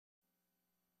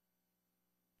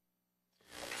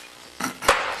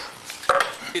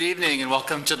Good evening and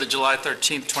welcome to the July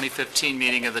 13th, 2015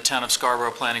 meeting of the Town of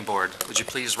Scarborough Planning Board. Would you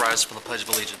please rise for the Pledge of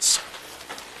Allegiance?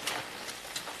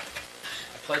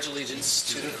 I pledge allegiance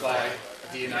to the flag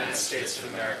of the United States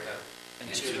of America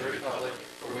and to the republic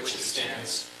for which it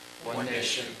stands, one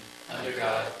nation, under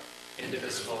God,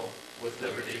 indivisible, with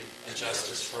liberty and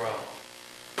justice for all.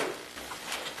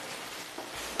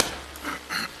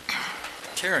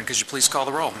 Karen, could you please call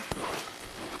the roll?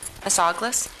 Ms.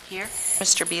 Ogles? Here.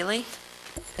 Mr. Beely?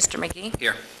 Mr. McGee?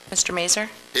 Here. Mr. Mazer?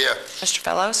 Here. Mr.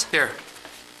 Fellows? Here.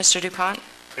 Mr. DuPont?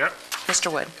 Here.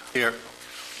 Mr. Wood? Here.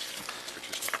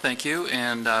 Thank you,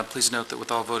 and please note that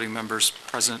with all voting members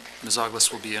present, Ms.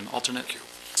 Ogles will be an alternate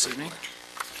this evening,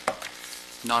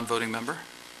 non-voting member.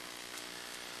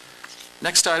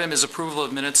 Next item is approval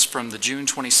of minutes from the June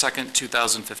 22nd,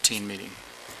 2015 meeting.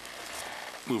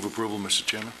 Move approval, Mr.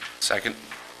 Chairman. Second.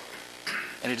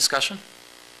 Any discussion?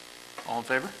 All in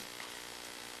favor?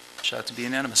 Should to be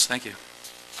unanimous. Thank you.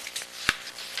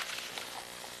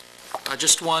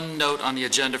 Just one note on the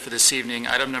agenda for this evening.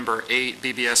 Item number 8,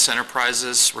 BBS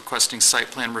Enterprises requesting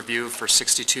site plan review for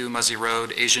 62 Muzzy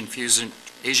Road Asian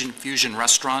Fusion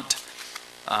Restaurant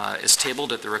is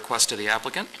tabled at the request of the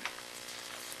applicant.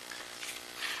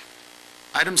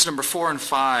 Items number 4 and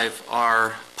 5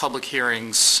 are public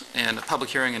hearings, and a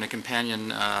public hearing and a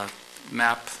companion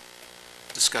map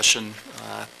discussion.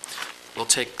 We'll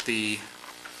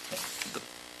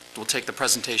take the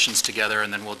presentations together,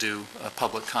 and then we'll do a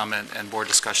public comment and board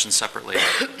discussion separately.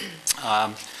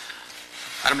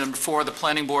 Item number 4, the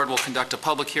Planning Board will conduct a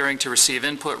public hearing to receive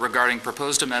input regarding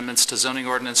proposed amendments to Zoning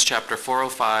Ordinance Chapter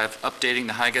 405, updating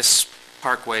the Higas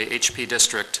Parkway HP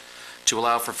District to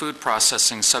allow for food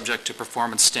processing subject to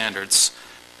performance standards.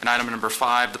 And item number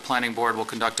 5, the Planning Board will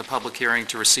conduct a public hearing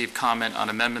to receive comment on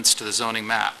amendments to the zoning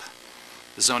map.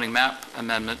 The zoning map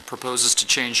amendment proposes to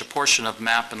change a portion of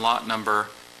map and lot number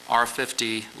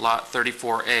R50, lot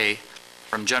 34A,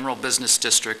 from General Business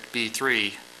District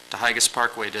B3 to Higas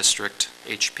Parkway District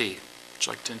HP. Would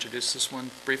you like to introduce this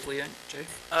one briefly, Jay?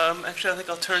 Actually, I think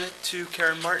I'll turn it to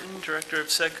Karen Martin, Director of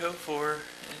SEDCO, for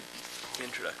the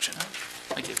introduction.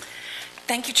 Thank you.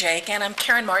 Thank you, Jake. And I'm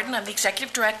Karen Martin. I'm the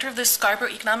Executive Director of the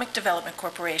Scarborough Economic Development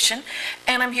Corporation.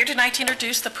 And I'm here tonight to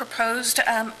introduce the proposed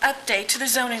update to the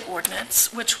zoning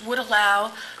ordinance, which would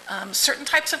allow certain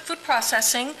types of food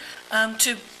processing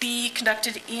to be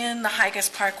conducted in the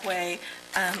Higas Parkway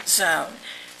zone.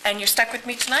 And you're stuck with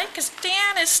me tonight because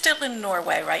Dan is still in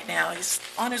Norway right now. He's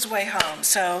on his way home.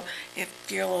 So if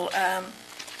you'll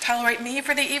tolerate me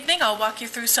for the evening, I'll walk you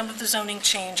through some of the zoning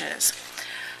changes.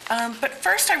 But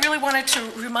first, I really wanted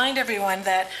to remind everyone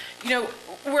that,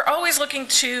 we're always looking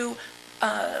to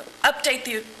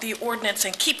update the ordinance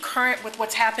and keep current with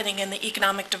what's happening in the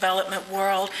economic development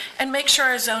world and make sure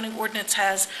our zoning ordinance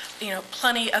has,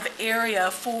 plenty of area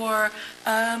for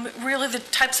really the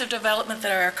types of development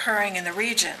that are occurring in the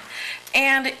region.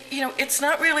 And, it's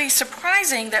not really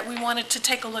surprising that we wanted to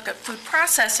take a look at food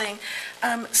processing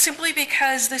simply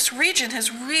because this region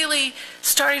has really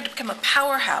started to become a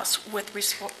powerhouse with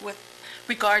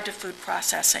regard to food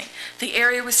processing. The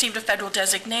area received a federal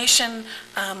designation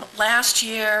last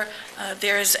year.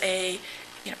 There's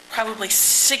probably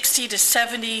 60 to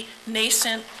 70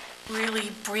 nascent,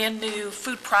 really brand new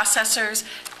food processors.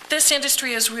 This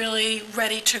industry is really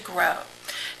ready to grow.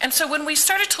 And so when we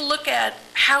started to look at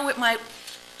how it might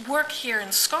work here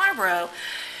in Scarborough,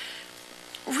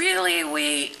 really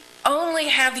we only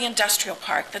have the industrial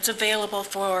park that's available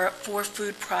for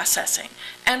food processing.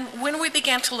 And when we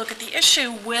began to look at the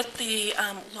issue with the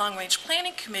long-range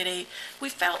planning committee, we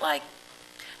felt like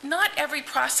not every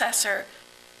processor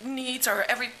needs, or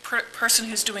every person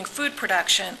who's doing food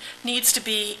production needs to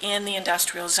be in the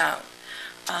industrial zone.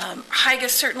 Higas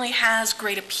certainly has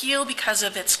great appeal because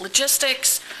of its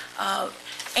logistics,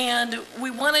 and we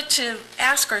wanted to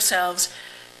ask ourselves,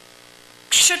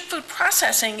 should food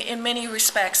processing in many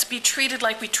respects be treated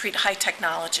like we treat high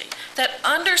technology? That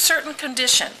under certain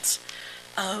conditions,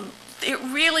 it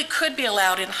really could be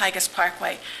allowed in Higas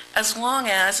Parkway, as long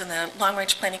as, and the Long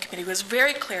Range Planning Committee was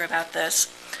very clear about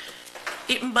this,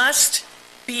 it must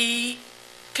be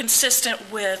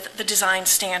consistent with the design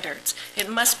standards. It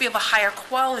must be of a higher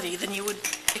quality than you would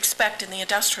expect in the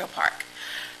industrial park.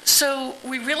 So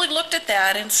we really looked at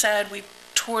that and said, we've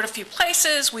toured a few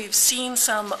places, we've seen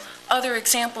some other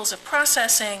examples of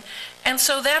processing, and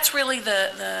so that's really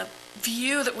the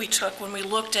view that we took when we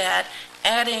looked at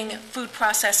adding food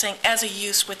processing as a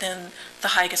use within the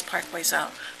Higas Parkway zone.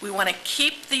 We want to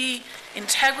keep the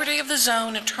integrity of the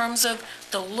zone in terms of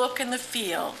the look and the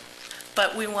feel,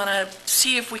 but we want to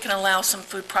see if we can allow some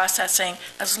food processing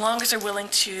as long as they're willing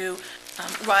to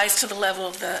rise to the level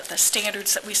of the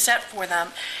standards that we set for them,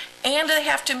 and they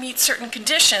have to meet certain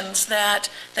conditions that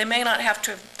they may not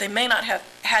have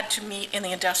had to meet in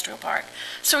the industrial park.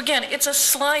 So again, it's a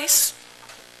slice,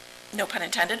 no pun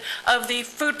intended, of the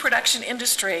food production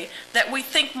industry that we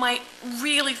think might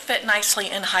really fit nicely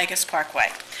in Higas Parkway.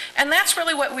 And that's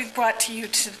really what we've brought to you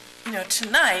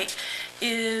tonight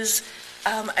is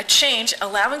a change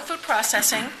allowing food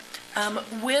processing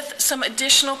with some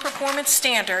additional performance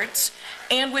standards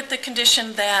and with the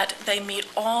condition that they meet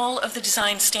all of the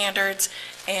design standards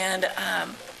and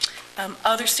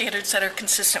other standards that are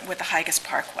consistent with the Higas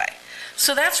Parkway.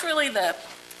 So that's really the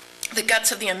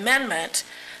guts of the amendment.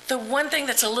 The one thing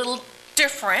that's a little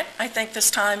different, I think,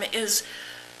 this time is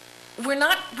we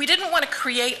didn't want to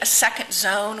create a second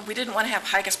zone. We didn't want to have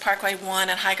Higas Parkway 1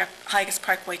 and Higas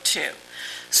Parkway 2.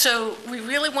 So we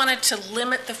really wanted to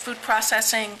limit the food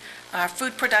processing,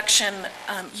 food production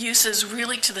uses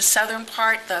really to the southern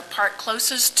part, the part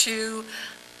closest to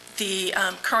the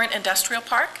current industrial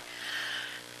park.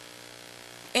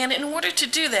 And in order to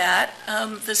do that,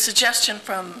 the suggestion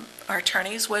from our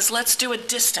attorneys was let's do a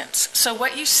distance. So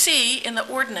what you see in the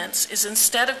ordinance is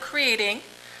instead of creating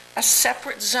a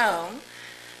separate zone,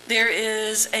 there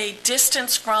is a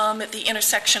distance from the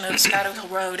intersection of Scarborough Hill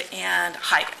Road and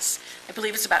Higas. I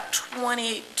believe it's about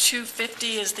 2250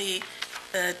 is the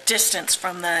distance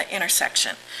from the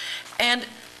intersection. And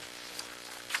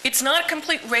it's not a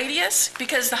complete radius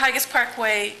because the Higas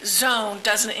Parkway zone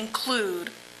doesn't include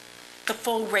the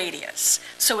full radius.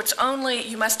 So it's only,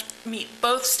 you must meet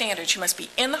both standards. You must be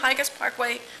in the Higas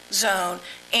Parkway zone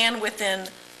and within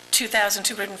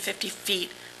 2,250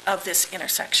 feet of this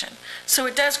intersection. So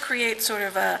it does create sort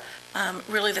of a,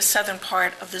 really the southern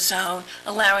part of the zone,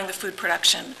 allowing the food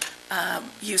production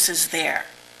uses there.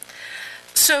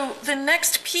 So the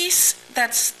next piece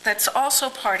that's also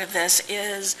part of this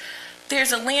is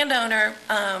there's a landowner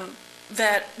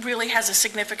that really has a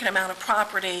significant amount of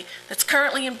property that's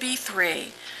currently in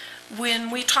B3. When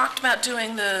we talked about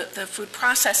doing the food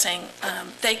processing,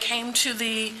 they came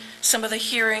to some of the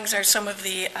hearings or some of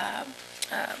the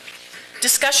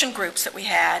discussion groups that we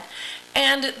had,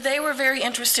 and they were very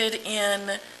interested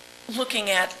in looking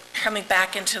at coming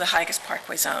back into the Higas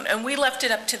Parkway zone. And we left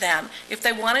it up to them. If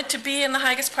they wanted to be in the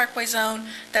Higas Parkway zone,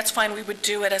 that's fine. We would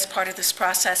do it as part of this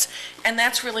process. And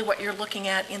that's really what you're looking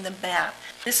at in the map.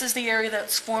 This is the area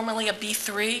that's formerly a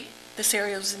B3. This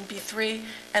area is in B3,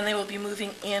 and they will be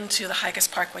moving into the Higas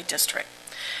Parkway district.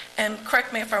 And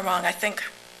correct me if I'm wrong, I think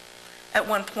at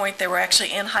one point they were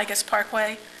actually in Higas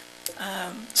Parkway.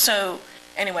 So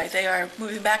anyway, they are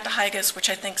moving back to Higas, which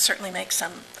I think certainly makes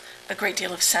a great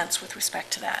deal of sense with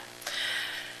respect to that.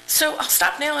 So I'll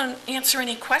stop now and answer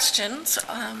any questions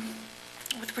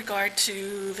with regard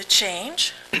to the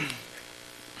change.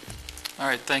 All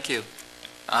right, thank you.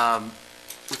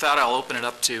 With that, I'll open it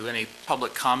up to any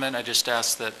public comment. I just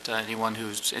ask that anyone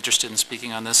who's interested in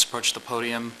speaking on this approach the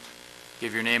podium,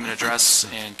 give your name and address,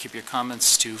 and keep your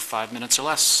comments to 5 minutes or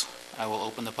less. I will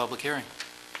open the public hearing.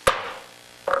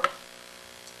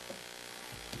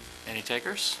 Any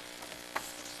takers?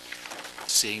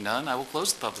 Seeing none, I will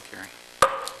close the public hearing.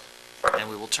 And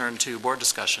we will turn to board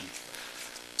discussion.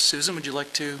 Susan, would you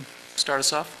like to start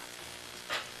us off?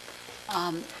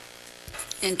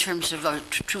 In terms of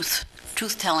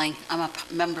truth-telling, I'm a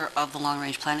member of the Long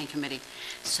Range Planning Committee,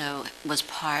 so was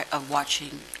part of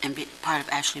watching and part of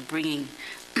actually bringing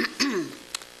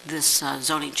this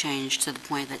zoning change to the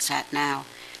point that's at now.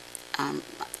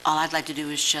 All I'd like to do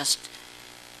is just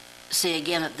say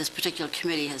again that this particular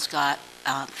committee has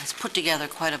put together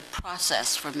quite a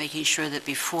process for making sure that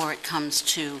before it comes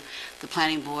to the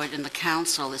planning board and the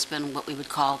council, it's been what we would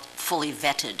call fully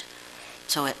vetted.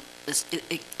 So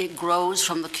it grows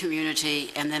from the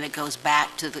community, and then it goes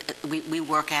back to we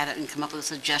work at it and come up with a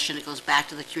suggestion. It goes back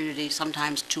to the community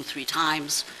sometimes 2-3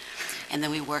 times, and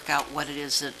then we work out what it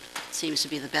is that seems to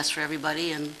be the best for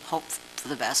everybody and hope for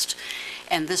the best.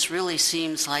 And this really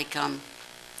seems like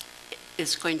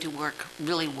it's going to work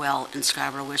really well in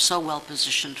Scarborough. We're so well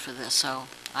positioned for this, so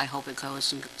I hope it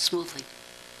goes smoothly.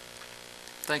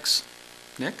 Thanks.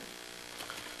 Nick?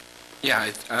 Yeah,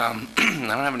 I don't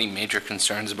have any major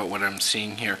concerns about what I'm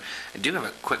seeing here. I do have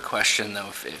a quick question, though,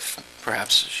 if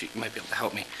perhaps she might be able to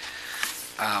help me.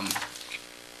 And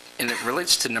it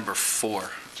relates to number 4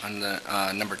 on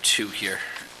the number 2 here,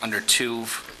 under 2,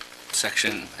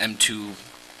 section M2,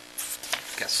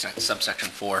 I guess subsection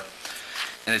 4.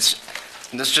 And this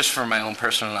is just for my own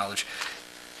personal knowledge.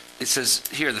 It says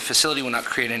here, the facility will not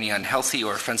create any unhealthy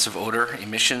or offensive odor,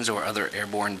 emissions, or other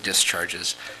airborne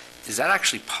discharges. Is that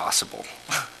actually possible?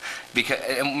 Because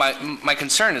my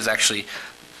concern is actually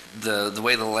the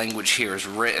way the language here is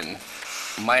written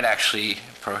might actually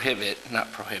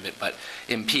not prohibit, but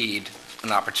impede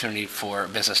an opportunity for a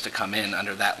business to come in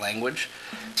under that language.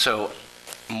 So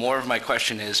more of my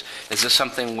question is this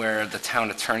something where the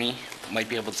town attorney might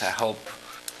be able to help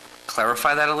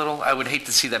clarify that a little? I would hate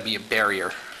to see that be a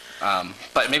barrier,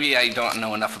 but maybe I don't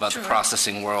know enough about the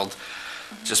processing world,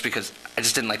 just because I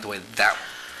just didn't like the way that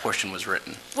portion was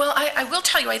written. Well, I will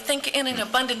tell you, I think in an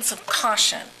abundance of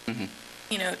caution,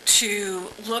 to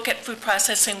look at food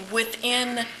processing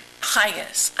within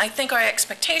Higas, I think our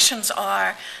expectations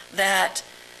are that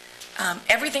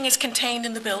everything is contained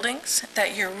in the buildings,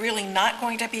 that you're really not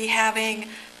going to be having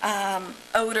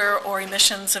odor or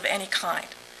emissions of any kind.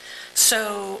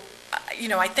 So,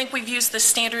 I think we've used this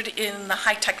standard in the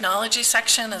high technology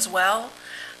section as well.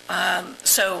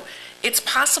 So it's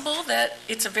possible that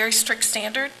it's a very strict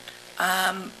standard.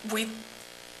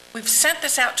 We've sent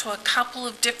this out to a couple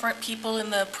of different people in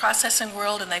the processing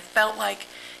world, and they felt like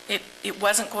it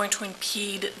wasn't going to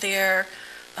impede their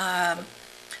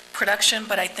production,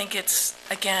 but I think it's,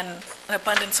 again, an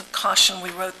abundance of caution. We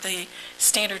wrote the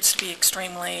standards to be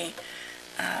extremely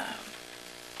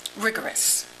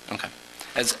rigorous. Okay.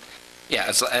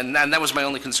 And that was my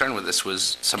only concern with this,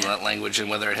 was some of that language and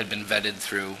whether it had been vetted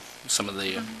through some of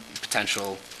the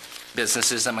potential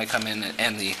businesses that might come in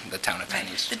and the town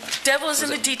attorneys. The devil is in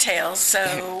the details,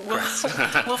 so we'll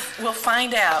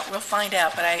find out. We'll find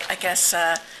out, but I guess,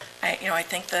 I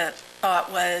think the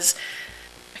thought was,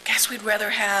 I guess we'd rather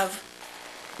have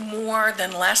more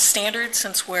than less standards,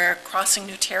 since we're crossing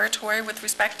new territory with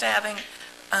respect to having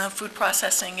food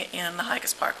processing in the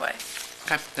Higas Parkway.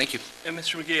 Okay, thank you. And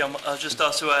Mr. McGee, I'll just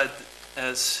also add,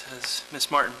 as Ms.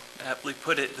 Martin aptly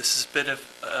put it, this is a bit of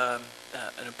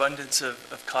an abundance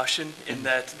of caution in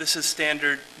that this is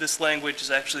standard, this language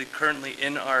is actually currently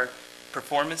in our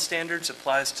performance standards,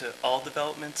 applies to all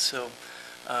developments, so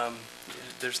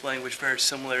there's language very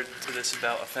similar to this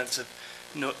about offensive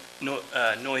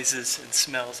noises and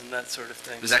smells and that sort of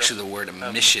thing. There's actually the word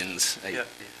emissions. Yeah.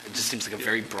 It just seems like a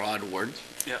very broad word.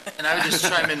 Yeah. And I would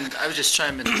just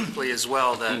chime in quickly as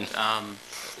well that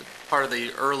part of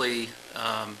the early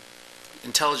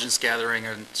intelligence gathering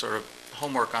and sort of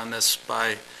homework on this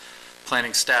by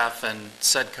planning staff and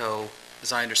SEDCO,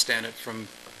 as I understand it from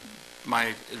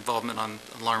my involvement on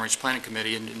the Long Range Planning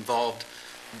Committee, and involved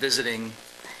visiting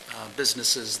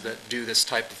businesses that do this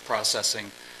type of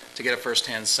processing to get a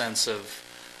firsthand sense of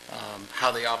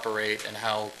how they operate and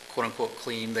how quote-unquote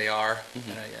clean they are.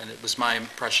 And it was my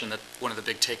impression that one of the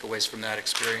big takeaways from that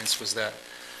experience was that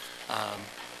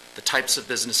the types of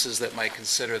businesses that might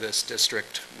consider this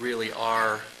district really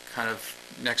are kind of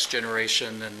next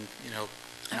generation and,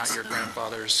 not your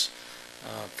grandfather's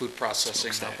food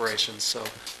processing operations. So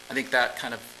I think that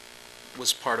kind of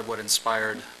was part of what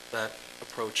inspired that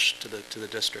approach to the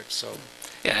district. So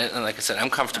yeah, and like I said, I'm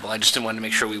comfortable. I just didn't want to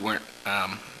make sure we weren't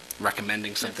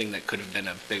recommending something that could have been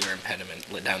a bigger impediment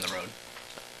down the road.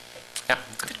 Yeah.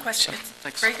 Good question.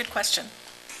 Thanks. Very good question.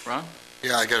 Ron?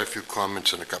 Yeah, I got a few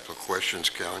comments and a couple of questions,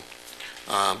 Karen.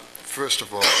 First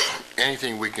of all,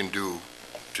 anything we can do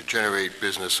to generate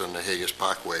business on the Higas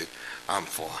Parkway, I'm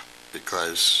for,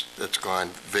 because it's gone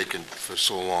vacant for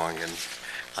so long, and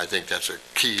I think that's a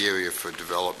key area for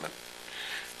development.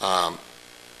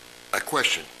 A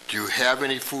question, do you have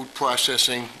any food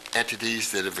processing entities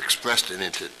that have expressed an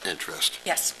interest?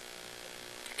 Yes.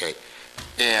 Okay.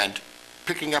 And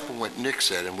picking up on what Nick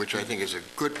said, and which I think is a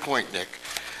good point, Nick,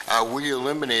 are we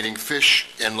eliminating fish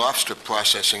and lobster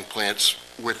processing plants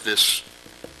with this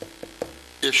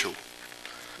issue?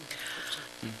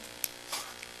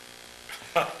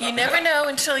 You never know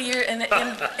until you're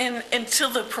until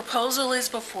the proposal is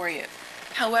before you.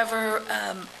 However,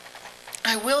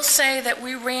 I will say that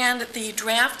we ran the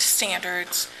draft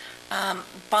standards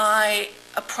by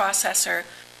a processor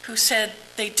who said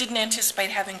they didn't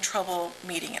anticipate having trouble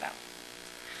meeting it up.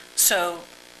 So,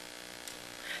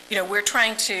 we're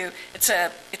trying to. It's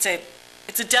a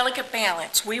delicate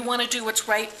balance. We want to do what's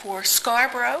right for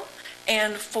Scarborough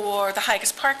and for the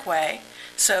Higas Parkway.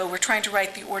 So we're trying to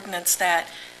write the ordinance that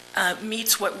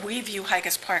meets what we view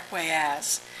Higas Parkway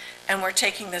as, and we're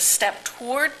taking this step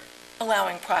toward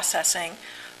allowing processing,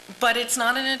 but it's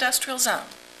not an industrial zone.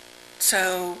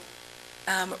 So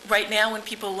right now, when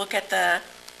people look at the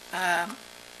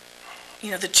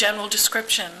the general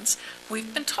descriptions,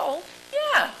 we've been told,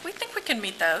 yeah, we think we can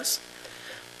meet those.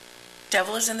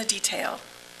 Devil is in the detail,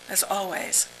 as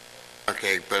always.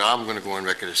 Okay, but I'm going to go on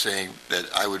record as saying that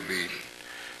I would be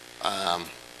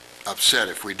upset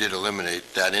if we did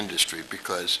eliminate that industry,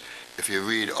 because if you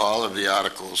read all of the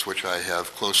articles, which I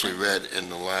have closely read in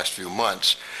the last few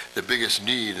months, the biggest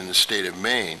need in the state of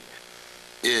Maine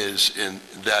is in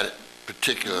that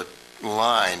particular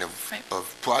line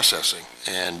of processing.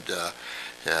 And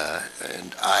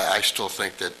I still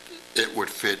think that it would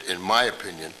fit, in my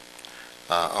opinion,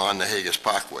 on the Haggis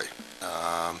Parkway.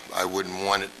 I wouldn't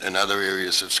want it in other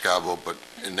areas of Scarborough, but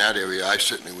in that area, I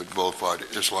certainly would vote for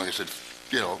it, as long as it,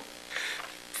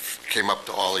 came up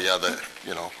to all the other,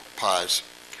 pies.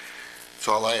 That's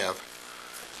all I have.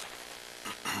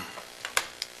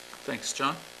 Thanks.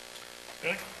 John?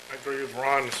 Okay, I agree with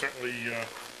Ron, certainly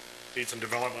needs some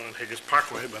development on Haggis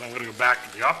Parkway, but I'm going to go back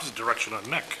to the opposite direction on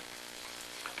Nick,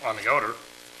 on the outer.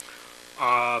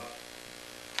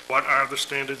 What are the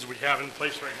standards we have in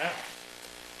place right now?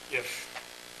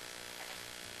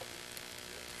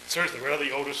 Seriously, what are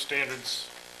the odor standards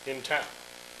in town?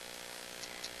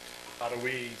 How do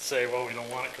we say, well, we don't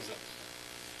want it because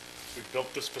we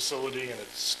built this facility and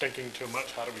it's stinking too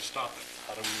much? How do we stop it?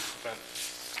 How do we prevent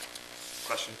it?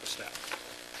 Question for staff.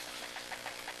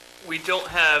 We don't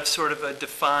have sort of a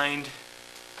defined,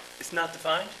 it's not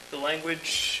defined, the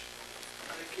language,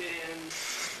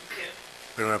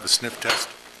 We don't have a sniff test?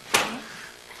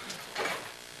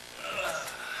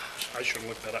 I should have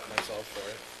looked that up myself for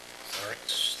you. Sorry.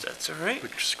 That's all right.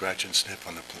 Quick scratch and sniff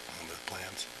on the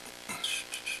plans.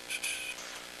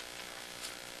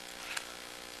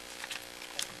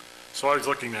 So I was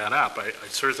looking that up. I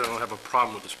seriously don't have a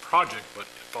problem with this project, but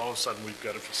if all of a sudden we've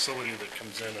got a facility that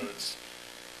comes in and it's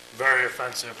very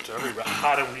offensive to everybody,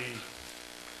 how do we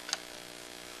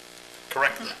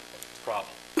correct that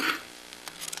problem?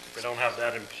 If we don't have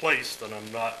that in place, then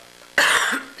I'm not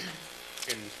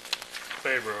in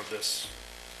favor of this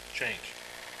change.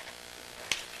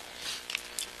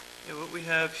 Yeah, what we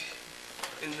have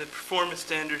in the performance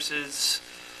standards is,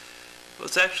 well,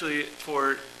 it's actually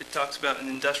it talks about an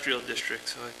industrial district,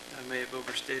 so I may have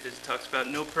overstated. It talks about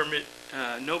no permit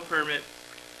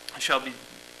shall be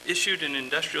issued in an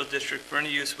industrial district for any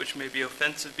use which may be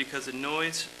offensive because of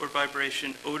noise or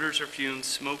vibration, odors or fumes,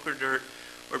 smoke or dirt,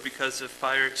 or because of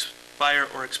fire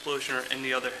or explosion or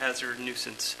any other hazard or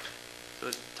nuisance. So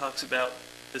it talks about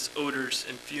this odors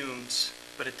and fumes,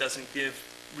 but it doesn't give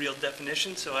real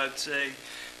definition. So I would say,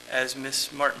 as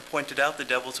Ms. Martin pointed out, the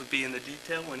devils would be in the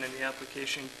detail when any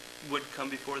application would come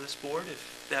before this board.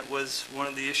 If that was one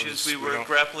of the issues we were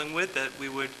grappling with, that we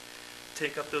would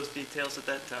take up those details at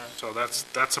that time. So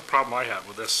that's a problem I have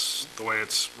with this, the way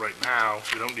it's right now.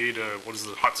 We don't need what is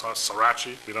the hot sauce,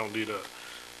 sriracha? We don't need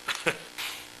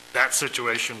that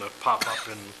situation to pop up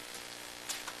in.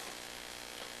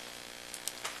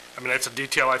 I mean, that's a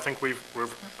detail I think we're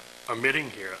omitting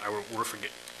here. We're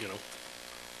forgetting,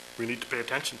 we need to pay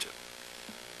attention to.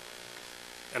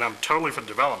 And I'm totally for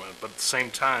development, but at the same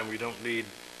time, we don't need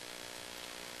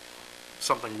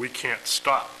something we can't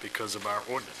stop because of our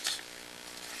ordinance.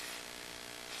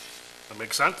 That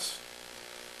make sense?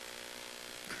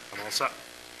 I'm all set.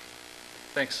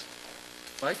 Thanks.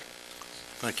 Mike?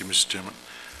 Thank you, Mr. Chairman.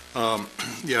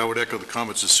 Yeah, I would echo the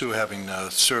comments of Sue, having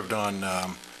served on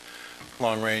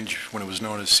Long Range when it was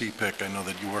known as CPIC. I know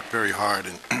that you work very hard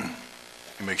and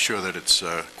you make sure that it's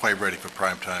quite ready for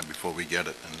prime time before we get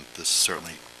it, and this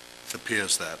certainly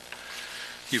appears that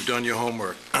you've done your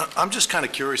homework. I'm just kind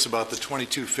of curious about the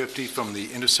 2250 from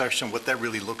the intersection, what that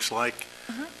really looks like.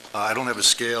 I don't have a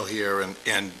scale here,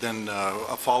 and then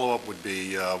a follow-up would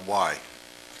be why?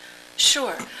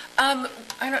 Sure. I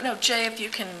don't know, Jay, if you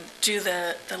can do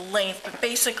the length, but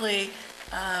basically,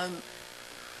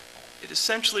 It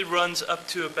essentially runs up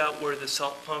to about where the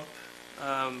salt pump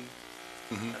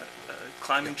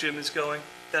climbing gym is going.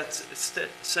 That's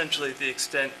essentially the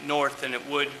extent north, and it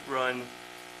would run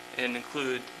and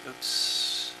include,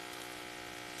 oops,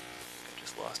 I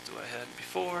just lost who I had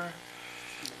before.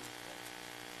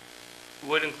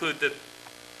 Would include the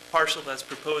parcel that's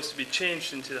proposed to be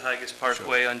changed into the Haggis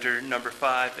Parkway under number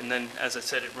 5, and then, as I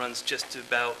said, it runs just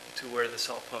about to where the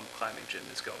salt pump climbing gym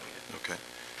is going in. Okay.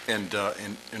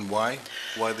 And why?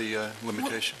 Why the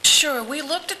limitation? Sure. We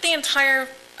looked at the entire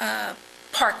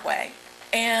parkway,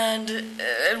 and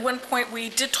at one point we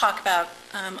did talk about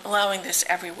allowing this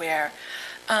everywhere.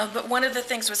 But one of the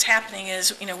things that's happening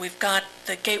is, we've got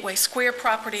the Gateway Square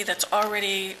property that's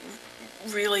already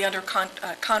really under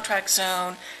contract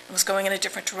zone and was going in a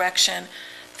different direction.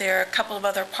 There are a couple of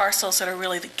other parcels that are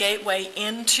really the gateway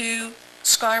into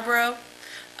Scarborough,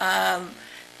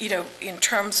 in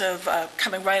terms of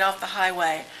coming right off the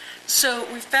highway.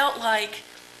 So we felt like,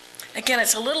 again,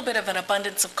 it's a little bit of an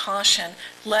abundance of caution.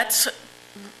 Let's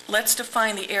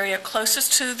define the area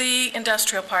closest to the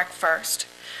industrial park first.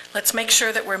 let's make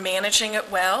sure that we're managing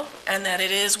it well and that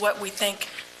it is what we think,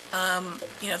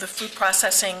 the food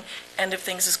processing end of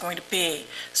things is going to be.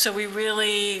 So we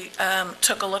really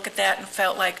took a look at that and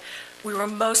felt like we were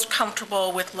most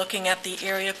comfortable with looking at the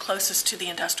area closest to the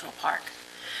industrial park.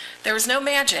 There was no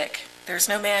magic. There's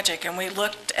no magic, and we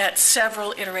looked at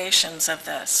several iterations of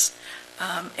this.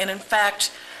 And in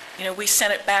fact, we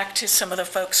sent it back to some of the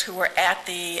folks who were at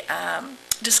the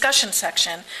discussion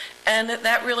section, and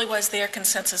that really was their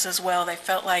consensus as well. They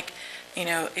felt like,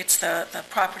 it's the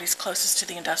properties closest to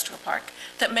the industrial park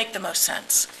that make the most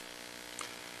sense.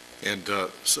 And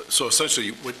so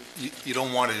essentially, you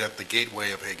don't want it at the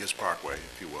gateway of Haggis Parkway,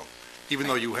 if you will, even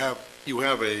though you have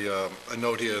a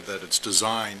note here that its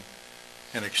design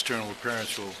and external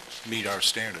appearance will meet our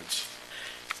standards.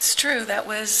 It's true. That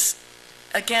was,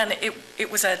 again,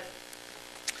 it's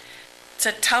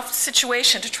a tough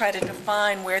situation to try to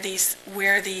define where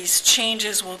these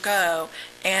changes will go,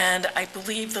 and I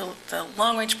believe the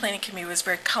Long Range Planning Committee was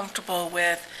very comfortable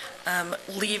with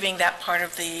leaving that part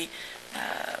of the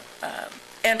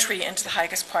entry into the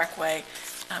Haggis Parkway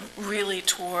really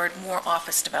toward more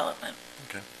office development.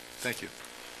 Okay, thank you.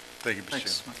 Thank you, Mr.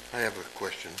 Thanks. Chairman. I have a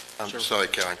question. I'm Sure. sorry,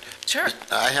 Karen. Sure.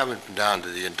 I haven't been down to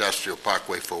the industrial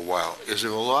parkway for a while. Is there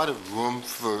a lot of room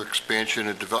for expansion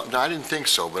and development? No, I didn't think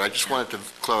so, but I just wanted to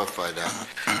clarify that.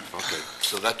 Okay,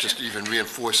 so that just even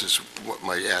reinforces what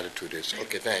my attitude is.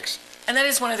 Okay, thanks. And that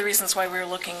is one of the reasons why we were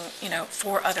looking,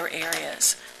 for other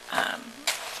areas.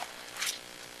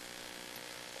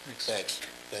 Thanks.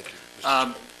 Thank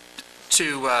you.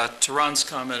 To Ron's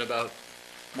comment about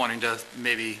wanting to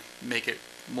maybe make it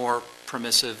more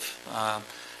permissive,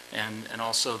 and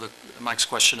also Mike's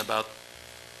question about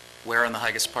where on the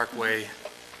Haggis Parkway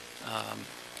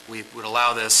we would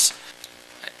allow this,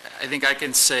 I think I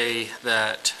can say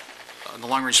that on the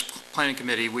Long Range Planning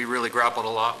Committee, we really grappled a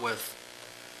lot with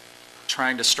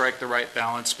trying to strike the right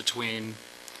balance between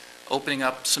opening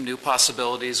up some new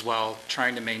possibilities while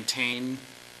trying to maintain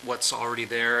what's already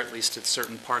there, at least at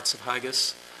certain parts of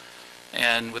Haggis,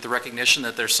 and with the recognition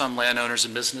that there's some landowners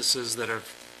and businesses that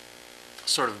have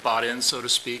sort of bought in, so to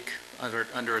speak,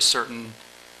 under a certain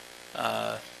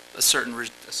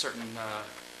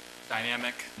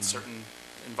dynamic, a certain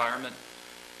environment,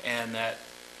 and that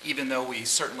even though we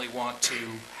certainly want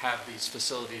to have these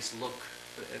facilities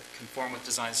conform with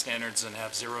design standards and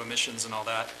have zero emissions and all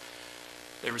that,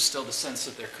 there was still the sense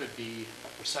that there could be a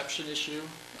perception issue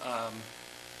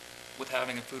with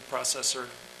having a food processor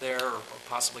there, or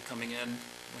possibly coming in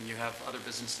when you have other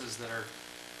businesses that are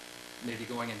maybe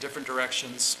going in different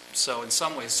directions. So in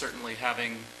some ways, certainly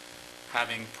having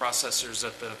processors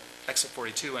at the exit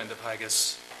 42 end of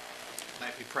Haggis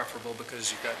might be preferable,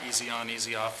 because you've got easy on,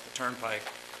 easy off the turnpike,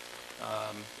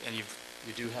 and you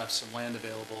do have some land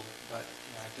available. But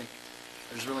I think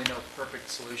there's really no perfect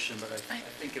solution, but I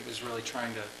think it was really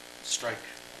trying to strike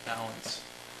balance.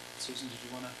 Susan, did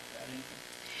you want to add anything?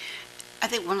 I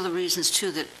think one of the reasons,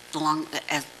 too, that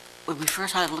when we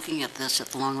first started looking at this at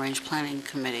the Long Range Planning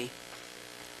Committee,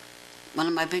 one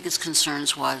of my biggest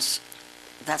concerns was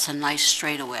that's a nice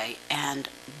straightaway, and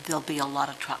there'll be a lot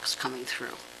of trucks coming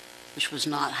through, which was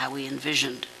not how we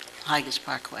envisioned Haggis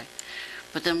Parkway.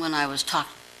 But then when I was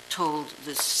told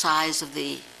the size of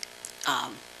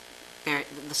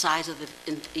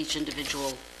each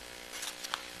individual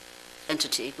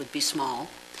entity would be small,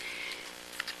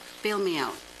 bail me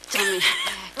out.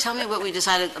 Tell me what we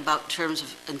decided about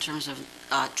in terms of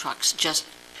trucks. Just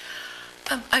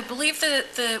I believe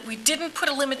that we didn't put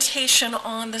a limitation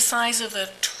on the size of the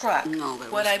truck. No,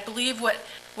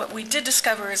 What we did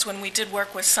discover is when we did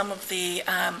work with some of we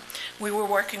were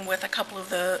working with a couple of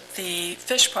the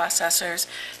fish processors,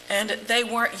 and they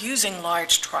weren't using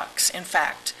large trucks, in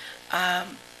fact.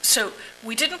 So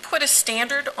we didn't put a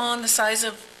standard on the size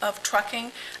of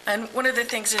trucking, and one of the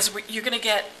things is you're going to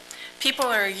get people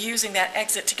are using that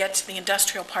exit to get to the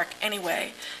industrial park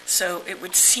anyway, so it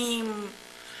would seem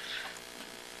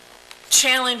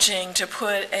challenging to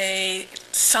put a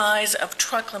size of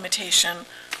truck limitation,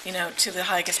 to the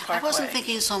Haggis Parkway. I wasn't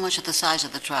thinking so much of the size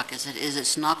of the truck as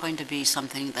it's not going to be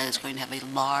something that is going to have a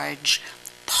large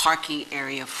parking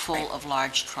area full of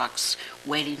large trucks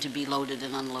waiting to be loaded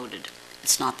and unloaded.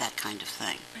 It's not that kind of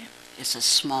thing. Right. It's a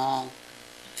small,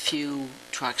 few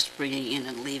trucks bringing in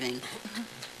and leaving.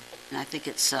 And I think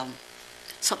it's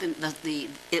something that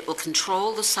it will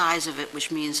control the size of it,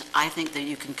 which means I think that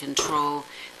you can control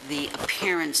the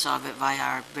appearance of it via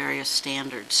our various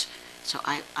standards. So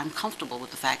I'm comfortable with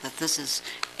the fact that this is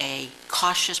a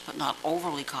cautious but not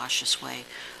overly cautious way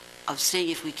of seeing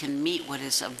if we can meet what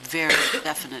is a very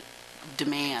definite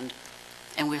demand,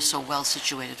 and we're so well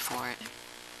situated for it.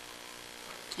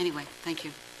 Anyway, thank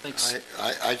you. Thanks.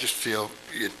 I just feel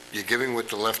you're giving with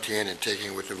the left hand and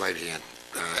taking with the right hand.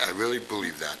 I really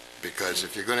believe that, because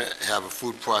if you're going to have a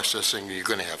food processing, you're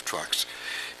going to have trucks.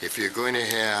 If you're going to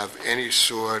have any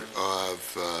sort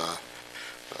of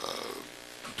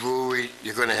brewery,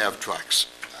 you're going to have trucks.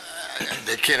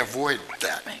 They can't avoid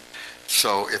that. Right.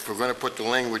 So if we're going to put the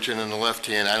language in the left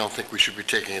hand, I don't think we should be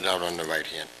taking it out on the right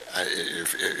hand.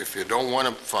 If you don't want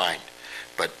them, fine.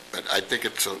 But I think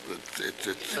it's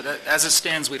But as it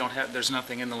stands, we don't have, there's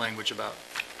nothing in the language about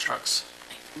trucks.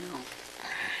 No.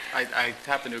 I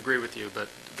happen to agree with you, but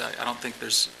I don't think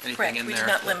there's anything Correct, in we there.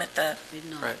 did not limit the, Did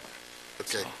not. Right.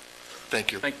 okay.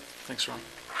 Thank you. Thanks,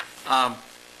 Ron.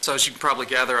 So as you can probably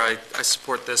gather, I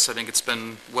support this. I think it's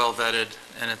been well vetted,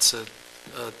 and it's a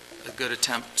good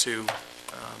attempt to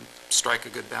strike a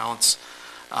good balance.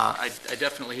 I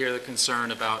definitely hear the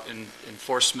concern about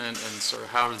enforcement and sort of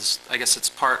how does, I guess it's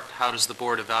how does the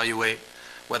board evaluate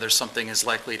whether something is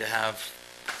likely to have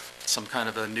some kind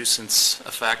of a nuisance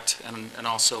effect, and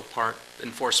also part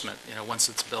enforcement, once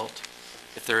it's built.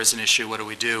 If there is an issue, what do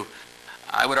we do?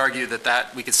 I would argue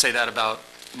that we could say that about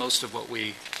most of what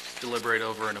we deliberate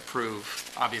over and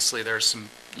approve. Obviously, there are some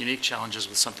unique challenges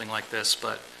with something like this,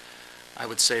 but I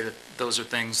would say that those are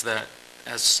things that,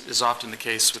 as is often the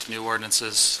case with new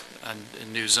ordinances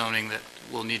and new zoning, that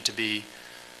will need to be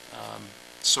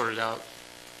sorted out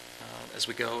as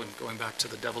we go, and going back to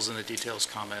the devil's in the details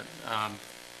comment.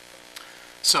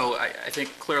 So I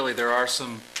think clearly there are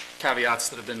some caveats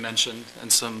that have been mentioned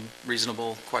and some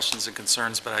reasonable questions and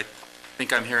concerns, but I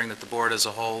think I'm hearing that the board as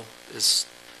a whole is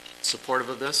supportive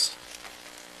of this.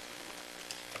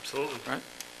 Absolutely. Right?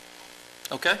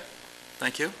 Okay,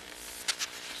 thank you.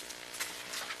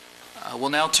 We'll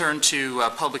now turn to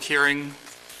public hearing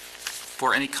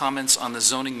for any comments on the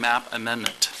zoning map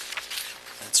amendment.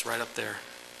 That's right up there.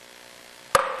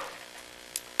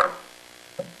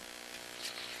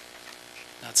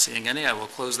 Not seeing any, I will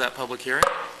close that public hearing.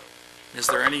 Is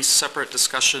there any separate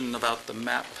discussion about the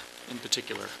map in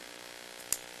particular?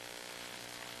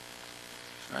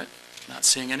 All right, not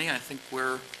seeing any, I think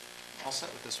we're all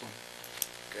set with this one.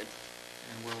 Good.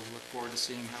 And we'll look forward to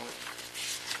seeing how it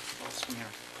evolves from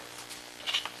here.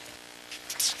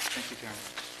 Thank you, Karen.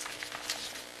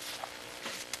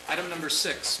 Item number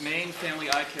 6, Maine Family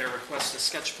Eye Care requests a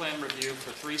sketch plan review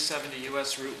for 370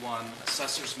 US Route 1,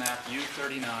 Assessor's Map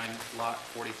U39, Lot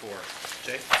 44.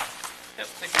 Jay? Yep,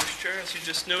 thank you, Mr. Chair. As you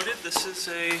just noted, this is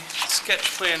a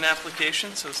sketch plan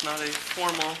application, so it's not a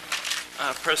formal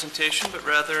presentation, but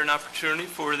rather an opportunity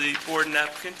for the board and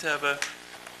applicant to have a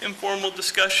informal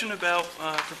discussion about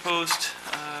proposed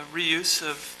reuse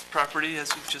of property,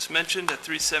 as we've just mentioned, at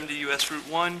 370 US Route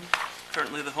 1,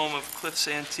 currently the home of Cliff's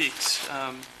Antiques.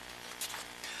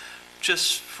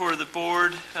 Just for the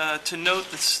board to note,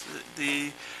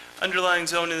 the underlying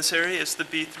zone in this area is the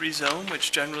B3 zone,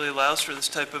 which generally allows for this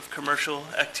type of commercial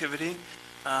activity.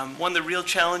 One of the real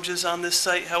challenges on this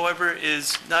site, however,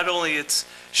 is not only its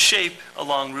shape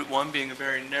along Route 1 being a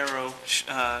very narrow,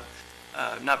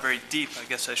 not very deep, I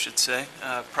guess I should say,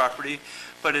 property,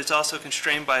 but it's also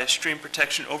constrained by a stream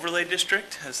protection overlay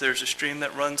district, as there's a stream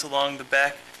that runs along the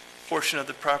back portion of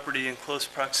the property in close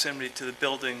proximity to the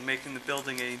building, making the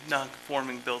building a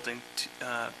non-conforming building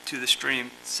to the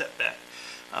stream setback.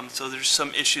 So there's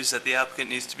some issues that the applicant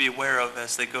needs to be aware of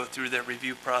as they go through their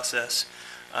review process.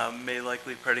 May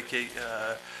likely predicate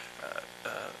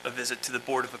a visit to the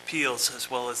Board of Appeals as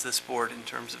well as this board in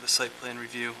terms of a site plan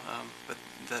review, but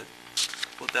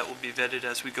that will be vetted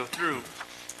as we go through.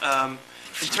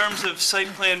 In terms of site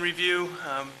plan review,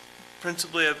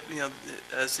 principally,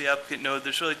 as the applicant noted,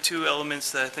 there's really two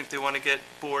elements that I think they want to get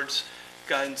board's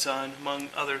guidance on, among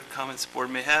other comments the board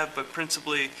may have, but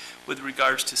principally with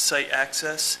regards to site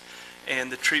access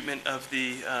and the treatment of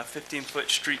the 15-foot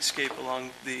streetscape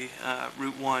along the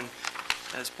Route 1.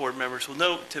 As board members will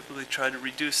note, typically try to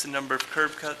reduce the number of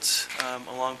curb cuts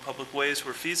along public ways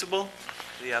where feasible.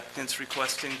 The applicant's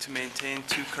requesting to maintain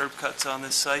 2 curb cuts on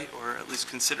this site, or at least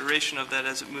consideration of that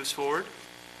as it moves forward.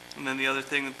 And then the other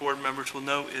thing that board members will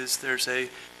note is there's an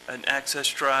access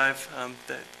drive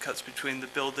that cuts between the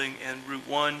building and Route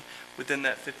 1 within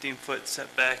that 15-foot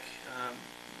setback,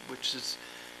 which is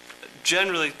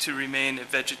generally to remain a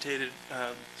vegetated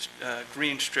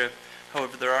green strip.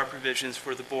 However, there are provisions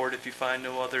for the board if you find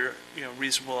no other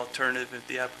reasonable alternative, if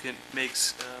the applicant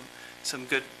makes some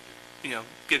good,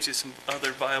 gives you some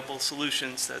other viable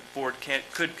solutions that the board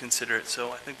could consider it.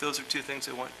 So I think those are 2 things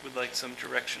I would like some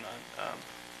direction on.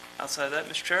 Outside of that,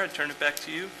 Mr. Chair, I turn it back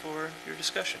to you for your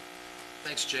discussion.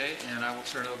 Thanks, Jay, and I will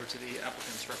turn it over to the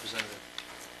applicant's representative.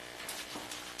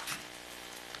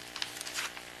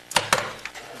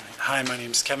 Hi, my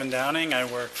name is Kevin Downing. I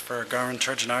work for Garwin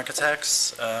Turgeon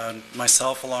Architects.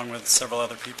 Myself, along with several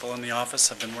other people in the office,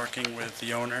 have been working with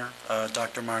the owner,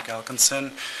 Dr. Mark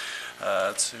Alkinson,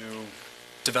 to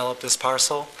develop this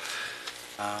parcel.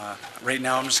 Right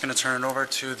now, I'm just going to turn it over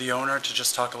to the owner to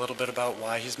just talk a little bit about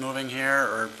why he's moving here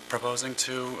or proposing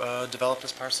to develop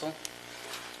this parcel.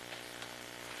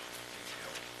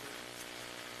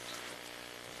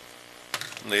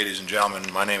 Ladies and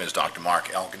gentlemen, my name is Dr. Mark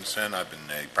Elkinson. I've been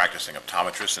a practicing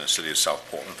optometrist in the city of South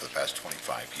Portland for the past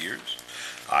 25 years.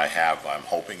 I'm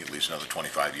hoping, at least another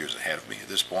 25 years ahead of me at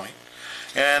this point.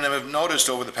 And I've noticed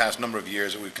over the past number of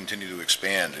years that we've continued to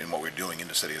expand in what we're doing in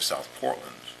the city of South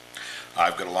Portland.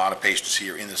 I've got a lot of patients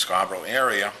here in the Scarborough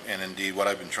area, and indeed what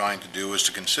I've been trying to do is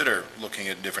to consider looking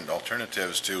at different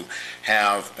alternatives to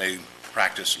have a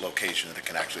practice location that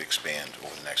can actually expand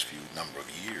over the next few number of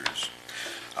years.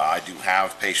 I do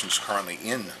have patients currently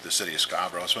in the city of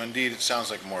Scarborough, so indeed it sounds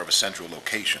like more of a central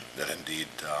location that indeed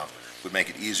would make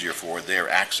it easier for their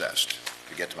access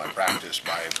to get to my practice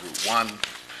by Route 1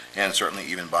 and certainly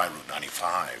even by Route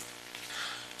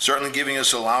 95. Certainly giving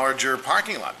us a larger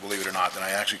parking lot, believe it or not, than I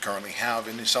actually currently have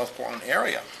in the South Portland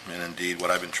area. And indeed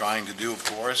what I've been trying to do, of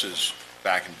course, is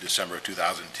back in December of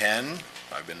 2010,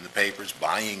 I've been in the papers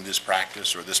buying this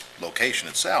practice or this location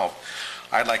itself.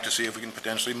 I'd like to see if we can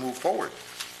potentially move forward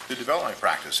to develop my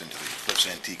practice into the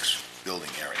Cliffs Antiques building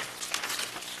area.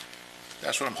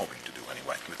 That's what I'm hoping to do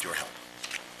anyway, with your help.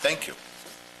 Thank you.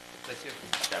 Thank you.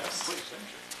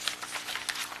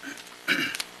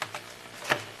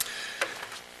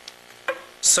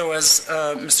 So as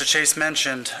Mr. Chase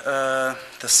mentioned, the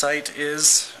site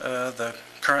is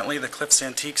currently the Cliffs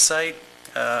Antique site.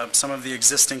 Some of the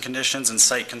existing conditions and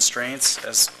site constraints,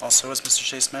 as Mr.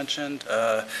 Chase mentioned,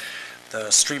 the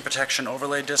stream protection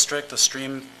overlay district, the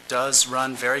stream does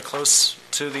run very close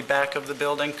to the back of the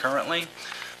building currently,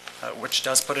 which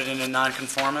does put it in a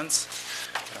non-conformance.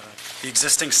 The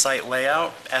existing site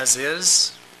layout, as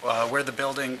is, where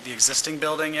the existing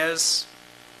building is,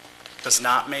 does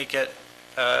not make it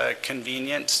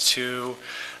convenient to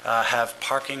have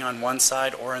parking on one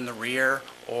side or in the rear,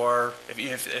 or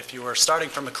if you were starting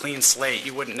from a clean slate,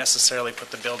 you wouldn't necessarily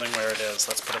put the building where it is.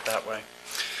 Let's put it that way.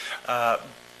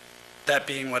 That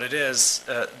being what it is,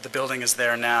 the building is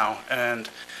there now, and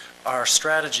our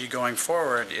strategy going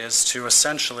forward is to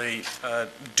essentially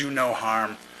do no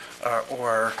harm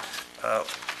or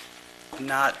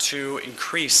not to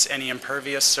increase any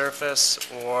impervious surface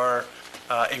or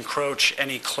encroach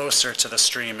any closer to the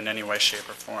stream in any way, shape,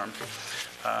 or form.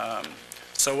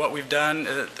 So what we've done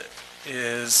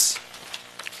is,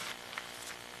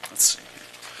 let's see.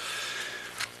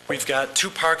 We've got two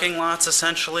parking lots,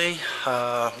 essentially,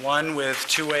 one with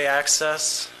two-way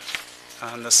access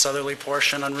on the southerly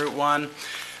portion on Route 1,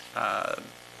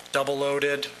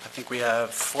 double-loaded. I think we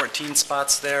have 14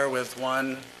 spots there with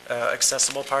one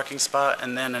accessible parking spot,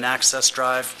 and then an access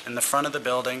drive in the front of the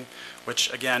building,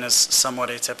 which, again, is somewhat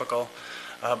atypical.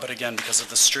 But again, because of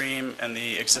the stream and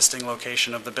the existing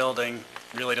location of the building,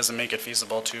 really doesn't make it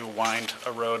feasible to wind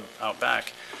a road out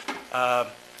back.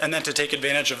 And then to take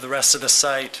advantage of the rest of the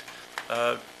site,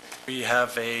 we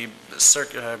have a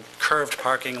curved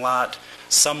parking lot,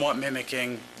 somewhat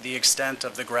mimicking the extent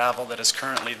of the gravel that is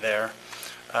currently there,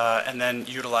 and then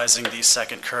utilizing the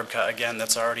second curb cut, again,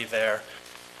 that's already there.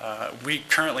 We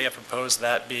currently have proposed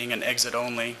that being an exit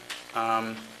only.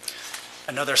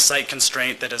 Another site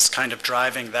constraint that is kind of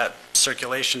driving that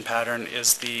circulation pattern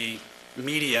is the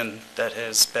median that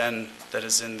is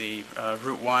in the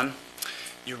Route 1.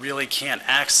 You really can't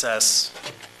access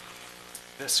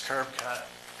this curb cut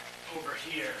over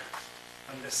here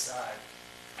on this side.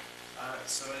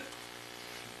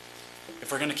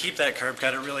 If we're going to keep that curb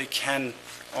cut, it really can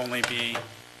only be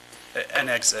an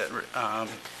exit.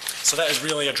 So that is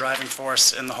really a driving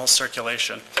force in the whole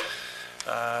circulation.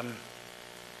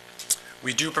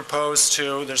 We do propose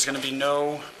to, there's going to be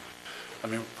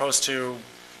we propose to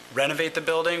renovate the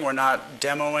building. We're not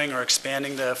demoing or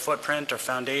expanding the footprint or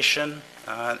foundation.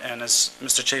 And as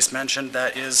Mr. Chase mentioned,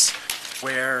 that is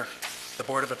where the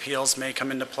Board of Appeals may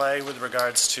come into play with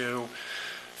regards to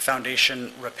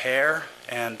foundation repair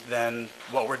and then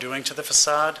what we're doing to the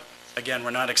facade. Again,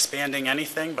 we're not expanding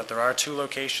anything, but there are two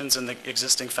locations in the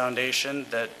existing foundation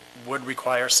that would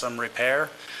require some repair.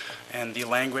 And the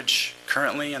language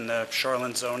currently in the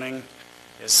shoreline zoning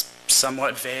is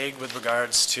somewhat vague with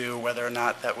regards to whether or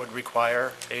not that would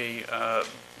require a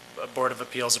Board of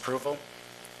Appeals approval.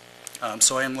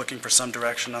 So I am looking for some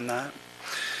direction on that.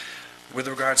 With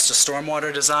regards to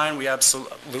stormwater design, we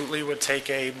absolutely would take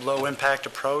a low-impact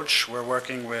approach. We're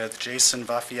working with Jason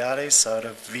Vafiades out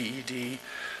of VED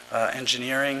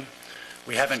Engineering.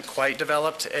 We haven't quite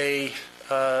developed a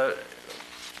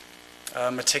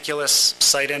meticulous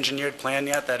site-engineered plan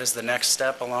yet. That is the next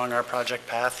step along our project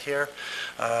path here.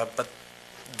 But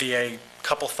a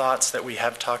couple thoughts that we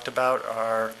have talked about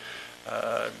are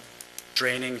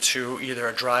draining to either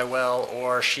a dry well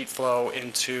or sheet flow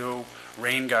into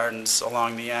rain gardens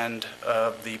along the end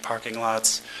of the parking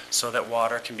lots so that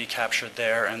water can be captured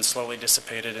there and slowly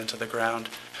dissipated into the ground.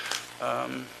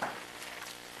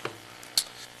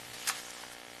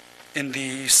 In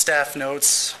the staff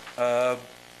notes,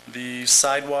 the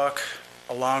sidewalk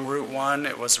along Route 1,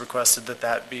 it was requested that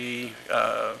that be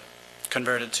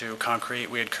converted to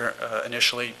concrete. We had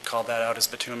initially called that out as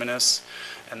bituminous,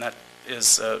 and that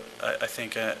is, I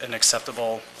think, an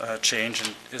acceptable change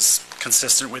and is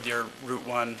consistent with your Route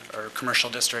 1 or commercial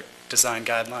district design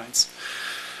guidelines.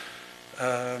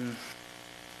 And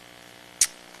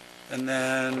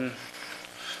then,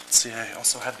 let's see, I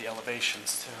also have the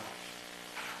elevations too.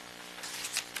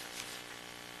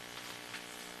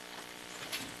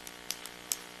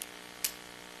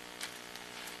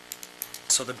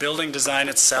 So the building design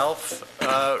itself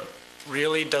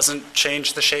really doesn't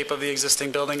change the shape of the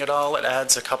existing building at all. It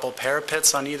adds a couple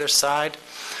parapets on either side.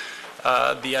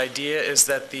 The idea is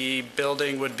that the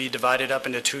building would be divided up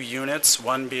into 2 units,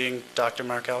 one being Dr.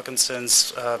 Mark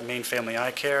Elkinson's Maine Family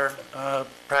Eye Care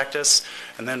practice,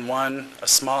 and then one,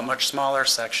 much smaller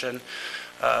section,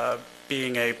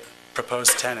 being a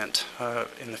proposed tenant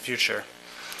in the future.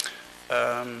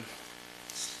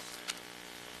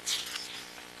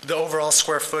 The overall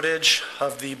square footage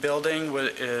of the building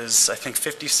is, I think,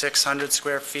 5,600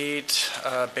 square feet.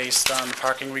 Based on the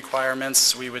parking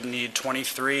requirements, we would need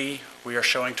 23. We are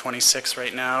showing 26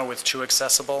 right now with 2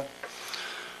 accessible.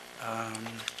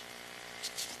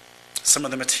 Some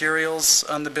of the materials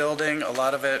on the building, a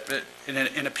lot of it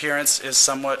in appearance is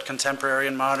somewhat contemporary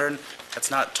and modern. It's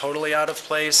not totally out of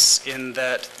place in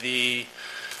that the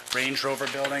Range Rover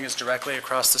building is directly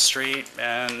across the street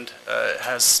and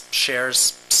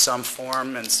shares some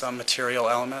form and some material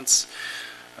elements.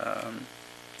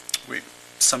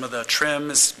 Some of the trim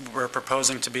we're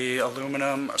proposing to be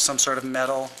aluminum or some sort of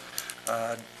metal.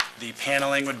 The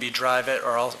paneling would be Dryvit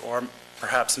or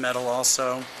perhaps metal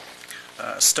also.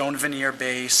 Stone veneer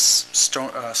base,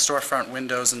 storefront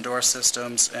windows and door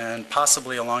systems, and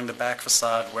possibly along the back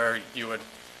facade where you would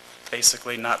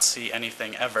basically not see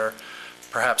anything ever,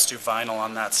 perhaps do vinyl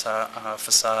on that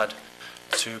facade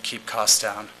to keep costs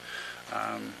down.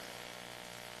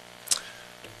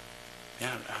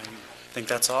 Yeah, I think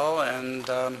that's all, and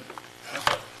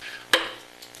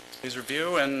please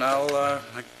review, and I'll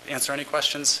answer any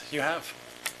questions you have.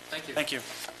 Thank you. Thank you.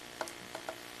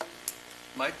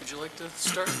 Mike, would you like to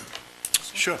start?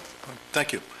 Sure,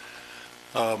 thank you.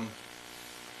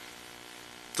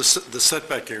 The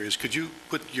setback areas, could you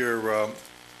put your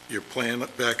plan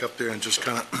back up there and just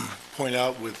kind of point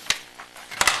out with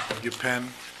your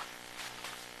pen?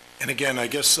 And again, I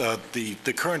guess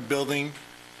the current building,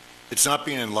 it's not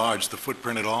being enlarged, the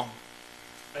footprint at all,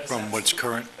 from what's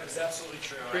current? That is absolutely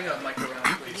true. Bring that mic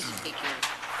around, please.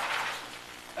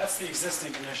 That's the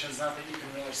existing conditions, not that you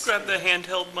can really see. Grab the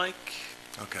handheld mic.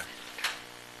 Okay.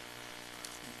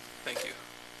 Thank you.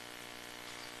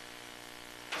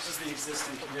 This is the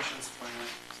existing conditions plan.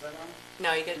 Is that on?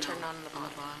 No, you get to turn on the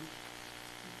bottom.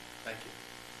 Thank you.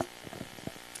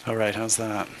 All right, how's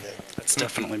that? That's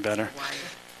definitely better.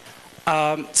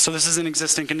 So this is an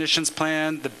existing conditions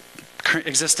plan. The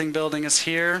existing building is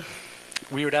here.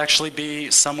 We would actually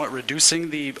be somewhat reducing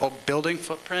the building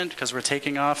footprint because we're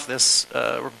taking off this,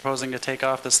 we're proposing to take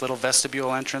off this little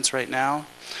vestibule entrance right now.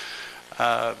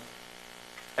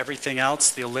 Everything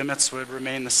else, the limits would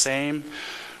remain the same.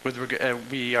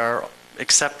 We are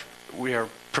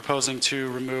proposing to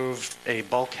remove a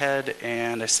bulkhead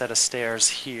and a set of stairs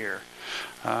here.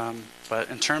 But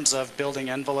in terms of building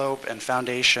envelope and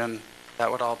foundation, that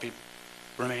would all be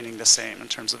remaining the same in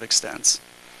terms of extents.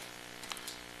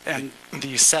 And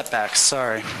the setbacks,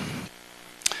 sorry.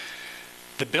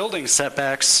 The building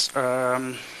setbacks,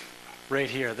 right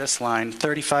here, this line,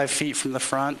 35 feet from the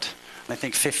front, and I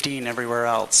think 15 everywhere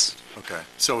else. Okay,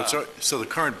 so so the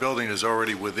current building is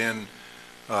already within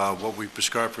what we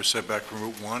prescribed for setback from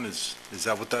Route 1? Is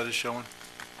that what that is showing?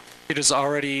 It is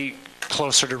already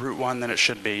closer to Route 1 than it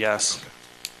should be, yes.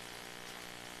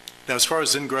 Now, as far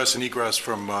as ingress and egress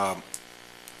from,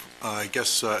 I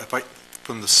guess,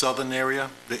 from the southern area,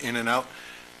 the in and out,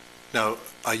 now,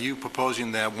 are you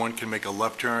proposing that one can make a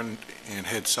left turn and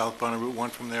head southbound on Route 1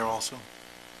 from there also?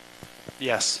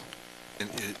 Yes.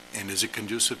 And is it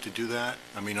conducive to do that?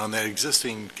 I mean, on that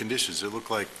existing conditions, it looked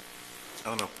like, I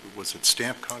don't know, was it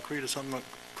stamped concrete or something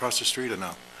across the street or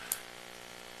no?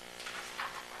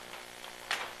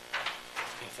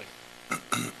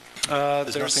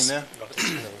 There's nothing there?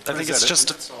 I think it's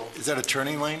just, Is that a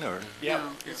turning lane, or? yeah.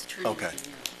 No, it's turning. Okay.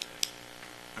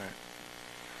 Yeah.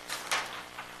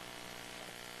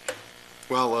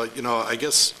 Well, I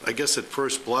guess at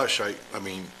first blush, I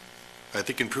mean, I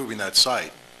think improving that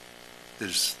site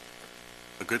is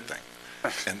a good thing.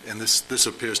 And this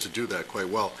appears to do that quite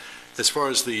well. As far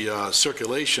as the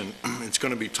circulation, it's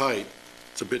going to be tight.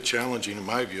 It's a bit challenging in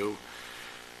my view.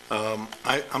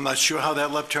 I'm not sure how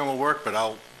that left turn will work, but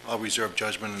I'll reserve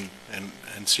judgment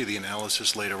and see the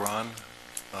analysis later on.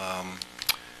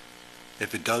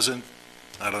 If it doesn't,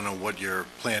 I don't know what your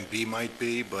plan B might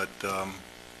be, but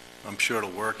I'm sure it'll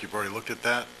work. You've already looked at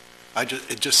that.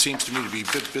 It just seems to me to be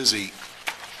a bit busy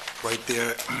right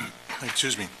there,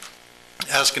 excuse me,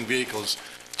 asking vehicles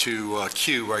to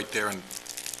queue right there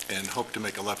and hope to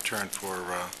make a left turn for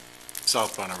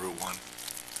southbound on Route 1.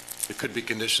 There could be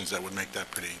conditions that would make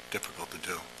that pretty difficult to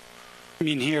do. I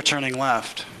mean, here turning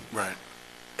left. Right.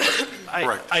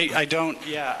 Correct. I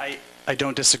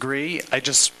don't disagree. I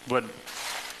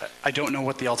don't know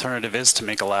what the alternative is to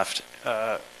make a left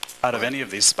out of any of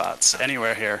these spots,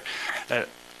 anywhere here.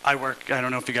 I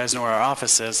don't know if you guys know where our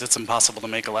office is. It's impossible to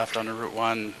make a left onto Route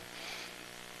 1,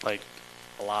 like,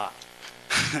 a lot.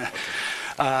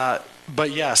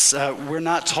 But yes, we're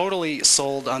not totally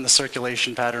sold on the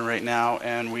circulation pattern right now,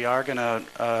 and we are going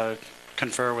to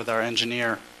confer with our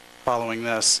engineer following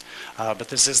this. But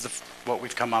this is what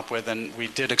we've come up with, and we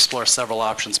did explore several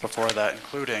options before that,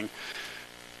 including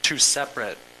 2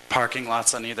 separate parking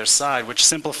lots on either side, which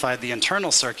simplified the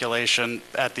internal circulation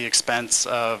at the expense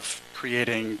of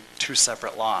creating 2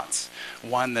 separate lots,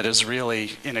 one that is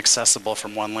really inaccessible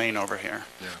from 1 lane over here.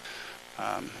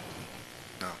 Yeah.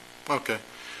 No. Okay.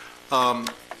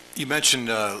 You mentioned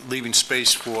leaving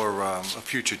space for a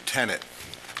future tenant,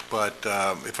 but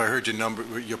if I heard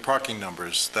your parking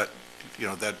numbers, that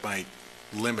might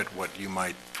limit what you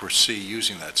might foresee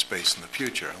using that space in the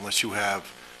future, unless you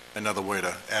have another way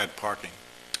to add parking.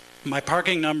 My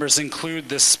parking numbers include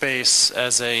this space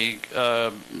as a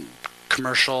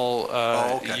commercial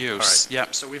okay. use. All right.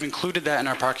 Yep, so we've included that in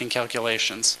our parking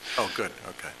calculations. Oh, good,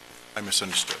 okay. I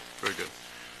misunderstood. Very good.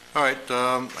 All right,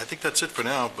 I think that's it for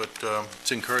now, but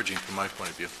it's encouraging from my point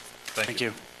of view. Thank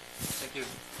you. Thank you.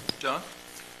 John?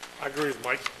 I agree with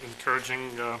Mike,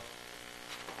 encouraging,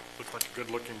 looked like a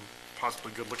good-looking,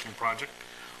 possibly good-looking project.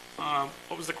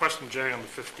 What was the question, Jay, on the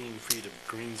 15 feet of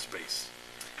green space?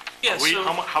 Yeah, so...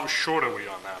 How short are we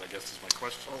on that, I guess is my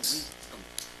question.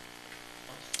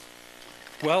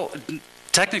 Well,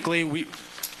 technically,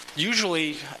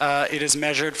 usually it is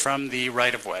measured from the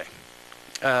right-of-way.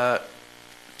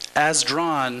 As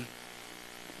drawn,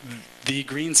 the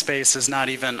green space is not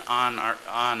even on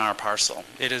our parcel.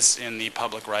 It is in the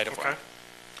public right-of-way. Okay.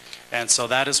 And so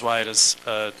that is why it is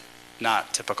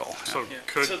not typical. So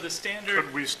So the standard...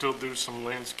 could we still do some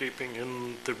landscaping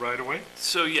in the right-of-way?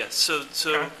 So yes,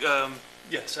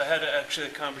 yes, I had actually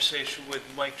a conversation with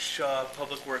Mike Shaw,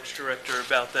 Public Works Director,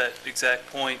 about that exact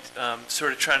point,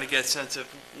 sort of trying to get a sense of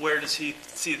where does he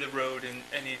see the road in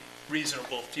any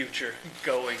reasonable future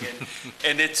going,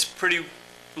 and it's pretty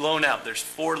blown out. There's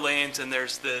 4 lanes and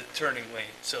there's the turning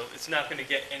lane, so it's not going to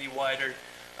get any wider.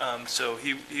 So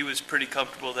he was pretty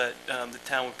comfortable that the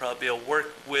town would probably be able to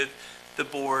work with the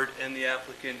board and the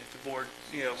applicant, if the board,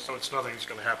 So it's nothing that's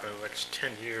going to happen in the next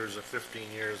 10 years or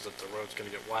 15 years that the road's going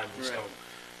to get widened. Right. So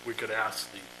we could ask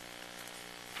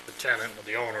the tenant or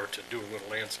the owner to do a little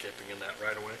landscaping in that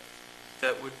right away.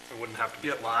 that would, It wouldn't have to be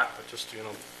Yep. a lot, but just, yep,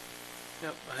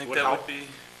 I think Would that help. would be,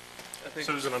 I think,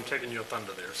 Susan, I'm taking your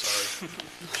thunder there, sorry.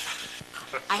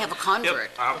 I have a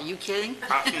convert. Yep. Are you kidding?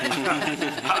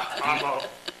 I'm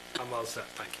all set,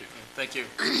 thank you. Thank you.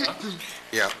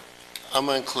 Yeah, I'm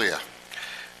unclear.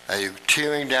 Are you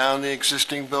tearing down the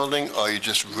existing building, or are you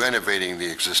just renovating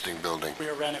the existing building? We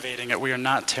are renovating it. We are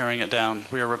not tearing it down.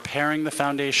 We are repairing the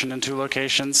foundation in 2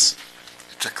 locations.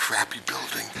 It's a crappy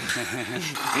building.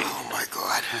 Oh, my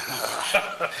God.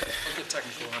 I'll get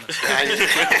technical on it.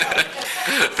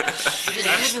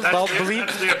 Well,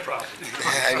 That's their problem.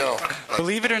 I know.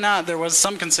 Believe it or not, there was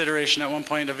some consideration at one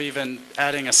point of even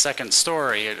adding a second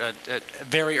story.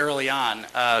 Very early on,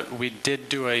 we did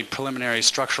do a preliminary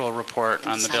structural report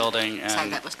on the Decided- building, decided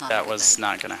and that was not a that good was idea.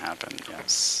 not going to happen,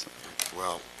 yes.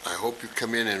 Well, I hope you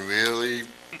come in and really,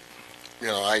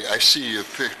 I see your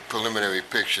preliminary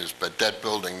pictures, but that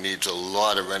building needs a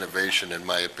lot of renovation, in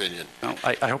my opinion. No,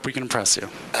 I hope we can impress you.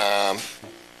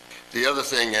 The other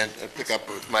thing, and pick up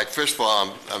with Mike, first of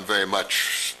all, I'm very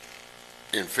much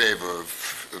in favor of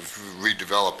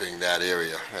redeveloping that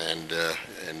area, and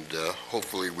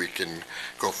hopefully we can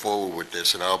go forward with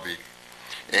this, and I'll be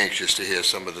anxious to hear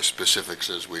some of the specifics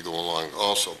as we go along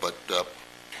also, but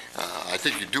I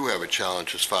think you do have a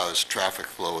challenge as far as traffic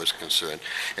flow is concerned.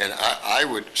 And I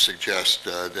would suggest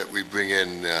that we bring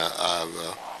in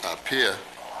our peer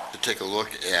to take a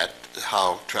look at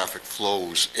how traffic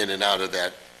flows in and out of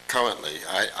that currently.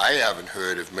 I haven't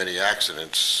heard of many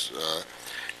accidents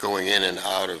going in and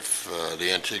out of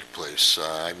the antique place.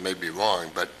 I may be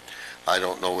wrong, but I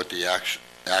don't know what the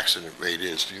accident rate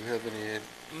is. Do you have any?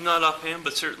 Not offhand,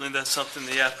 but certainly that's something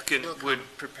the applicant would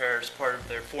prepare as part of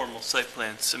their formal site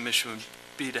plan submission, would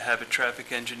be to have a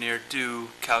traffic engineer do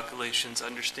calculations,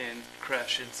 understand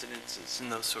crash incidences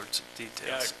and those sorts of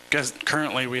details. Because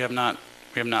currently we have not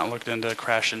looked into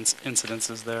crash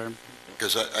incidences there.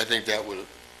 Because I think that would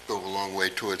go a long way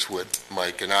towards what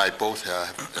Mike and I both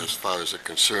have as far as a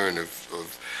concern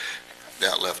of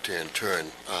that left-hand turn.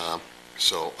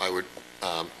 So I would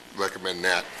recommend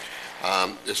that.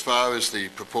 As far as the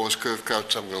proposed curve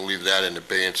cuts, I'm going to leave that in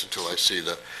abeyance until I see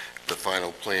the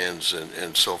final plans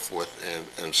and so forth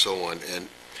and so on. And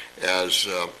as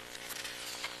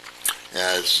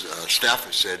staff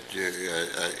has said,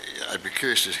 I'd be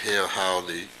curious to hear how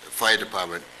the fire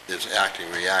department is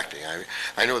reacting.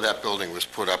 I know that building was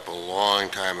put up a long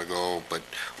time ago, but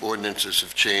ordinances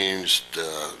have changed,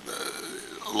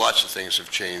 lots of things have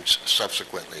changed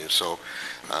subsequently. And so,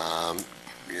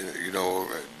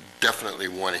 definitely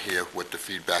want to hear what the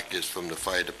feedback is from the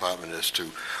fire department as to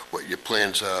what your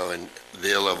plans are and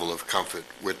their level of comfort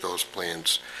with those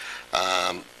plans.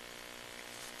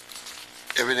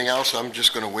 Everything else, I'm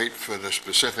just going to wait for the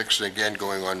specifics, and again,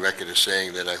 going on record as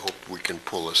saying that I hope we can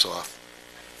pull this off.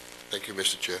 Thank you,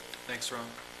 Mr. Chair. Thanks, Ron.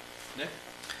 Nick?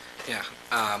 Yeah,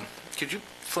 could you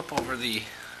flip over the,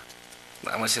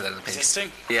 I want to see that on the page.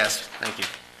 Existing? Yes, thank you.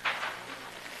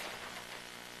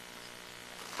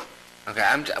 Okay,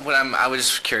 I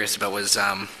was curious about was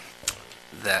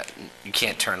that you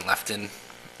can't turn left in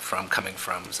coming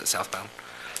from, is it southbound?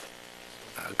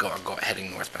 Go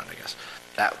heading northbound, I guess.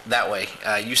 That way,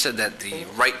 you said that the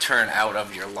right turn out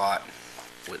of your lot,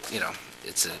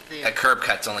 it's a curb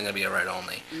cut's only going to be a right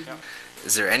only. Mm-hmm.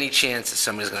 Is there any chance that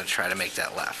somebody's going to try to make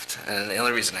that left? And the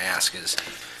only reason I ask is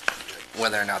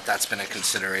whether or not that's been a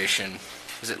consideration,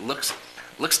 because it looks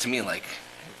to me like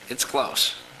it's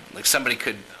close. Like somebody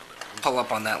could pull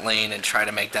up on that lane and try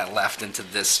to make that left into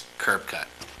this curb cut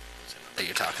that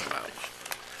you're talking about.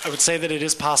 I would say that it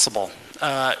is possible.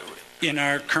 In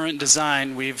our current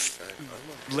design, we've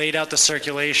laid out the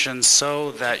circulation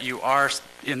so that you are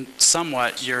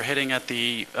you're hitting at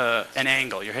an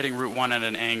angle. You're hitting Route 1 at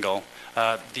an angle.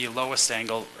 The lowest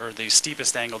angle, or the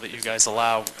steepest angle that you guys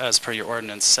allow as per your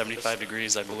ordinance, 75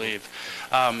 degrees, I believe.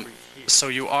 So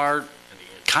you are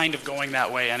kind of going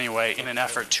that way anyway in an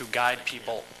effort to guide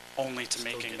people only to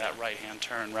making that right-hand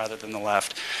turn rather than the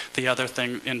left. The other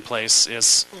thing in place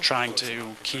is trying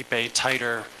to keep a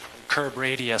tighter curb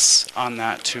radius on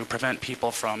that to prevent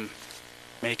people from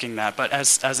making that. But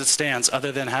as it stands,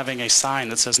 other than having a sign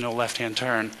that says no left-hand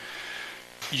turn,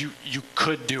 you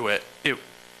could do it. It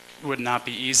would not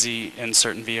be easy in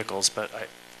certain vehicles, but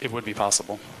it would be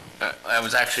possible. I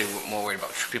was actually more worried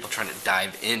about people trying to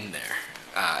dive in there.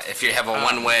 If you have a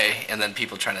one-way and then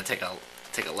people trying to take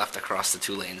a left across the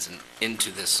two lanes and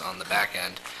into this on the back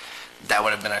end, that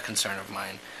would have been a concern of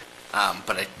mine.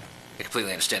 But I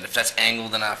completely understand. If that's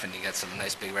angled enough and you get some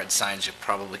nice big red signs, you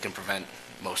probably can prevent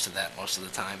most of that most of the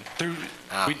time.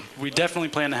 We definitely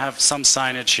plan to have some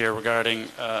signage here regarding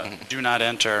do not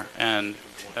enter and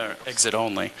exit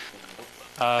only.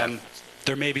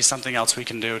 There may be something else we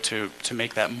can do to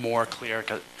make that more clear.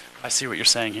 'Cause I see what you're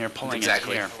saying here, pulling it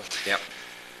here. Yep.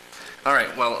 All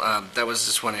right, well, that was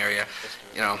just one area.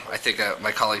 I think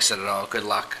my colleague said it all. Good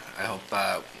luck. I hope,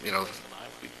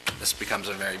 this becomes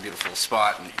a very beautiful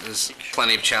spot. And there's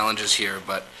plenty of challenges here,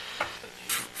 but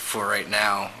for right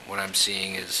now, what I'm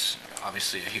seeing is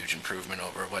obviously a huge improvement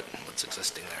over what's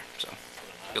existing there. So,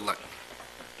 good luck.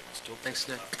 Thanks,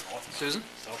 Nick. Susan?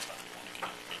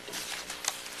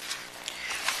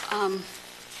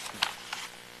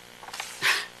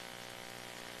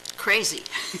 Crazy.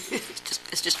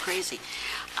 It's just crazy.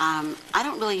 I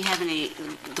don't really have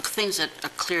the things that are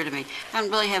clear to me, I don't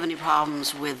really have any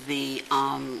problems with the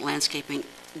landscaping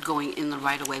going in the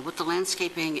right-of-way. What the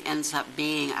landscaping ends up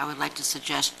being, I would like to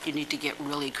suggest you need to get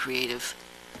really creative.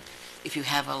 If you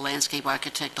have a landscape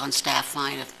architect on staff,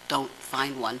 fine. If don't,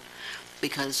 find one,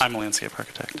 because... I'm a landscape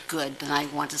architect. Good, then I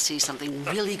want to see something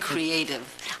really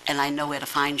creative, and I know where to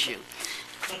find you.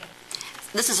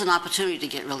 This is an opportunity to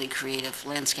get really creative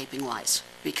landscaping-wise,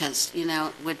 because,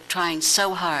 we're trying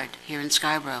so hard here in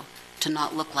Scarborough to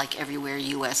not look like everywhere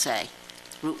USA.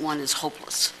 Route 1 is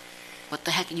hopeless. What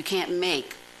the heck, you can't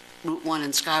make Route 1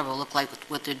 in Scarborough look like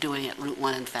what they're doing at Route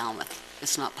 1 in Falmouth.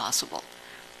 It's not possible.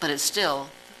 But it still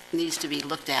needs to be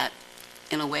looked at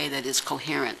in a way that is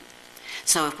coherent.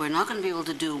 So if we're not going to be able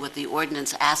to do what the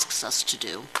ordinance asks us to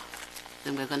do,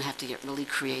 then we're going to have to get really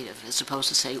creative, as opposed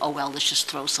to saying, oh, well, let's just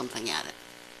throw something at it.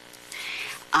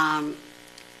 I'm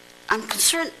not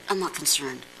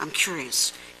concerned, I'm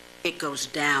curious. It goes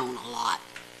down a lot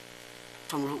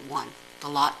from Route 1. The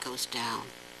lot goes down.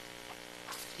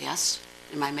 Yes?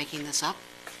 Am I making this up?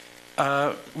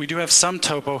 We do have some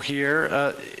topo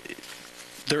here.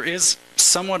 There is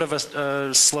somewhat of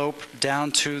a slope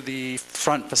down to the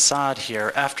front facade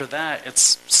here. After that,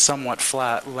 it's somewhat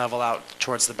flat, level out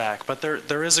towards the back. But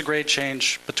there is a grade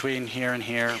change between here and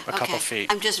here, a couple feet.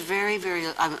 I'm just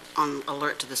I'm on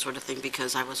alert to this sort of thing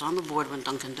because I was on the board when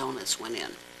Dunkin' Donuts went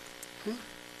in.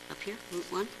 Up here,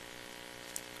 Route 1?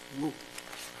 Woo.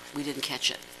 We didn't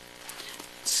catch it.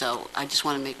 So I just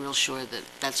want to make real sure that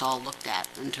that's all looked at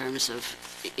in terms of,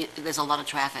 there's a lot of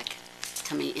traffic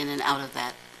coming in and out of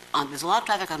that. There's a lot of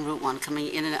traffic on Route 1 coming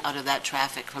in and out of that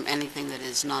traffic from anything that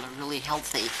is not a really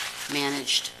healthy,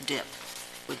 managed dip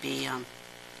would be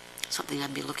something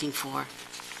I'd be looking for.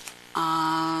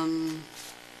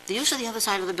 The use of the other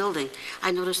side of the building.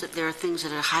 I noticed that there are things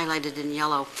that are highlighted in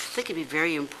yellow. I think it'd be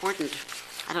very important.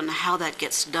 I don't know how that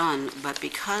gets done, but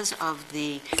because of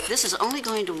this is only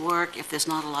going to work if there's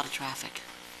not a lot of traffic.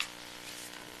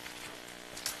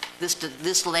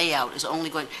 This layout is only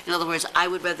going, in other words, I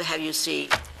would rather have you see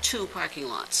 2 parking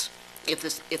lots. If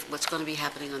what's going to be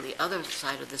happening on the other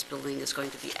side of this building is going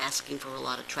to be asking for a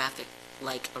lot of traffic,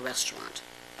 like a restaurant,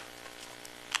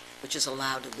 which is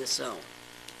allowed in this zone.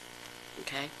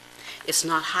 Okay? It's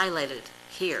not highlighted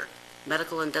here.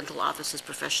 Medical and dental offices,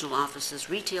 professional offices,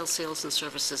 retail sales and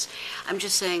services. I'm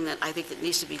just saying that I think it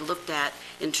needs to be looked at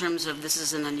in terms of this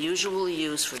is an unusual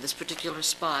use for this particular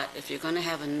spot. If you're going to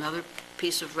have another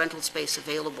piece of rental space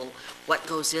available, what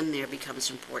goes in there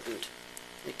becomes important.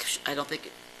 I don't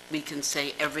think we can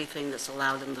say everything that's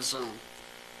allowed in the zone.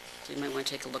 So you might want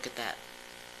to take a look at that.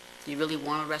 Do you really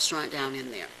want a restaurant down in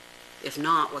there? If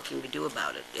not, what can we do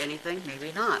about it? Anything?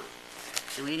 Maybe not.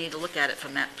 And we need to look at it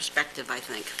from that perspective, I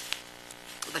think.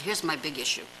 But here's my big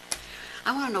issue.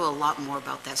 I want to know a lot more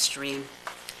about that stream.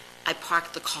 I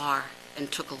parked the car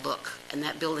and took a look, and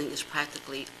that building is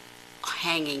practically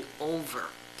hanging over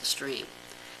the stream.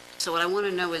 So what I want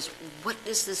to know is, what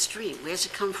is this stream? Where does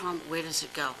it come from? Where does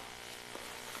it go?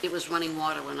 It was running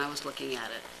water when I was looking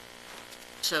at it.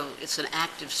 So it's an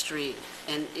active stream.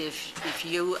 And if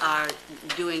you are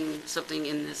doing something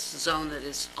in this zone that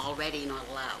is already not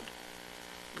allowed,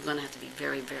 we're going to have to be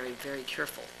very, very, very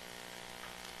careful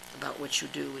about what you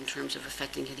do in terms of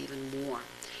affecting it even more.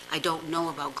 I don't know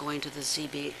about going to the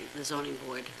the Zoning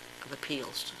Board of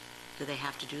Appeals. Do they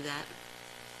have to do that?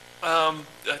 I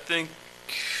think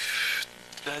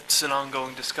that's an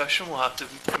ongoing discussion. We'll have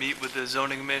to meet with the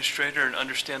zoning administrator and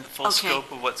understand the full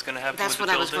scope of what's going to happen with the building. That's what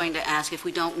I was going to ask. If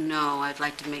we don't know, I'd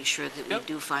like to make sure that we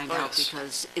do find out,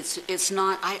 because it's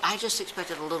not, I just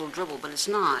expected a little dribble, but it's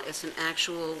not. It's an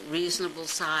actual reasonable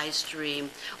size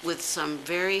stream with some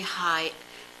very high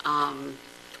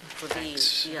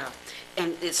ravines,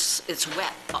 and it's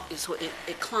wet, so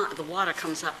the water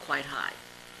comes up quite high.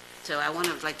 So I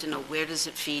would like to know, where does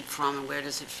it feed from and where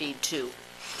does it feed to?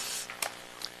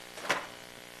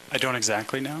 I don't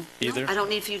exactly know either. No, I don't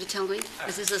need for you to tell me.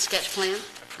 This is a sketch plan.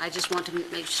 I just want to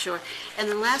make sure. And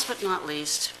then last but not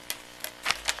least,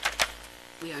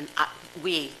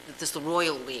 the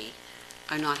royal we,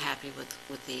 are not happy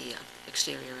with the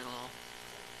exterior at all.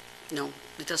 No,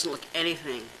 it doesn't look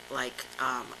anything like,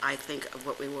 I think, of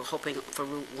what we were hoping for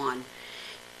Route 1.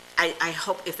 I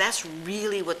hope, if that's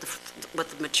really what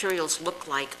the materials look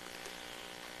like,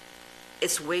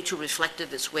 it's way too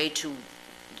reflective, it's way too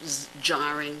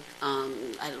jarring.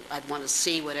 I'd want to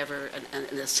see whatever,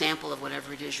 a sample of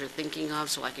whatever it is you're thinking of,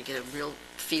 so I could get a real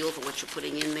feel for what you're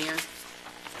putting in there.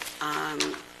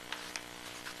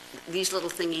 These little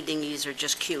thingy-dingies are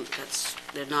just cute.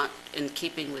 They're not in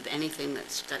keeping with anything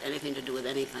that's got anything to do with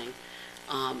anything.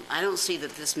 I don't see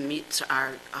that this meets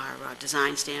our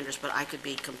design standards, but I could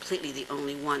be completely the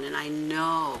only one, and I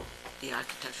know the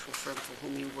architectural firm for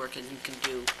whom you work, and you can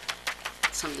do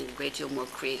something a great deal more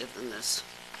creative than this.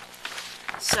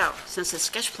 So, since it's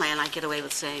sketch plan, I get away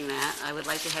with saying that. I would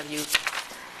like to have you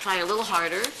try a little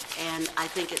harder, and I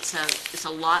think it's a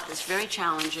lot that's very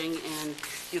challenging, and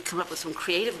you come up with some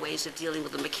creative ways of dealing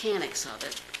with the mechanics of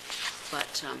it.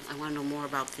 But I want to know more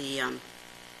about the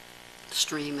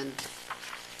stream and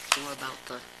more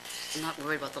about I'm not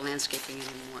worried about the landscaping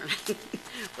anymore,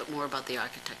 but more about the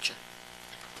architecture.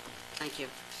 Thank you.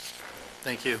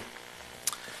 Thank you.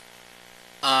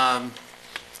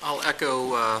 I'll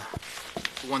echo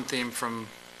one theme from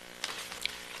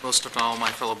most of all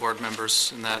my fellow board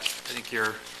members, in that I think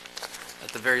you're, at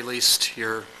the very least,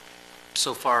 you're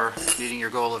so far meeting your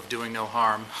goal of doing no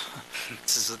harm.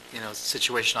 This is a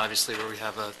situation obviously where we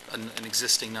have an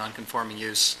existing non-conforming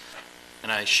use,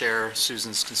 and I share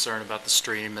Susan's concern about the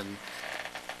stream, and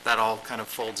that all kind of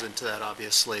folds into that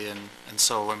obviously, and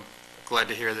so I'm glad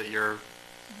to hear that you're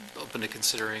open to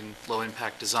considering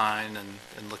low-impact design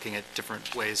and looking at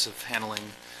different ways of handling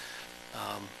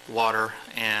water,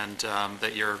 and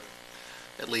that you're,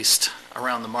 at least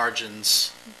around the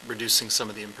margins, reducing some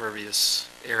of the impervious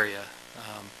area.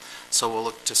 So we'll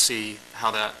look to see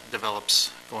how that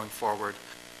develops going forward.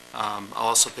 I'll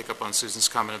also pick up on Susan's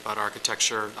comment about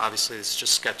architecture. Obviously, it's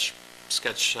just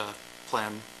sketch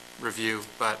plan review,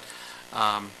 but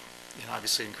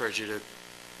obviously encourage you to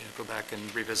go back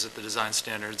and revisit the design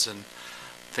standards and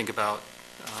think about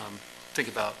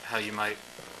how you might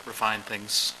refine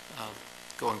things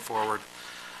going forward.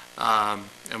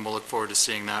 And we'll look forward to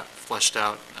seeing that fleshed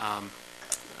out. I'm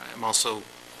also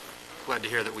glad to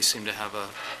hear that we seem to have a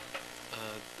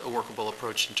workable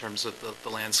approach in terms of the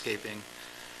landscaping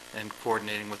and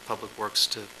coordinating with Public Works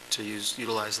to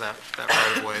utilize that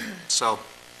right of way. So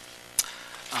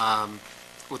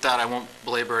with that, I won't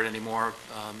belabor it anymore.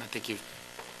 I think you've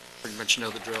pretty much know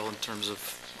the drill in terms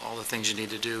of all the things you need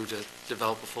to do to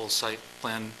develop a full site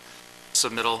plan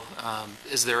submittal.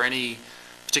 Is there any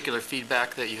particular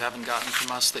feedback that you haven't gotten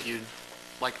from us that you'd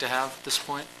like to have at this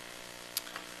point?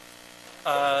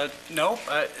 No,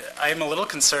 I'm a little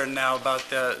concerned now about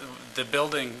the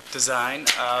building design,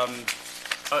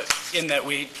 in that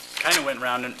we kind of went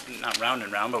not round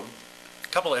and round, but a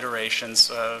couple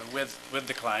iterations with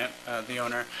the client, the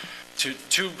owner,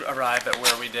 to arrive at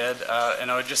where we did. And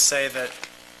I would just say that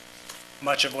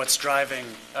much of what's driving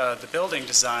the building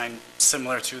design,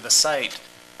 similar to the site,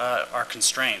 are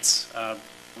constraints.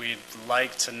 We'd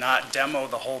like to not demo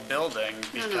the whole building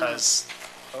because...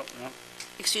 Oh, no.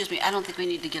 Excuse me, I don't think we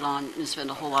need to get on and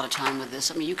spend a whole lot of time with this.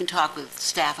 I mean, you can talk with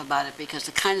staff about it, because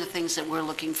the kinds of things that we're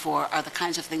looking for are the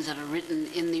kinds of things that are written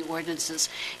in the ordinances.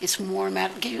 It's more a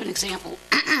matter, I'll give you an example.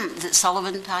 Is it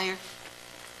Sullivan Tire?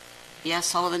 Yes,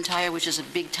 Sullivan Tire, which is a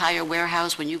big tire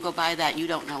warehouse. When you go by that, you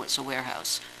don't know it's a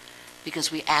warehouse,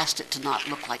 because we asked it to not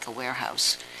look like a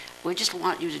warehouse. We just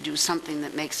want you to do something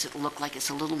that makes it look like it's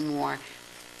a little more,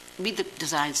 read the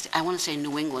designs, I want to say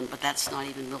New England, but that's not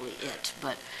even really it.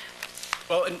 But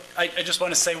well, and I just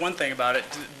want to say one thing about it.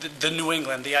 The New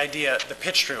England, the idea, the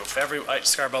pitched roof.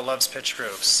 Scarborough loves pitched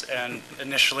roofs. And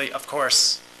initially, of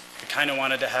course, we kind of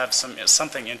wanted to have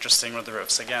something interesting with the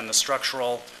roofs. Again, the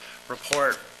structural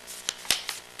report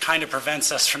kind of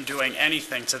prevents us from doing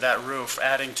anything to that roof,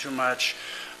 adding too much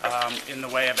in the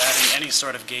way of adding any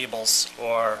sort of gables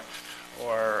or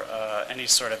any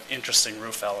sort of interesting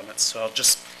roof elements. So I'll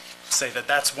just say that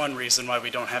that's one reason why we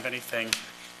don't have anything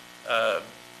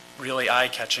really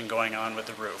eye-catching going on with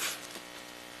the roof.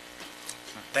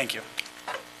 Thank you.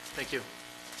 Thank you.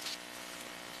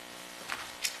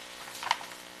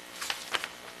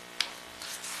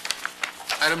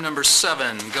 Item number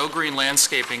 7, Go Green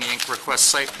Landscaping, Inc. requests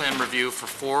site plan review for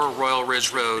 4 Royal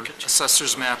Ridge Road,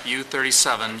 Assessors Map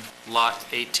U37, Lot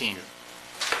 18.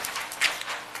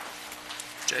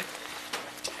 Jay?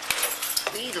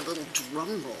 we need a little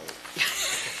drum roll.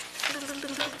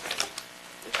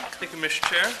 Thank you, Mr.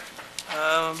 Chair.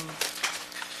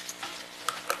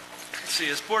 Let's see,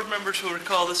 as board members will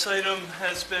recall, this item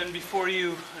has been before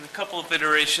you in a couple of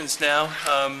iterations now.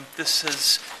 This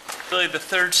is really the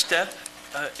third step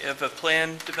of a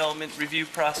plan development review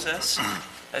process.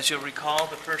 As you'll recall,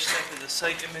 the first step is a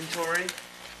site inventory.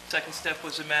 Second step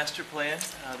was a master plan.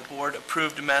 The board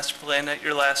approved a master plan at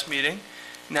your last meeting.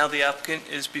 Now the applicant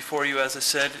is before you, as I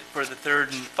said, for the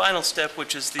third and final step,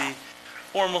 which is the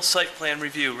formal site plan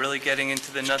review, really getting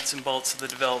into the nuts and bolts of the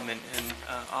development and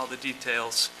all the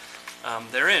details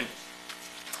therein.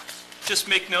 Just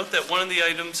make note that one of the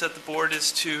items that the board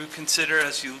is to consider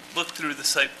as you look through the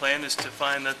site plan is to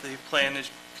find that the plan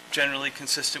is generally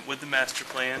consistent with the master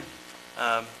plan.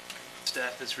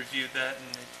 Staff has reviewed that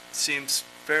and it seems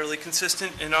fairly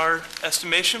consistent in our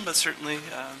estimation, but certainly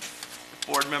if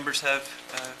board members have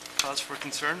cause for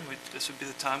concern, this would be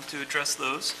the time to address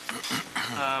those.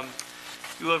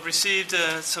 You will have received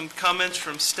some comments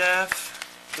from staff,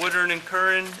 Woodard and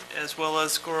Curran, as well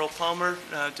as Goral Palmer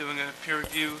doing a peer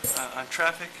review on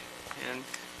traffic, and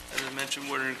as I mentioned,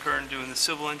 Woodard and Curran doing the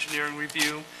civil engineering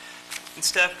review. In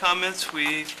staff comments,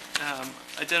 we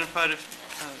identified a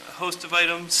host of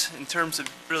items in terms of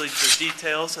really the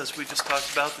details, as we just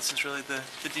talked about. This is really the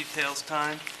details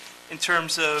time. In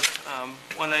terms of,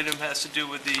 one item has to do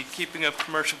with the keeping of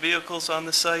commercial vehicles on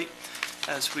the site.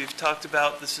 As we've talked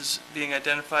about, this is being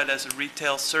identified as a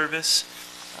retail service,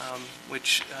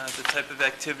 which the type of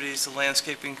activities the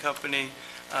landscaping company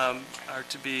are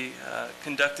to be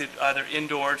conducted either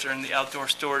indoors or in the outdoor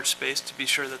storage space to be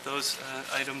sure that those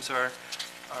items are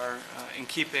in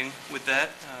keeping with that.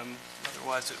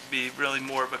 Otherwise, it would be really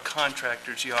more of a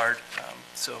contractor's yard.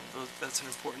 So that's an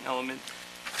important element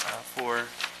for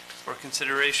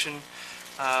consideration.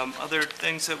 Other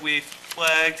things that we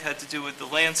flagged had to do with the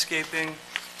landscaping.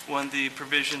 One of the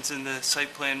provisions in the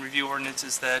site plan review ordinance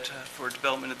is that for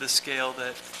development of this scale,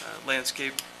 that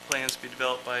landscape plans be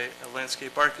developed by a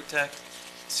landscape architect.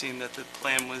 Seeing that the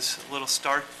plan was a little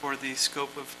stark for the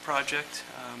scope of the project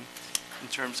in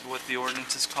terms of what the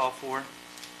ordinances call for.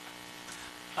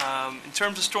 In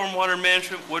terms of stormwater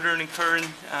management, Woodard and Curran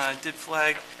did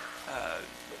flag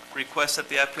request that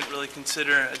the applicant really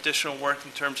consider additional work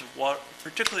in terms of water,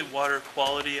 particularly water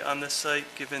quality on this site,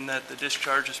 given that the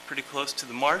discharge is pretty close to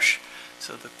the marsh.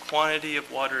 So the quantity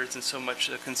of water isn't so much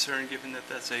a concern, given that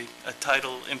that's a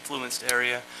tidal influenced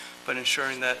area, but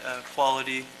ensuring that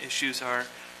quality issues are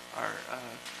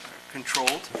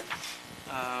controlled.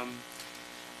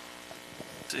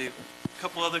 A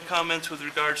couple other comments with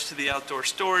regards to the outdoor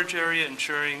storage area,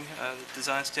 ensuring the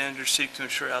design standards seek to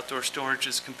ensure outdoor storage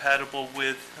is compatible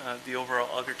with the overall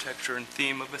architecture and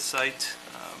theme of a site.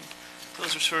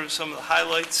 Those are sort of some of the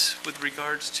highlights with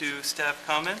regards to staff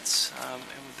comments. And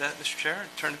with that, Mr. Chair,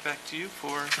 I turn it back to you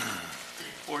for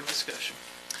board discussion.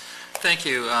 Thank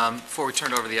you. Before we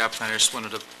turn it over to the applicant, I just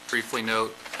wanted to briefly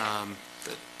note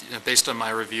that, based on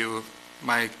my review,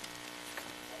 my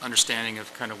understanding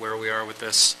of kind of where we are with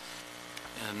this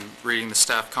and reading the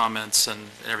staff comments and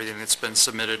everything that's been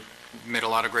submitted, made a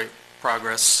lot of great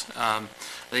progress. I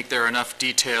think there are enough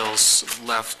details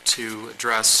left to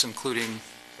address, including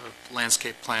the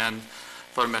landscape plan,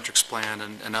 photometrics plan,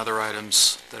 and other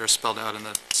items that are spelled out in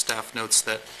the staff notes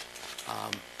that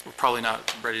we're probably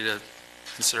not ready to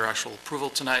consider actual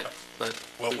approval tonight, but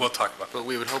we'll talk about that. But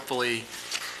we would hopefully,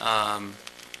 and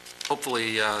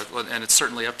it's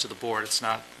certainly up to the board. It's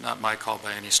not my call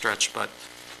by any stretch, but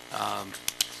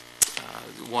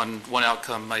one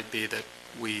outcome might be that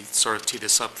we sort of tee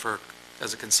this up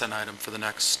as a consent item for the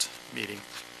next meeting.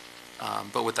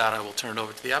 But with that, I will turn it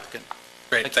over to the applicant.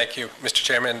 Great, thank you. Mr.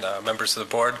 Chairman, members of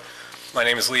the board, my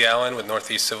name is Lee Allen with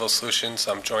Northeast Civil Solutions.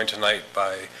 I'm joined tonight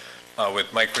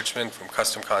with Mike Richmond from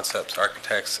Custom Concepts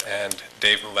Architects and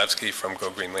Dave Milevsky from Go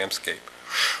Green Landscape.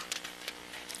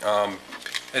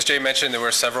 As Jay mentioned, there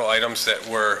were several items that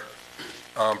were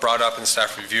brought up in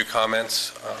staff review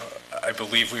comments. I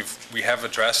believe we have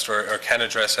addressed or can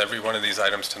address every one of these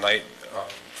items tonight in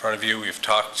front of you. We've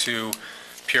talked to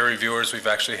peer reviewers. We've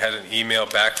actually had an email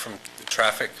back from the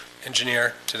traffic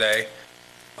engineer today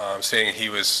saying he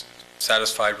was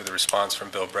satisfied with the response from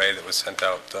Bill Bray that was sent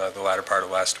out the latter part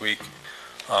of last week.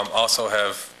 Also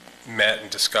have met and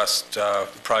discussed the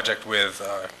project with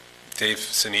Dave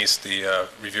Sinise, the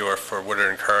reviewer for Woodard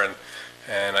and Curran,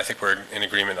 and I think we're in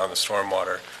agreement on the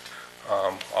stormwater.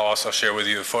 I'll also share with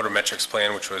you the photometrics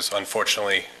plan, which was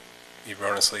unfortunately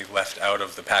erroneously left out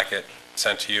of the packet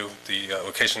sent to you. The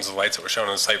locations of the lights that were shown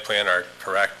on the site plan are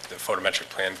correct. The photometric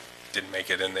plan didn't make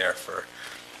it in there for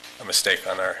a mistake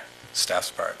on our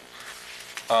staff's part.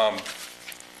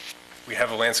 We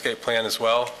have a landscape plan as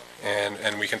well,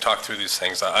 and we can talk through these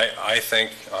things. I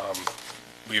think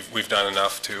we've done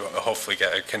enough to hopefully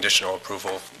get a conditional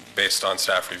approval based on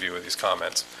staff review of these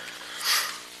comments.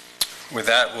 With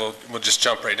that, we'll just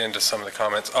jump right into some of the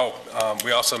comments.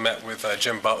 We also met with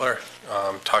Jim Butler,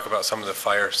 talk about some of the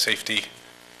fire safety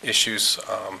issues.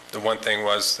 The one thing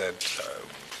was that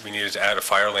we needed to add a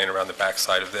fire lane around the back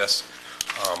side of this.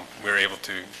 We were able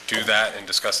to do that and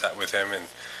discuss that with him, and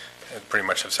pretty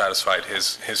much have satisfied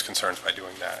his concerns by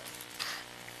doing that.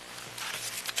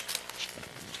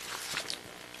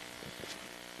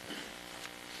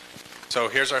 So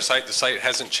here's our site. The site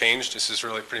hasn't changed. This is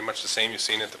really pretty much the same you've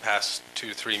seen at the past 2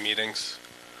 to 3 meetings.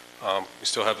 We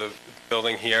still have the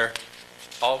building here.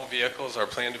 All the vehicles are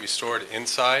planned to be stored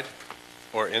inside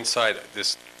or inside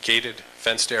this gated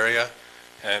fenced area.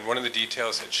 And one of the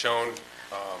details had shown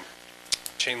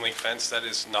chain link fence. That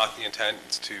is not the intent.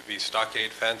 It's to be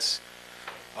stockade fence.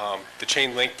 The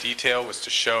chain link detail was to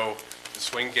show the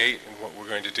swing gate, and what we're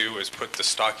going to do is put the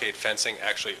stockade fencing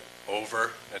actually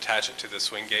over, attach it to the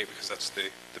swing gate, because that's the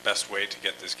best way to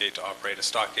get this gate to operate. A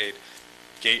stockade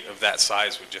gate of that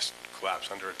size would just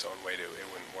collapse under its own weight. It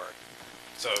wouldn't work.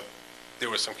 So there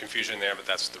was some confusion there, but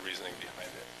that's the reasoning behind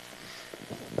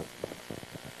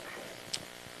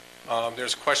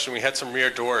There's a question, we had some rear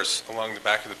doors along the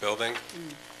back of the building.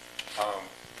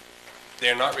 They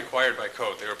are not required by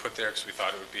code. They were put there because we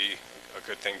thought it would be a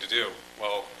good thing to do.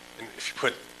 Well, if you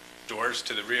put doors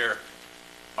to the rear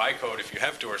by code, if you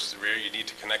have doors to the rear, you need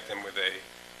to connect them with a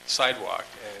sidewalk.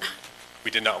 And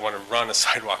we did not want to run a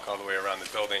sidewalk all the way around the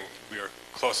building. We were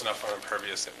close enough on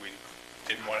impervious that we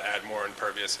didn't want to add more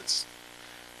impervious. It's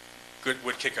good,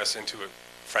 would kick us into,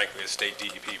 frankly, a state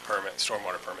DEP permit,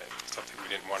 stormwater permit, something we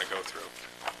didn't want to go through.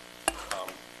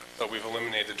 So we've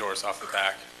eliminated the doors off the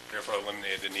back, therefore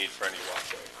eliminated the need for any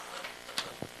walkway.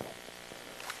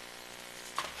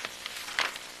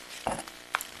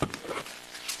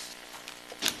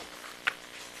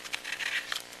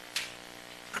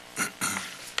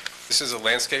 This is a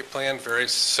landscape plan, very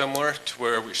similar to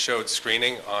where we showed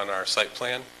screening on our site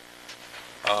plan.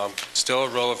 Still a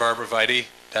row of arborvitae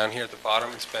down here at the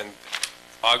bottom. It's been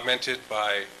augmented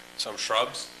by some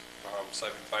shrubs,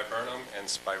 viburnum and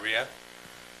spirea,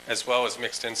 as well as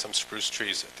mixed in some spruce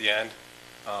trees at the end,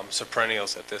 some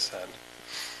perennials at this end.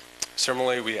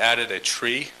 Similarly, we added a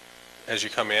tree as you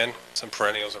come in, some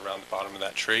perennials around the bottom of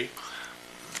that tree,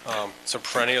 some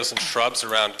perennials and shrubs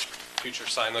around future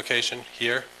sign location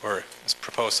here, or this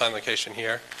proposed sign location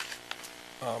here.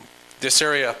 This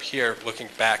area up here, looking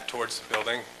back towards the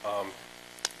building,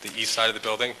 the east side of the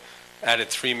building, added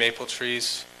 3 maple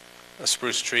trees, a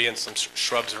spruce tree, and some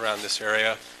shrubs around this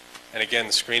area. And again,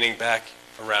 the screening back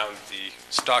around the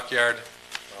stockyard,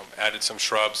 added some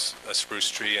shrubs, a spruce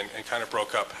tree, and kind of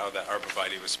broke up how that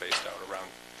arborvitae was spaced out around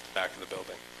the back of the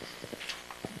building.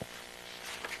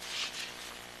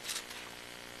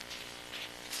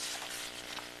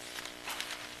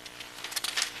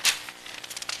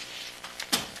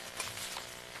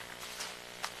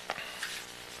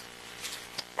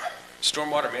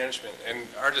 Stormwater management. In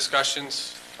our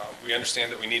discussions, we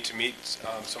understand that we need to meet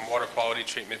some water quality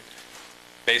treatment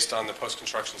based on the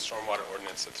post-construction stormwater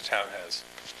ordinance that the town has.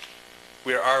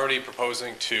 We are already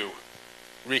proposing to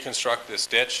reconstruct this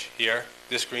ditch here,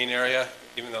 this green area,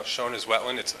 even though shown as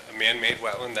wetland, it's a man-made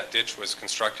wetland. That ditch was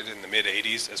constructed in the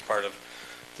mid-'80s as part of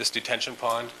this detention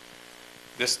pond.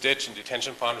 This ditch and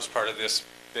detention pond was part of this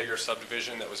bigger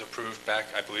subdivision that was approved back,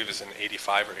 I believe, is in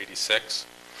 '85 or '86.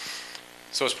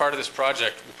 So as part of this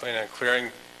project, we plan on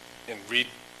clearing and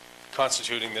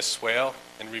reconstituting this swale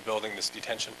and rebuilding this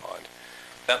detention pond.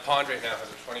 That pond right now has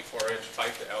a 24-inch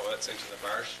pipe that outlets into the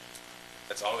marsh.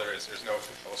 That's all there is. There's no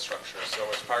control structure. So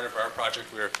as part of our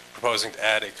project, we're proposing to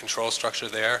add a control structure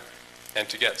there. And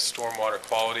to get stormwater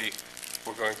quality,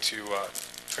 we're going to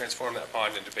transform that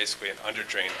pond into basically an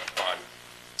underdrain pond.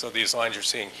 So these lines you're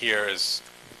seeing here is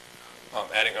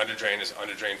adding underdrain as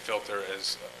underdrain filter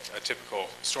as a typical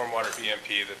stormwater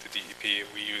BMP that the DEP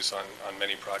we use on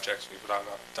many projects. We've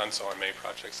done so on many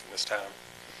projects in this town.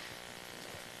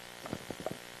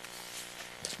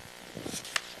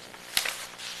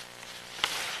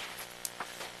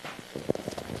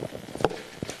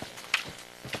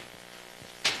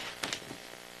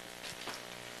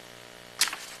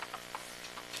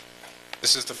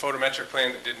 This is the photometric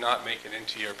plan that did not make it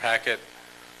into your packet.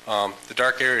 The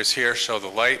dark areas here show the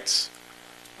lights.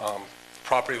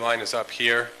 Property line is up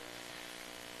here.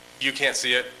 You can't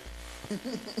see it,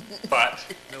 but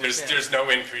there's no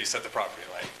increase at the property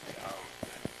line.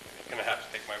 You're going to have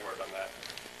to take my word on that.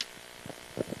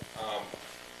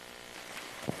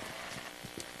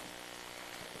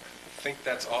 I think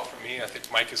that's all for me. I think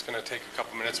Mike is going to take a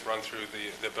couple minutes, run through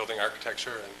the building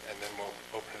architecture, and then we'll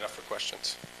open it up for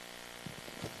questions.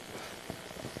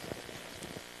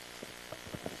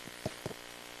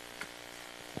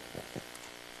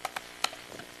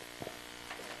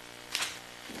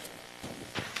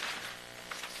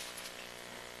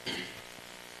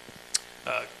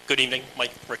 Good evening,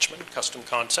 Mike Richmond, Custom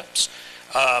Concepts.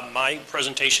 My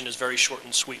presentation is very short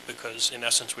and sweet because, in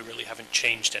essence, we really haven't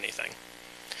changed anything.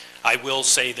 I will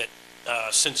say that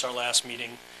since our last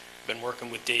meeting, I've been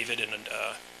working with David and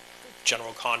a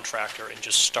general contractor and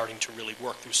just starting to really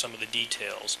work through some of the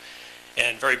details.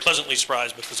 And very pleasantly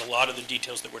surprised because a lot of the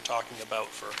details that we're talking about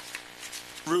for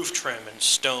roof trim and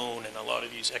stone and a lot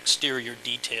of these exterior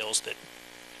details that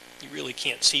you really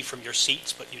can't see from your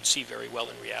seats, but you'd see very well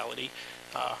in reality,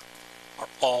 are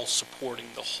all supporting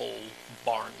the whole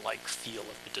barn-like feel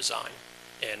of the design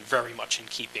and very much in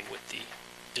keeping with the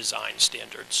design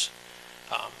standards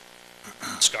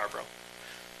in Scarborough.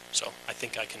 So I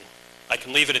think I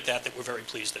can leave it at that we're very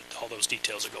pleased that all those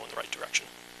details are going in the right direction.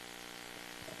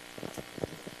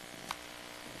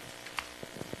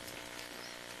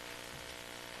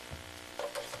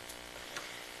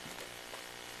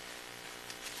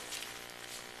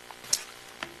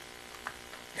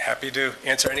 Happy to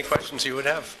answer any questions you would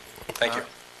have. Thank you.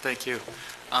 Thank you.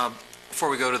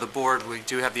 Before we go to the board, we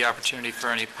do have the opportunity for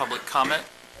any public comment.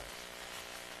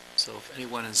 So if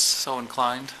anyone is so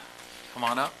inclined, come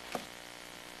on up.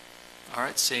 All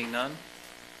right, seeing none,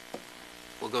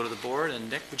 we'll go to the board. And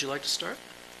Nick, would you like to start?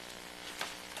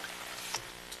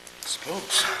 I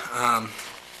suppose.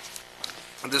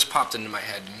 This popped into my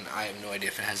head, and I have no idea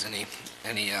if it has any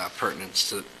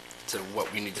pertinence to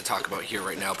what we need to talk about here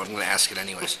right now, but I'm going to ask it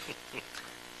anyways.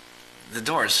 The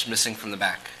door is missing from the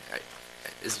back.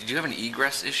 Do you have an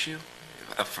egress issue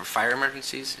for fire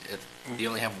emergencies if you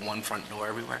only have one front door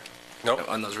everywhere? Nope.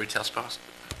 On those retail spots?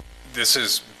 This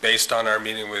is based on our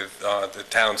meeting with the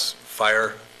town's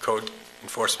fire code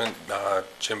enforcement,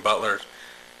 Jim Butler.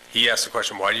 He asked the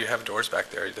question, why do you have doors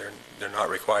back there? They're not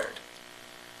required.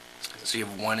 So you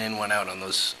have one in, one out on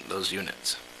those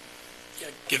units? Yeah,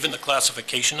 given the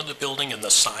classification of the building and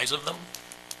the size of them,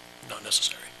 not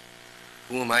necessary.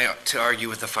 Who am I to argue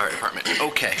with the fire department?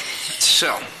 Okay,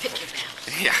 so,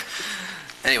 yeah.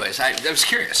 Anyways, I was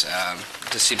curious.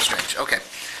 It just seems strange. Okay.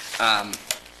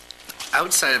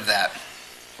 Outside of that,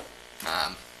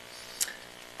 of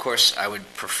course, I would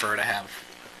prefer to have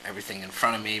everything in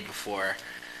front of me before,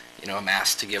 I'm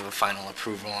asked to give a final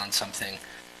approval on something.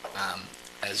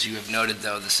 As you have noted,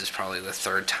 though, this is probably the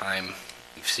third time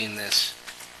you've seen this.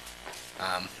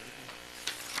 I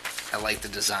like the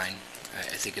design. I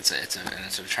think it's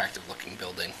an attractive-looking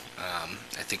building.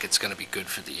 I think it's going to be good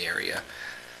for the area.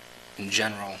 In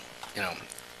general,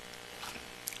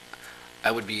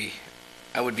 I would be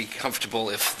comfortable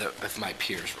if my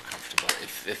peers were comfortable.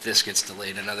 If this gets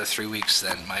delayed another 3 weeks,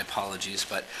 then my apologies.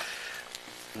 But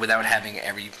without having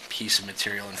every piece of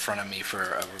material in front of me for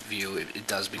a review, it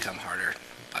does become harder.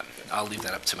 But I'll leave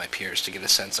that up to my peers to get a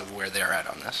sense of where they're at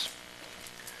on this.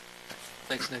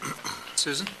 Thanks, Nick.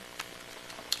 Susan?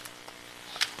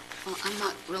 Well, I'm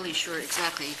not really sure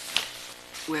exactly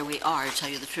where we are, to tell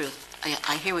you the truth.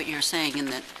 I hear what you're saying in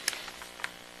that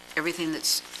everything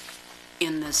that's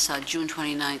in this June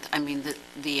 29th,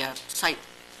 the site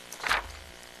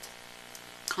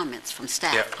comments from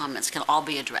staff, comments can all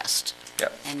be addressed.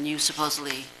 Yep. And you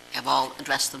supposedly have all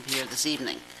addressed them here this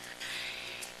evening.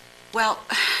 Well,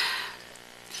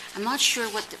 I'm not sure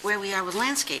where we are with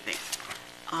landscaping.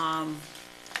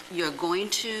 You're going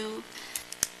to,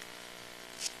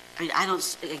 I don't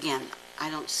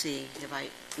see, if I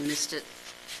missed it,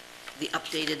 the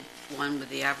updated one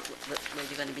with where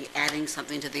you're going to be adding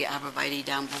something to the arborvitae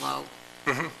down below.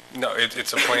 No,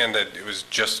 it's a plan that it was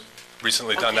just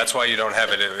recently done. Okay. That's why you don't have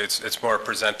it. It's more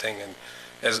presenting, and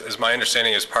as my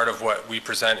understanding is part of what we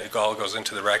present, it all goes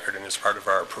into the record and is part of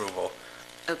our approval.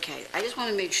 Okay, I just want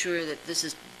to make sure that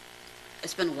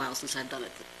it's been a while since I've done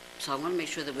it, so I want to make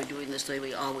sure that we're doing this the way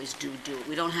we always do it.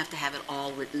 We don't have to have it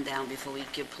all written down before we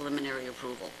give preliminary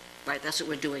approval, right? That's what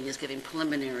we're doing, is giving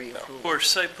preliminary approval. For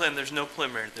site plan, there's no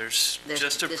preliminary, there's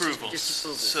just this is approvals. just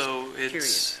approvals, So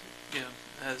it's,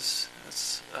 as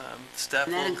staff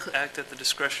will act at the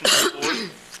discretion of the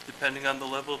board, depending on the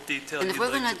level of detail And you'd if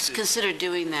we're like going to to see. consider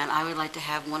doing that, I would like to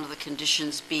have one of the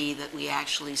conditions be that we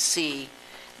actually see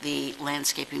the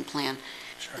landscaping plan.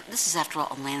 Sure. This is, after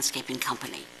all, a landscaping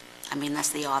company. That's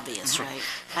the obvious, right?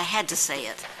 But I had to say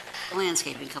it. A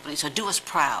landscaping company, so do us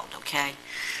proud, okay?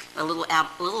 A little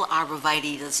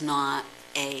arborvitae does not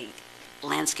a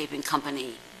landscaping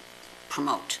company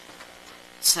promote.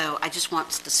 So I just want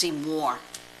to see more,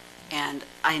 and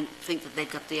I think that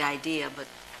they've got the idea, but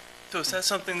So is that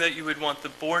something that you would want the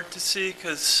board to see?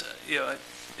 Because,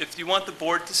 if you want the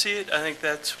board to see it, I think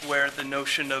that's where the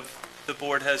notion of the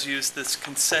board has used this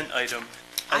consent item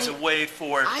as a way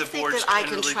for I the think boards that I can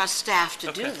generally. trust staff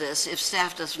to do Okay. this. If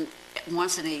staff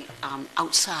wants any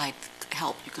outside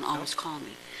help, you can always call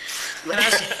me. Can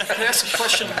I ask a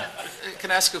question?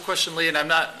 Can I ask a question, Lee? And I'm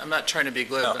not trying to be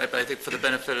glib, but I think for the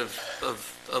benefit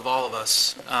of all of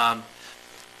us,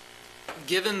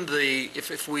 given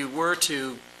if we were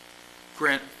to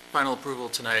grant final approval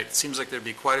tonight, it seems like there'd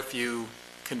be quite a few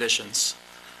conditions,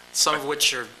 some of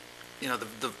which are,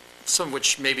 some of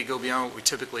which maybe go beyond what we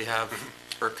typically have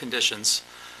for conditions,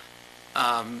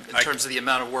 in terms of the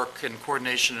amount of work and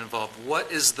coordination involved.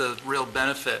 What is the real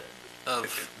benefit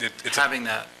of It's having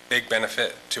that? Big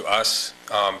benefit to us.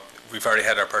 We've already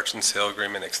had our purchase and sale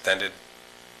agreement extended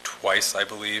twice, I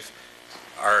believe.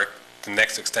 The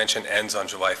next extension ends on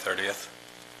July 30th.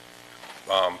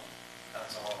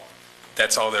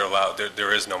 That's all they're allowed.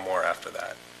 There is no more after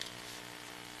that.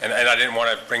 And I didn't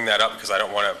want to bring that up because I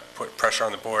don't want to put pressure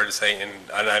on the board to say, and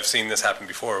I've seen this happen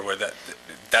before, where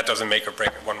that doesn't make or break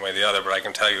it one way or the other, but I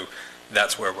can tell you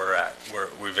that's where we're at.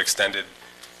 We've extended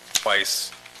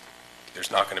twice.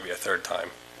 There's not going to be a third time.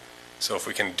 So if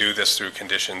we can do this through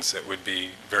conditions, it would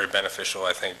be very beneficial,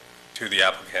 I think, to the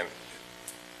applicant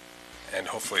and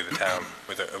hopefully the town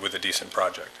with a decent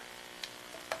project.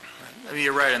 I mean,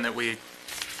 you're right in that we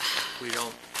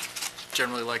don't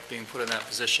generally like being put in that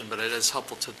position, but it is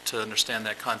helpful to understand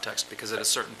that context, because at a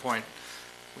certain point,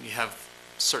 when you have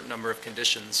a certain number of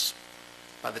conditions,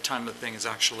 by the time the thing is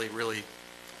actually really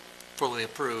fully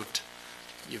approved,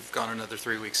 you've gone another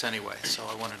 3 weeks anyway. So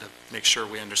I wanted to make sure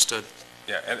we understood.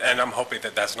 Yeah, and I'm hoping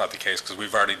that that's not the case, because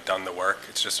we've already done the work.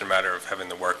 It's just a matter of having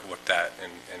the work looked at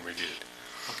and reviewed.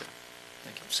 Okay,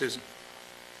 thank you. Susan?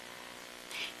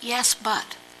 Yes,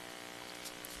 but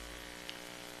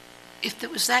if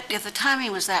the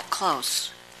timing was that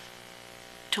close,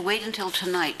 to wait until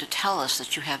tonight to tell us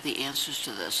that you have the answers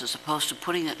to this, as opposed to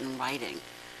putting it in writing,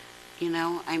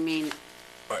 I mean...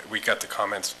 But we got the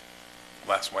comments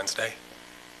last Wednesday.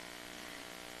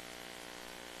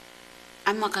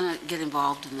 I'm not going to get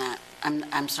involved in that.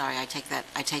 I'm sorry, I take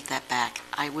that back.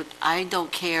 I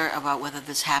don't care about whether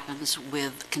this happens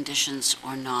with conditions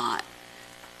or not,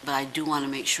 but I do want to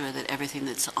make sure that everything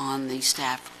that's on the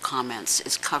staff comments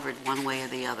is covered one way or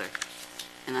the other.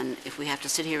 And then if we have to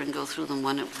sit here and go through them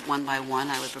one by one,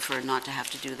 I would prefer not to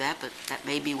have to do that, but that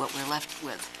may be what we're left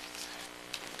with.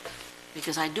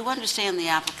 Because I do understand the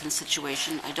applicant's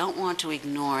situation. I don't want to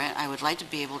ignore it. I would like to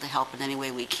be able to help in any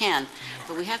way we can,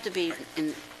 but we have to be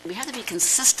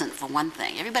consistent, for one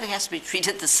thing. Everybody has to be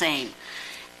treated the same,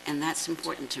 and that's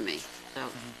important to me. So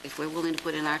if we're willing to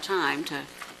put in our time to...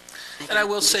 And I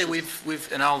will say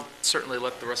and I'll certainly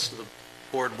let the rest of the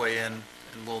board weigh in,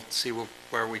 and we'll see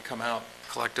where we come out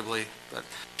collectively. But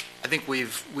I think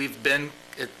we've been,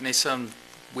 it may sound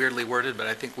weirdly worded, but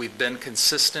I think we've been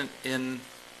consistent in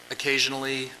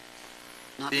occasionally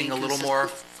being a little more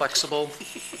flexible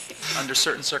under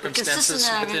certain circumstances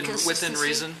within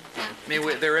reason. Yeah. I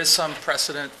mean, there is some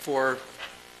precedent for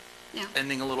Yeah.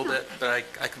 ending a little bit, but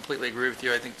I completely agree with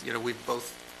you. I think, we've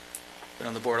both been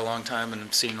on the board a long time and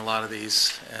have seen a lot of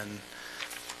these, and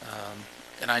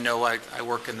I know I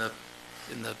work in the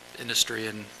industry,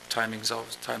 and time's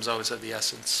always of the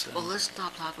essence. Well, let's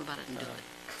stop talking about it and do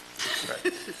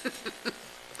it. Right.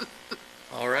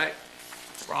 All right.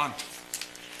 Ron?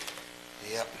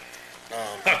 Yep.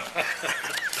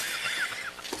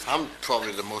 I'm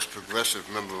probably the most progressive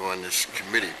member on this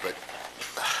committee, but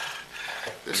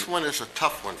this one is a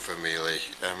tough one for me, Lee.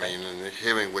 I mean, and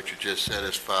hearing what you just said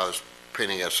as far as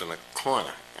pinning us in a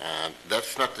corner,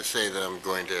 that's not to say that I'm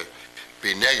going to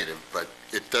be negative, but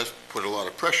it does put a lot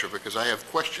of pressure, because I have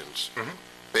questions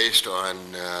based on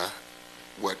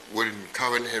what Wood and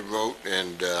Curran had wrote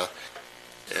and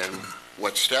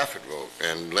what staff had wrote.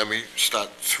 And let me start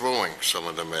throwing some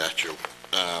of them at you.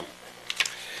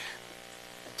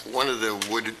 One of the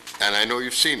Wood, and I know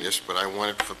you've seen this, but I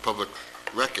want it for public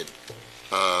record,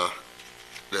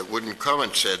 that Wood and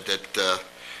Curran said that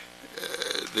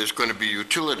there's going to be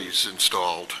utilities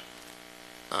installed,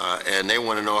 and they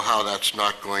want to know how that's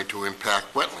not going to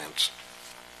impact wetlands.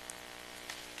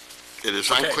 It is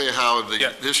unclear how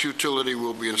this utility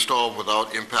will be installed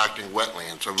without impacting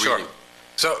wetlands. I'm Sure. reading.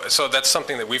 So that's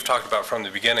something that we've talked about from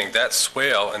the beginning. That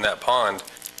swale and that pond,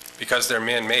 because they're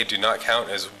man-made, do not count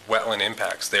as wetland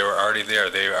impacts. They were already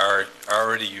there. They are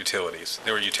already utilities.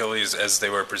 They were utilities as they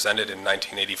were presented in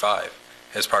 1985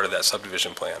 as part of that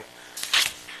subdivision plan.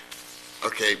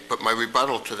 Okay, but my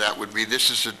rebuttal to that would be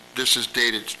this is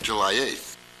dated July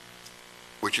 8th,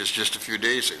 which is just a few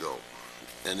days ago,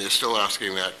 and they're still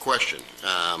asking that question.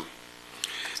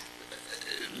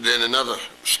 Then another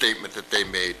statement that they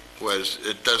made was,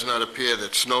 it does not appear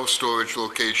that snow storage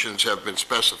locations have been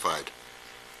specified.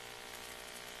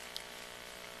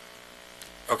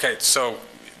 Okay, so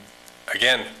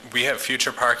again, we have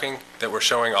future parking that we're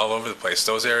showing all over the place.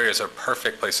 Those areas are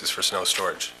perfect places for snow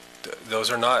storage. Those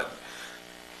are not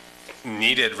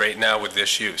needed right now with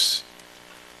this use.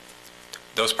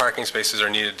 Those parking spaces are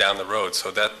needed down the road,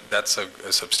 so that's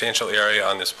a substantial area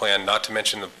on this plan, not to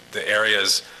mention the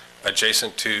areas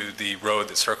adjacent to the road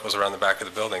that circles around the back of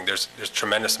the building. There's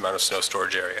tremendous amount of snow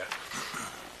storage area.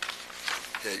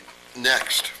 Okay,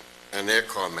 next, and their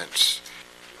comments.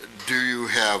 Do you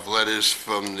have letters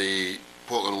from the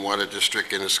Portland Water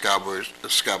District and the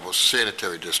Scarborough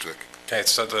Sanitary District? Okay,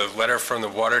 so the letter from the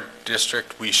Water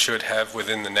District we should have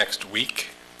within the next week.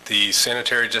 The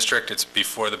Sanitary District, it's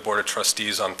before the Board of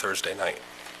Trustees on Thursday night.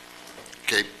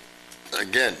 Okay,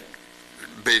 again,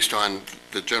 based on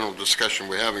the general discussion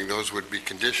we're having, those would be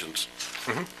conditions.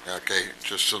 Okay,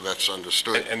 just so that's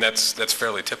understood. And that's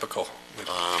fairly typical.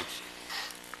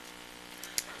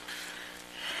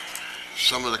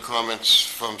 Some of the comments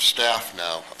from staff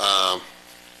now.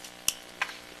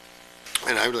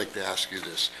 And I would like to ask you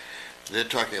this. They're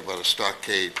talking about a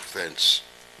stockade fence.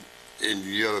 In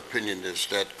your opinion, does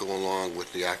that go along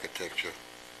with the architecture?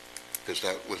 Because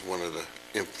that was one of the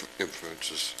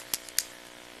inferences.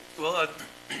 Well,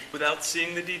 without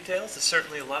seeing the details, it's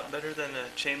certainly a lot better than a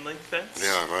chain link fence.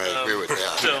 Yeah, I agree with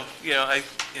that. So,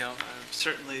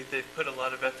 certainly they've put a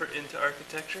lot of effort into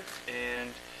architecture,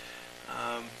 and,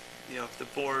 if the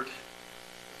board,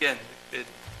 again,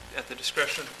 at the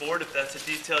discretion of the board, if that's a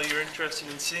detail you're interested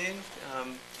in seeing, I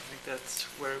think that's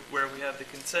where we have the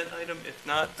consent item. If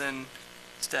not, then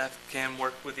staff can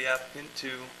work with the applicant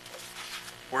to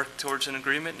work towards an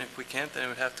agreement, and if we can't, then it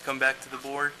would have to come back to the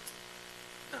board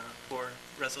for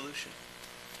resolution.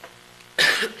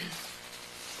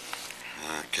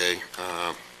 Okay.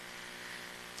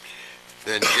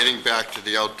 Then getting back to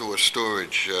the outdoor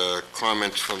storage,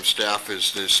 comments from staff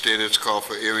is the standards call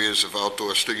for areas of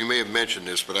outdoor storage. You may have mentioned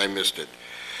this, but I missed it.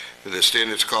 The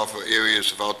standards call for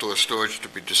areas of outdoor storage to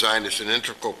be designed as an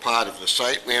integral part of the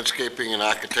site, landscaping and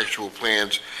architectural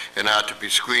plans, and are to be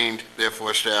screened.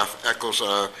 Therefore, staff echoes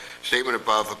our statement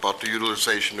above about the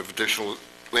utilization of additional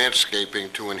landscaping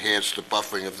to enhance the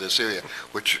buffering of this area,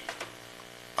 which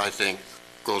I think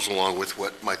goes along with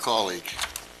what my colleague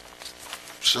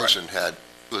Susan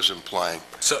was implying.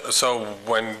 So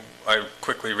when I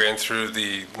quickly ran through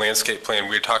the landscape plan,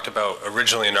 we had talked about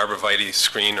originally an arborvitae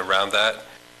screen around that.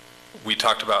 We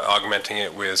talked about augmenting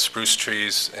it with spruce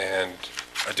trees and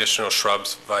additional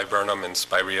shrubs, viburnum and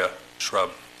spirea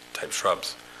type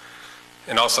shrubs.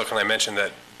 And also, can I mention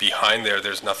that behind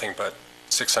there's nothing but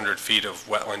 600 feet of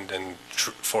wetland and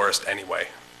forest anyway.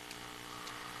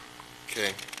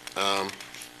 Okay.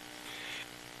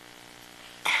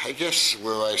 I guess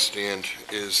where I stand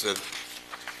is that,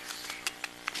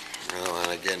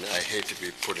 and again, I hate to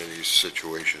be put in these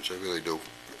situations, I really do,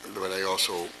 but I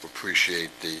also appreciate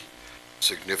the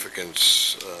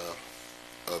significance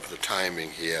of the timing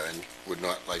here and would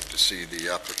not like to see the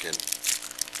applicant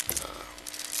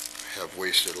have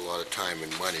wasted a lot of time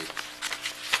and money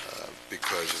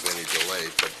because of any delay.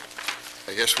 But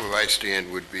I guess where I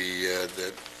stand would be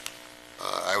that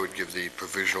I would give the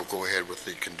provisional go-ahead with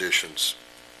the conditions,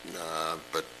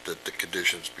 but that the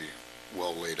conditions be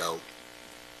well laid out.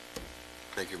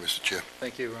 Thank you, Mr. Chair.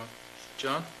 Thank you, Ron.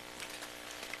 John?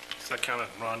 So that kind of,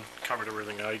 Ron covered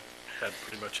everything I had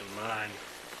pretty much in mind.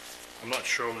 I'm not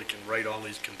sure we can write all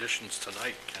these conditions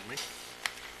tonight, can we?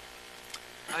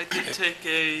 I did take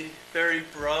a very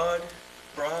broad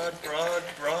brush. I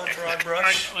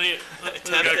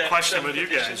got a question with you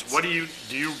guys. What do you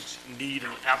need an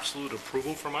absolute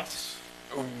approval from us?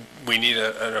 We need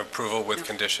an approval with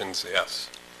conditions, yes.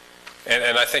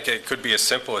 And I think it could be as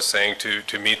simple as saying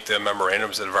to meet the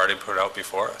memorandums that have already put out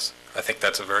before us. I think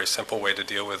that's a very simple way to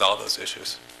deal with all those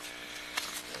issues.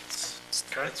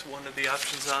 That's one of the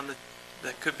options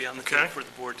that could be on the table for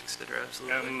the board to consider,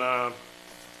 absolutely. And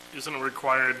isn't it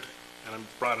required, and I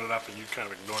brought it up and you kind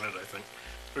of ignored it, I think,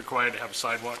 required to have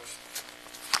sidewalks?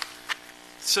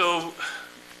 So,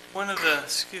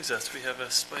 excuse us, we have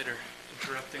a spider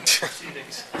interrupting the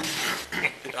proceedings.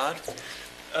 A bit odd.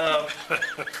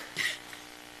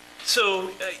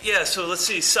 So let's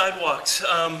see, sidewalks.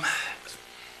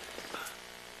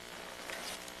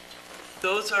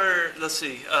 Those are,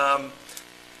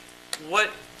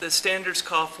 what the standards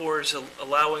call for is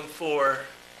allowing for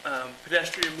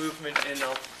pedestrian movement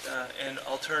and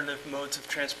alternative modes of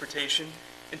transportation.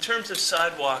 In terms of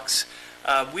sidewalks,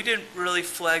 we didn't really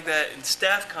flag that in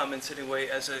staff comments anyway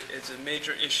as a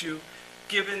major issue.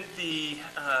 Given the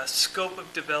scope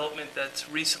of development that's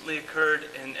recently occurred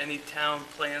and any town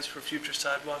plans for future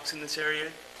sidewalks in this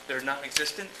area, they're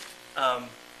non-existent.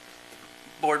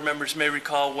 Board members may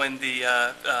recall when the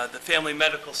Family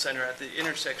Medical Center at the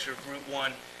intersection of Route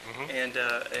 1 and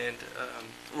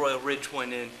Royal Ridge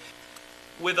went in.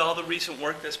 With all the recent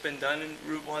work that's been done in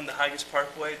Route 1, the Higas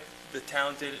Parkway, the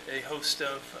town did a host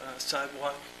of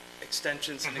sidewalk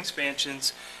extensions and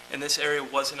expansions, and this area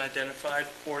wasn't identified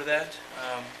for that.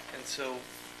 And so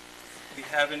we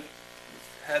haven't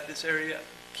had this area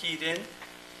keyed in.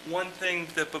 One thing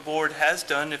that the board has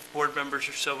done, if board members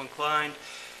are so inclined,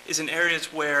 is in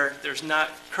areas where there's not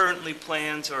currently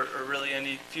plans or really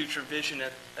any future vision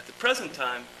at the present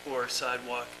time for a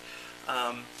sidewalk,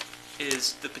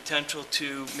 is the potential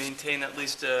to maintain at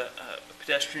least a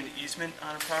pedestrian easement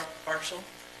on a parcel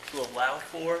to allow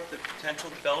for the potential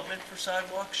development for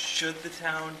sidewalks, should the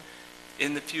town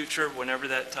in the future, whenever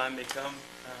that time may come,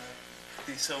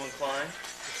 be so inclined.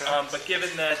 But given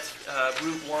that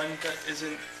Route 1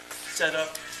 isn't set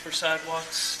up for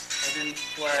sidewalks, I didn't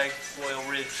flag Royal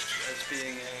Ridge as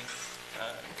being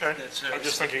a... I'm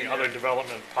just thinking other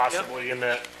development possibly in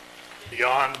that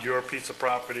beyond your piece of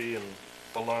property and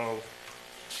below,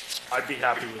 I'd be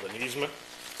happy with an easement.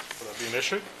 Would that be an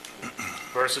issue?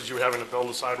 Versus you having to build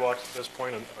a sidewalk at this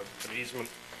point and an easement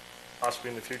possibly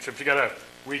in the future. If you got a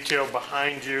retail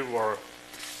behind you, or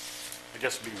I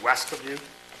guess it'd be west of you,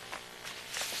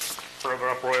 further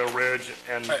up Royal Ridge,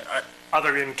 and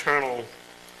other internal.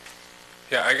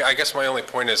 Yeah, I guess my only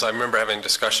point is I remember having a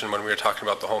discussion when we were talking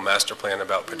about the whole master plan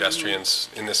about pedestrians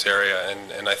in this area,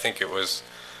 and I think it was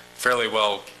fairly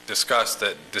well discussed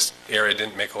that this area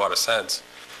didn't make a lot of sense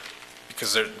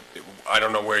because I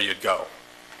don't know where you'd go.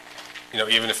 You know,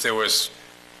 even if there was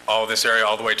all this area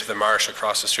all the way to the marsh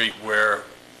across the street, where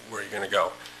are you going to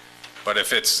go? But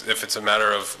if it's a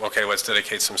matter of, okay, let's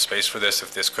dedicate some space for this,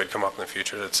 if this could come up in the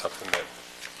future, that's something that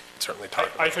certainly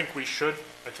talk about. I think we should.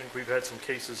 I think we've had some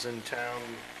cases in town,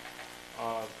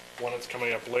 one that's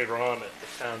coming up later on, that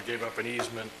the town gave up an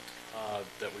easement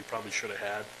that we probably should have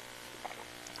had.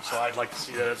 So I'd like to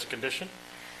see that as a condition.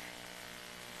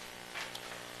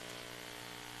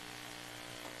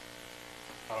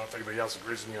 I don't know if anybody else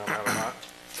agrees with me on that or not.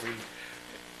 I mean,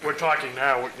 we're talking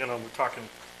now, we're talking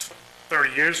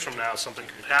 30 years from now, something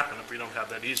could happen. If we don't have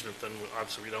that easement, then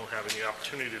obviously we don't have any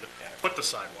opportunity to put the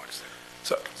sidewalks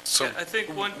there. So Yeah, I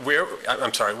think one.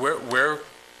 I'm sorry, where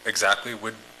exactly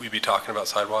would we be talking about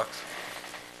sidewalks?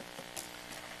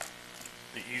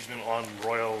 The easement on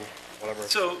Royal, whatever.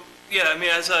 So, yeah, I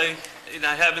mean,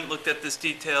 I haven't looked at this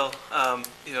detail,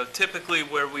 typically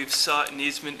where we've sought an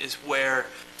easement is where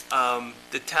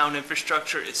the town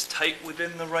infrastructure is tight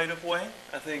within the right-of-way.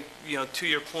 I think, to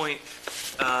your point,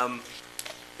 I'm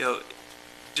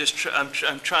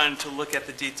trying to look at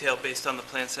the detail based on the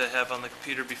plans that I have on the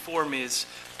computer before me, is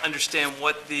understand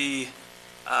what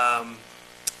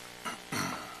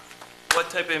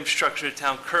type of infrastructure the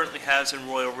town currently has in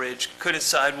Royal Ridge. Could a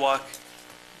sidewalk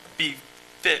be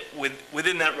fit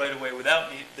within that right-of-way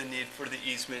without the need for the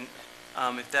easement?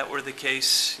 If that were the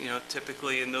case,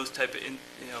 typically in those type of,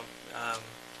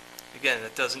 again,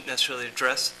 that doesn't necessarily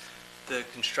address the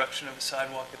construction of a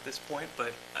sidewalk at this point,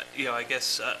 but, I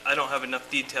guess I don't have enough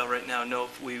detail right now to know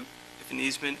if an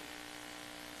easement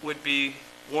would be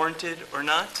warranted or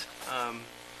not.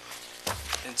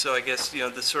 And so I guess,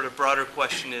 the sort of broader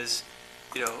question is,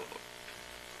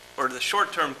 or the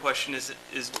short-term question is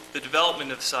the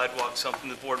development of sidewalks something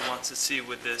the board wants to see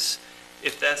with this?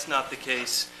 If that's not the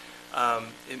case,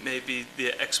 it may be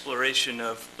the exploration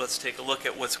of, let's take a look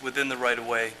at what's within the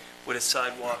right-of-way. Would a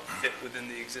sidewalk fit within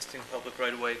the existing public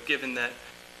right-of-way, given that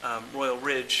Royal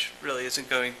Ridge really isn't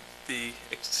going, the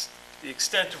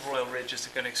extent of Royal Ridge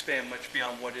isn't going to expand much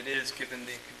beyond what it is, given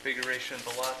the configuration of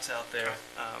the lots out there.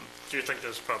 Do you think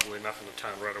there's probably enough in the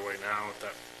town right-of-way now, if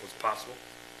that was possible?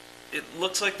 It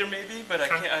looks like there may be, but I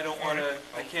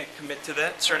can't commit to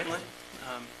that, certainly.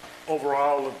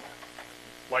 Overall,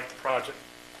 like the project,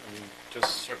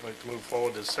 just certainly to move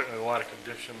forward, there's certainly a lot of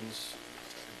conditions.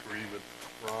 Agree with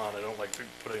Ron, I don't like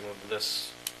putting them in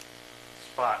this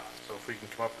spot, so if we can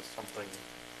come up with something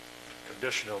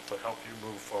conditional to help you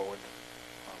move forward,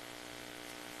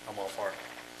 I'm all for it.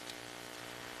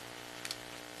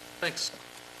 Thanks.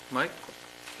 Mike?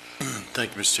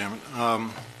 Thank you, Mr. Chairman.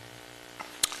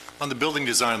 On the building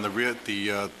design in the rear,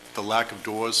 the lack of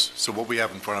doors, so what we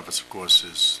have in front of us, of course,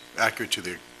 is accurate to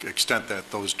the extent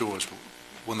that those doors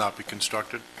will not be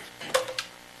constructed.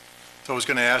 So I was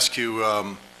going to ask you,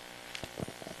 I'm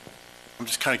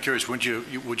just kind of curious, would you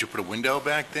put a window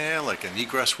back there, like an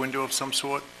egress window of some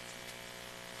sort?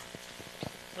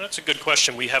 That's a good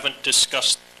question. We haven't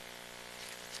discussed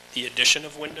the addition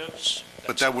of windows.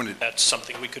 But that wouldn't... That's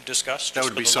something we could discuss. That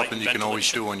would be something you can always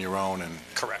ventilation. do on your own and...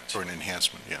 Correct. For an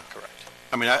enhancement, yeah. Correct.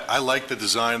 I mean, I like the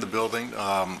design of the building.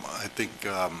 I think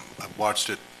I've watched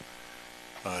it,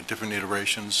 different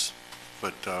iterations,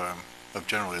 but I've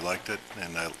generally liked it,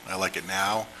 and I like it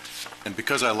now. And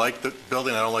because I like the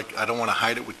building, I don't want to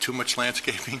hide it with too much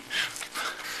landscaping.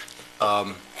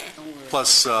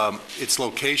 Plus, its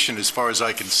location, as far as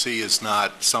I can see, is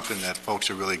not something that folks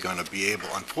are really going to be able,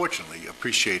 unfortunately,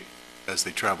 appreciate as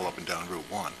they travel up and down Route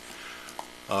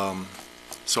 1.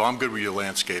 So I'm good with your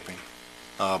landscaping.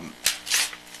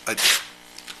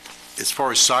 As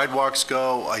far as sidewalks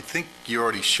go, I think you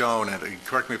already shown, and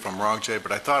correct me if I'm wrong, Jay,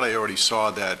 but I thought I already saw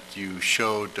that you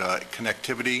showed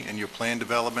connectivity in your plan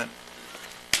development.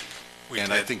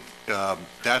 And I think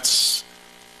that's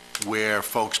where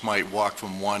folks might walk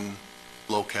from one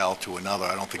locale to another.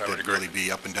 I don't think they'd really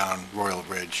be up and down Royal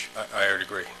Ridge. I would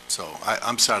agree. So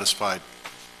I'm satisfied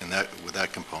with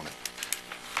that component.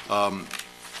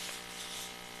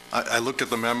 I looked at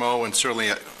the memo, and certainly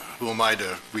who am I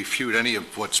to refute any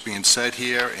of what's being said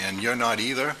here, and you're not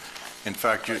either. In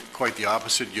fact, you're quite the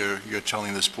opposite. You're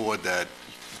telling this board that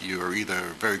you're either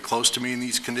very close to meeting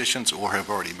these conditions or have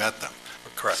already met them.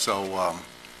 Correct. So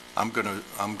I'm going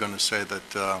to say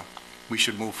that we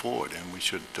should move forward, and we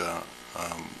should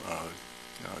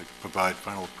provide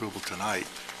final approval tonight.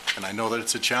 And I know that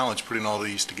it's a challenge putting all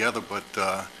these together, but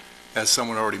as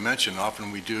someone already mentioned,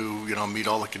 often we do, meet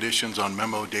all the conditions on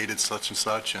memo dated such and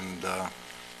such, and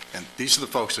these are the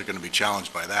folks that are going to be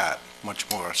challenged by that, much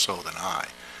more so than I.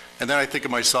 And then I think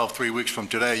of myself 3 weeks from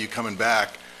today, you coming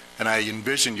back, and I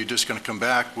envision you're just going to come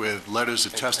back with letters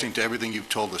attesting to everything you've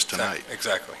told us tonight.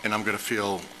 Exactly. And I'm going to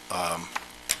feel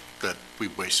that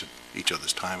we've wasted each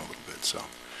other's time a little bit,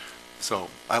 so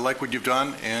I like what you've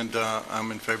done, and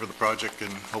I'm in favor of the project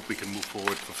and hope we can move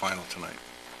forward for final tonight.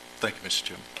 Thank you, Mr.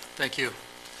 Chairman. Thank you.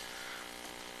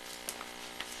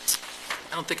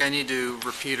 I don't think I need to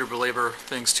repeat or belabor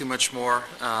things too much more.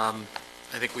 I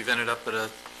think we've ended up at a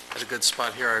good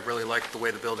spot here. I really like the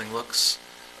way the building looks.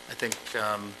 I think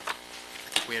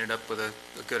we ended up with a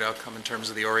good outcome in terms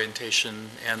of the orientation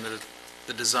and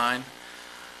the design.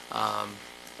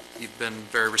 You've been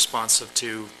very responsive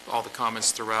to all the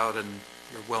comments throughout, and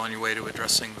you're well on your way to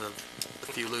addressing the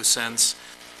few loose ends.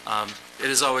 It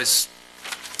is always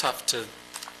tough to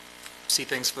see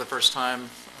things for the first time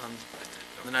on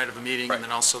the night of a meeting, and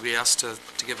then also be asked to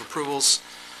give approvals.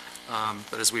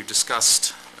 But as we've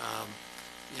discussed,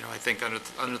 I think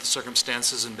under the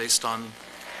circumstances and based on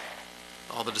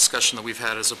all the discussion that we've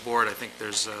had as a board, I think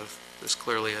there's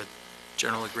clearly a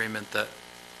general agreement that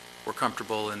we're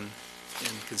comfortable in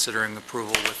considering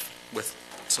approval with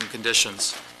some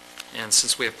conditions. And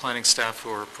since we have planning staff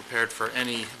who are prepared for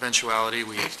any eventuality,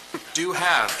 we do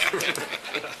have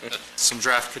some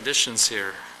draft conditions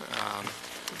here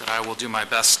that I will do my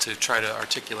best to try to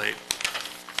articulate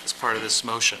as part of this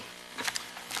motion.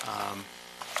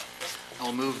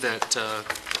 I'll move that the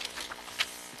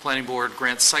Planning Board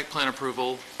grants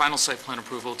final site plan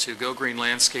approval to Go Green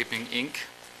Landscaping, Inc.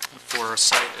 for a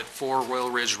site at 4 Royal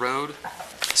Ridge Road,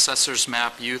 Assessor's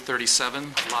Map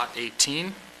U37, Lot 18,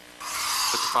 with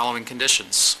the following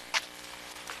conditions.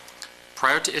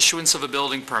 Prior to issuance of a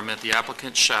building permit, the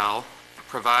applicant shall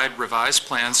provide revised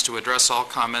plans to address all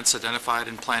comments identified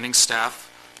in planning staff,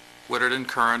 Woodard and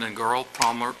Curran and Gurl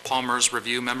Palmer's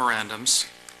review memorandums,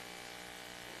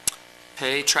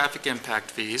 pay traffic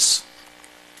impact fees,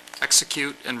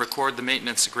 execute and record the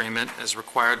maintenance agreement as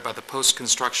required by the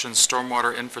post-construction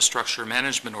stormwater infrastructure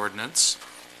management ordinance,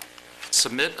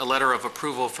 submit a letter of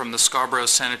approval from the Scarborough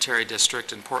Sanitary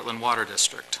District and Portland Water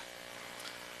District.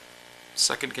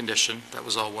 Second condition, that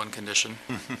was all one condition.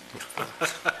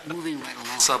 Moving right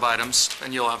along. Sub-items,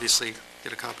 and you'll obviously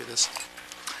get a copy of this.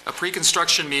 A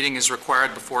pre-construction meeting is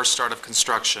required before start of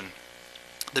construction.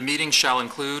 The meeting shall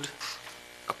include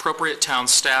appropriate town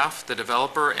staff, the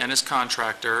developer and his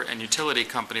contractor, and utility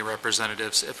company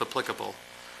representatives, if applicable.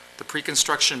 The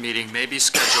pre-construction meeting may be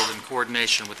scheduled in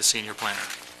coordination with the senior planner.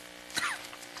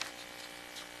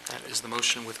 That is the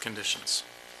motion with conditions.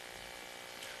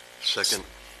 Second.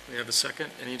 We have a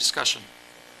second. Any discussion?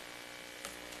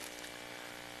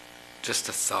 Just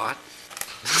a thought.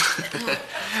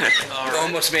 All You right.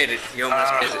 almost made it. You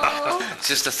almost made it. It's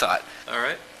just a thought. All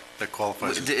right. That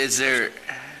qualifies. Is there,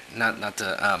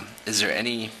 is there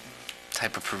any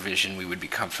type of provision we would be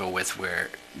comfortable with where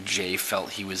Jay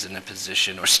felt he was in a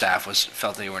position, or staff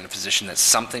felt they were in a position that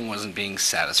something wasn't being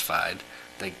satisfied,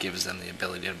 that gives them the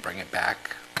ability to bring it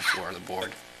back before the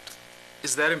board?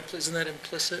 Isn't that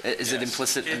implicit? Is it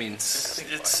implicit? I mean,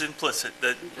 It's implicit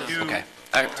that you, okay.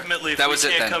 All right. ultimately, if That we was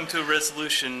it can't then. come to a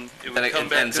resolution, it Then would it come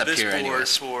back ends to up this here board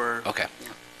anyways. for, Okay. Yeah,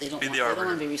 they don't Be want, the they don't want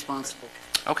arbiter. to be responsible.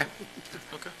 Okay.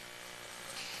 Okay.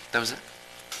 That was it.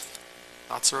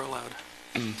 Thoughts are allowed.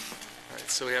 All right,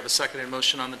 so we have a seconded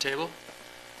motion on the table.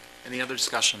 Any other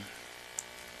discussion?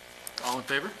 All in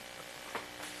favor?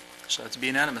 So that's be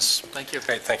unanimous. Thank you.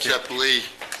 Okay, thank you. Except Lee,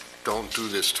 don't do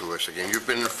this to us again. You've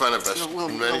been in front of us We'll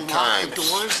many lock times. the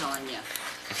doors on you.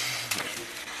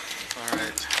 All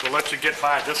right. We'll let you get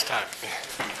by this time.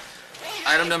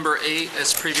 Item number 8,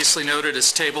 as previously noted,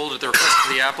 is tabled at the request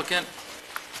of the applicant.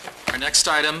 Our next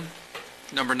item,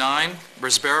 number 9,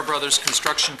 Brisbara Brothers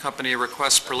Construction Company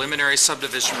requests preliminary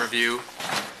subdivision review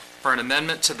for an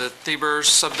amendment to the Thebers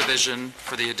subdivision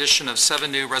for the addition of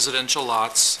 7 new residential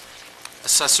lots,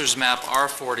 Assessor's Map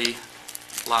R40,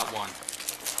 Lot 1.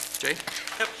 Jay?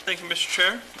 Yep, thank you, Mr.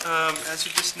 Chair. As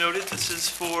you just noted, this is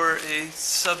for a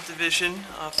subdivision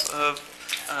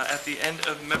at the end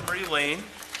of Memory Lane.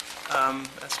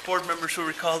 As board members will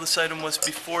recall, this item was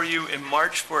before you in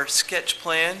March for a sketch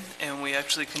plan, and we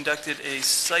actually conducted a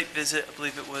site visit, I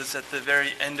believe it was at the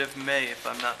very end of May, if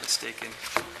I'm not mistaken,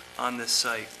 on this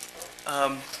site.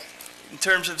 In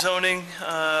terms of zoning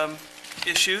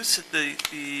issues,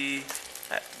 the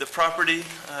property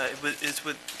is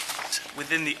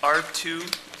within the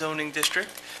R2 zoning district.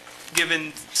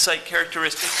 Given site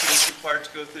characteristics, it is required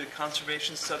to go through the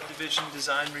conservation subdivision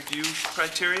design review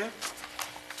criteria.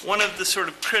 One of the sort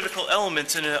of critical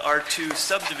elements in an R2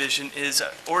 subdivision is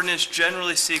ordinance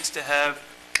generally seeks to have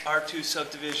R2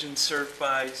 subdivisions served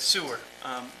by sewer.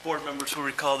 Board members will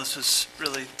recall this was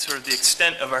really sort of the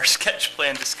extent of our sketch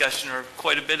plan discussion, or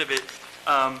quite a bit of it.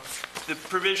 The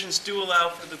provisions do allow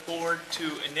for the board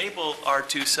to enable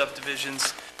R2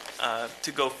 subdivisions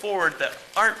to go forward that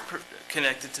aren't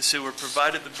connected to sewer,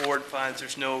 provided the board finds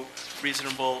there's no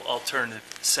reasonable alternative,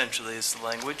 essentially is the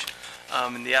language.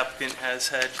 And the applicant has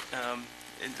had,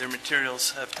 in their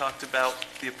materials have talked about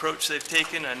the approach they've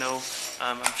taken. I know,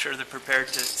 I'm sure they're prepared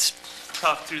to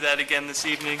talk through that again this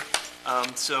evening.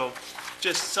 So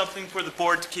just something for the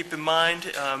board to keep in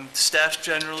mind. Staff's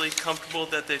generally comfortable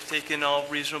that they've taken all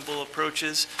reasonable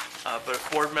approaches, but if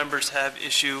board members have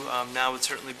issue, now would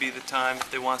certainly be the time.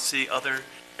 If they want to see other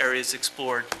areas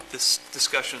explored, this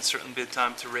discussion would certainly be the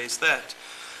time to raise that.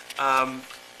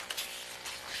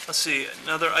 Let's see,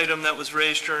 another item that was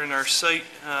raised during our site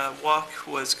walk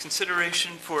was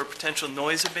consideration for potential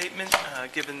noise abatement,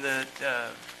 given the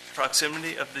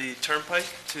proximity of the turnpike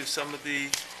to some of the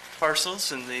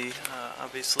parcels, and the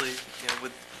obviously,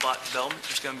 with lot development,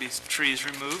 there's going to be trees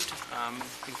removed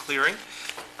and clearing.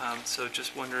 So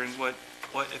just wondering what,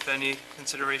 if any,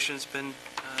 consideration has been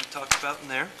talked about in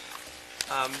there.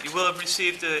 You will have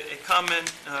received a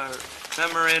comment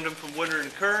memorandum from Woodard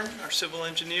and Kern, our civil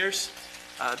engineers.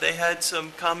 They had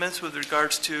some comments with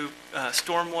regards to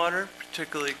stormwater,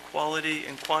 particularly quality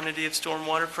and quantity of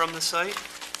stormwater from the site.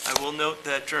 I will note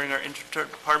that during our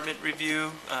interdepartment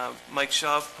review, Mike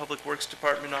Shaw of Public Works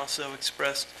Department also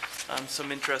expressed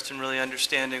some interest in really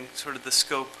understanding sort of the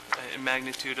scope and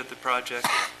magnitude of the project,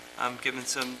 given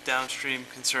some downstream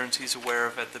concerns he's aware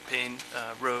of at the Payne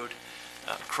Road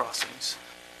crossings.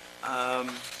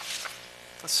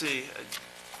 Let's see.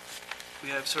 We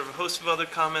have sort of a host of other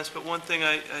comments, but one thing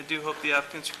I do hope the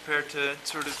applicant's prepared to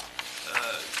sort of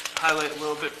highlight a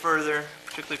little bit further,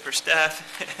 particularly for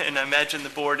staff, and I imagine the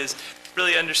board is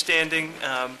really understanding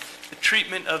the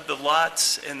treatment of the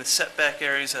lots and the setback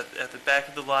areas at the back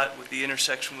of the lot with the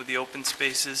intersection with the open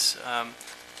spaces.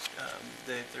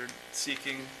 They're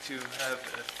seeking to have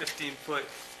a 15-foot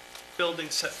building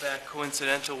setback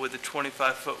coincidental with a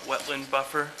 25-foot wetland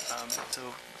buffer. So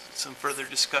some further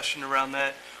discussion around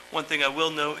that. One thing I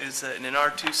will note is that in an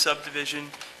R2 subdivision,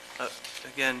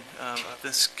 again, of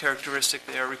this characteristic,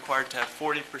 they are required to have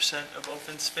 40% of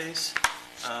open space.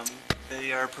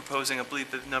 They are proposing, I believe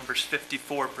the number's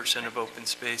 54% of open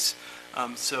space.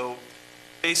 So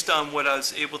based on what I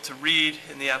was able to read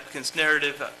in the applicant's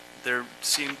narrative, there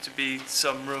seemed to be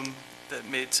some room that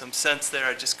made some sense there.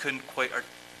 I just couldn't quite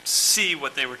see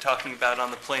what they were talking about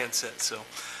on the plan set. So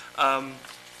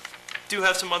do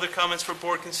have some other comments for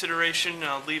board consideration.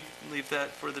 I'll leave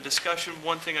that for the discussion.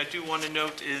 One thing I do want to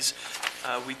note is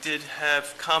we did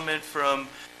have comment from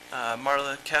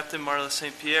Captain Marla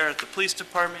St. Pierre at the police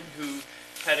department, who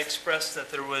had expressed that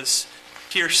there was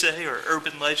hearsay or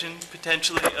urban legend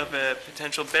potentially of a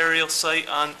potential burial site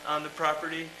on the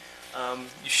property.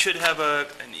 You should have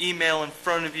an email in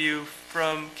front of you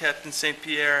from Captain St.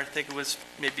 Pierre. I think it was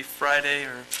maybe Friday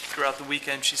or throughout the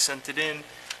weekend she sent it in.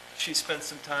 She spent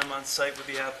some time on site with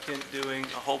the applicant doing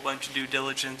a whole bunch of due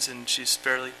diligence, and she's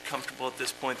fairly comfortable at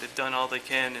this point. They've done all they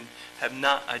can and have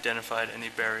not identified any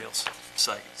burial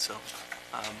site. So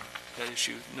that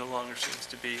issue no longer seems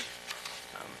to be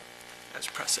as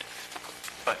pressing.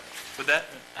 But with that,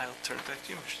 I'll turn it back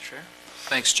to you, Mr. Chair.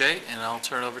 Thanks, Jay, and I'll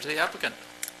turn it over to the applicant.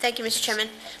 Thank you, Mr. Chairman.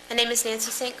 My name is Nancy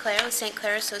St. Clair with St.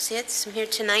 Clair Associates. I'm here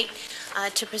tonight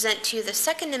to present to you the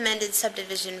second amended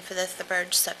subdivision for the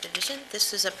Thurberge subdivision.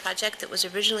 This was a project that was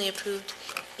originally approved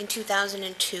in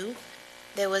 2002.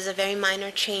 There was a very minor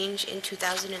change in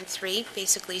 2003,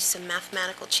 basically some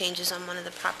mathematical changes on one of the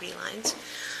property lines.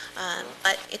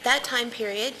 But at that time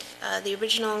period, the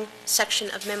original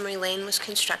section of Memory Lane was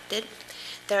constructed.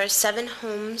 There are 7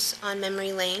 homes on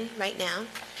Memory Lane right now.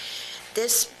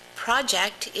 This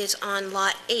project is on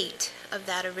Lot 8 of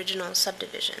that original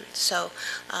subdivision. So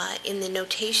in the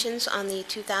notations on the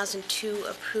 2002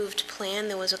 approved plan,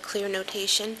 there was a clear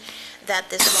notation that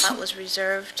this lot was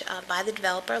reserved by the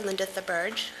developer, Linda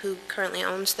Thurberge, who currently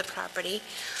owns the property,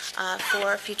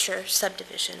 for future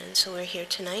subdivision. And so we're here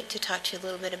tonight to talk to you a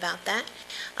little bit about that.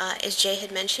 As Jay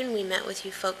had mentioned, we met with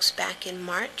you folks back in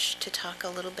March to talk a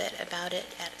little bit about it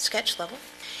at sketch level.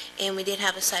 And we did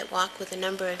have a site walk with a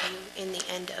number of you in the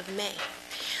end of May.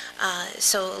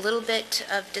 So a little bit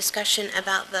of discussion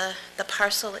about the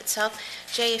parcel itself.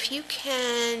 Jay, if you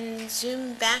can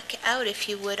zoom back out, if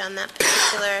you would, on that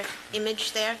particular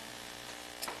image there.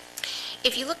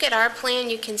 If you look at our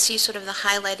plan, you can see sort of the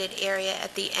highlighted area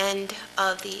at the end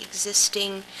of the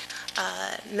existing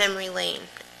memory lane.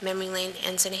 Memory lane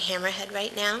ends in a hammerhead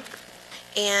right now.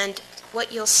 And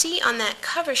what you'll see on that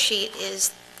cover sheet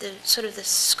is the sort of the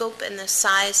scope and the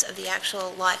size of the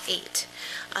actual Lot 8.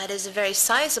 It is a very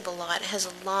sizable lot. It has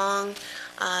a long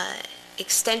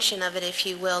extension of it, if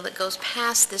you will, that goes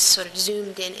past this sort of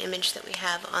zoomed-in image that we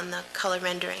have on the color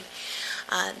rendering.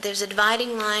 There's a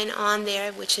dividing line on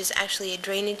there, which is actually a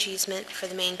drainage easement for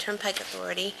the Maine Turnpike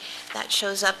Authority. That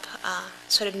shows up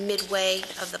sort of midway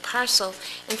of the parcel.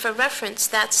 And for reference,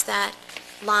 that's that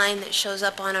line that shows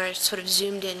up on our sort of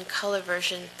zoomed-in color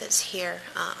version that's here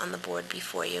on the board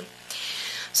before you.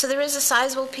 So there is a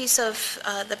sizable piece of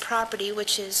the property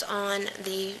which is on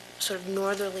the sort of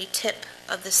northerly tip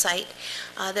of the site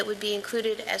that would be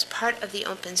included as part of the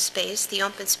open space. The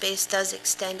open space does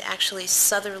extend actually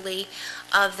southerly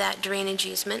of that drainage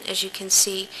easement. As you can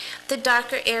see, the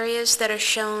darker areas that are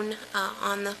shown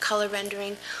on the color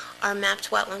rendering are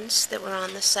mapped wetlands that were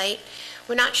on the site.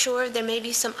 We're not sure. There may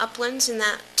be some uplands in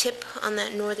that tip on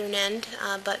that northern end,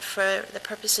 but for the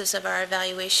purposes of our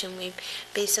evaluation, we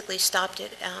basically stopped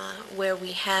it where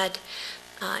we had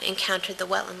encountered the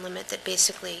wetland limit that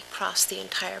basically crossed the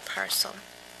entire parcel.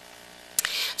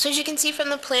 So as you can see from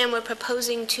the plan, we're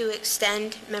proposing to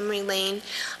extend Memory Lane.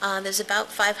 There's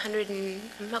about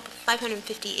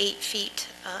 558 feet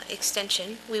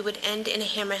extension. We would end in a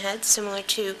hammerhead, similar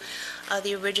to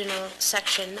the original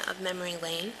section of Memory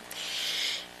Lane.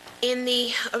 In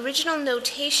the original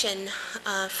notation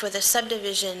for the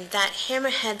subdivision, that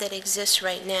hammerhead that exists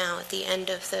right now at the end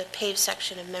of the paved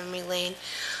section of Memory Lane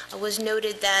was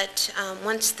noted that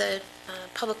once the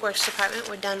Public Works Department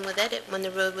were done with it, when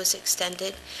the road was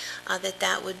extended,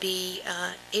 that would be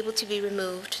able to be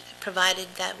removed,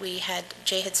 provided that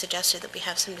Jay had suggested that we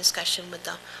have some discussion with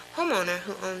the homeowner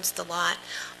who owns the lot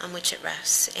on which it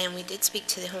rests. And we did speak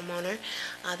to the homeowner.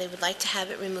 They would like to have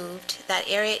it removed. That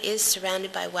area is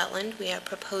surrounded by wetland. We are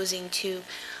proposing to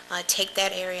take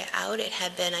that area out. It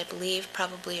had been, I believe,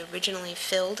 probably originally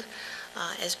filled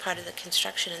as part of the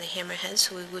construction of the hammerhead,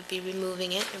 so we would be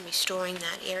removing it and restoring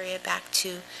that area back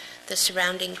to the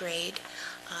surrounding grade.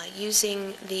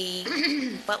 Using the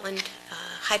wetland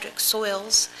hydric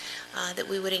soils that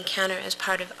we would encounter as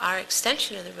part of our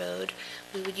extension of the road,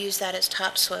 we would use that as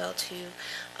topsoil to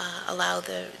allow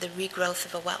the regrowth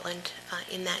of a wetland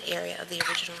in that area of the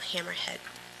original hammerhead.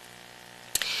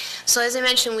 So as I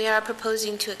mentioned, we are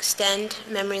proposing to extend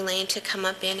Memory Lane to come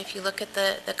up in. If you look at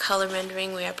the color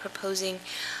rendering, we are proposing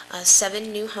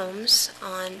 7 new homes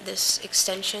on this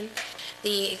extension.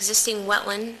 The existing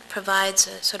wetland provides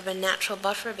a sort of a natural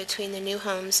buffer between the new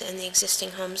homes and the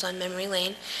existing homes on Memory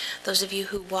Lane. Those of you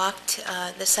who walked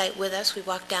the site with us, we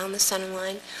walked down the center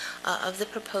line of the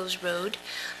proposed road,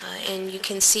 and you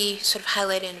can see sort of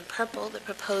highlighted in purple the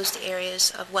proposed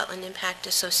areas of wetland impact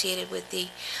associated with the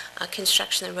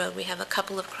construction of the road. We have a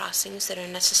couple of crossings that are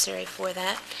necessary for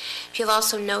that. If you'll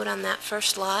also note on that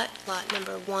first lot, lot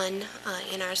number 1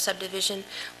 in our subdivision,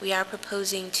 we are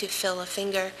proposing to fill a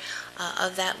finger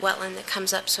of that wetland that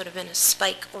comes up sort of in a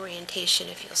spike orientation,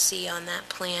 if you'll see on that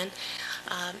plan,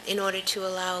 in order to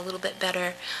allow a little bit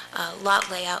better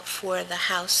lot layout for the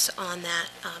house on that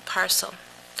parcel.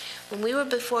 When we were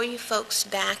before you folks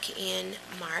back in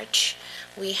March,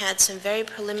 we had some very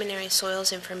preliminary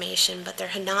soils information, but there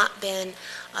had not been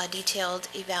a detailed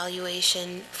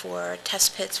evaluation for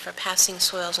test pits for passing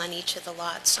soils on each of the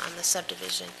lots on the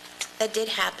subdivision. That did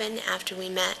happen after we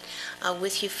met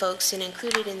with you folks, and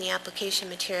included in the application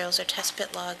materials are test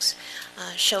pit logs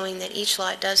showing that each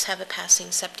lot does have a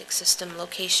passing septic system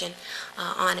location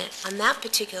on it. On that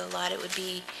particular lot, it would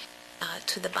be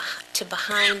to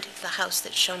behind the house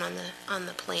that's shown on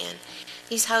the plan.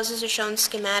 These houses are shown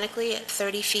schematically at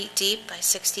 30 feet deep by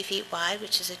 60 feet wide,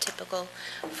 which is a typical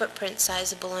footprint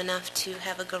sizable enough to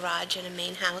have a garage and a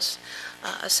main house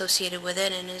associated with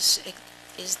it, and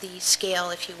is the scale,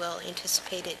 if you will,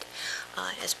 anticipated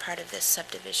as part of this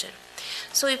subdivision.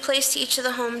 So we placed each of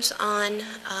the homes on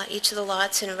each of the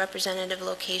lots in a representative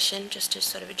location, just as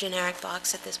sort of a generic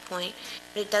box at this point.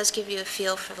 But it does give you a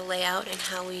feel for the layout and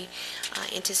how we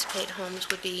anticipate homes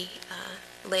would be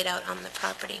laid out on the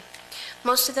property.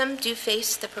 Most of them do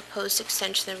face the proposed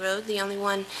extension of the road. The only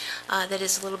one that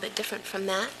is a little bit different from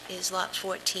that is Lot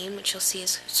 14, which you'll see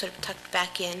is sort of tucked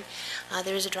back in.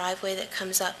 There is a driveway that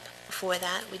comes up for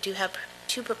that. We do have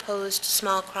 2 proposed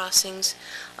small crossings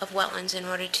of wetlands in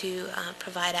order to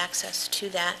provide access to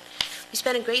that. we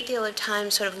spent a great deal of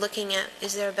time sort of looking at,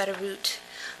 is there a better route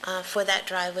for that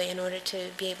driveway in order to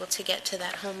be able to get to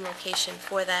that home location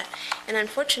for that. And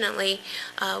unfortunately,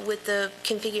 with the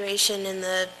configuration and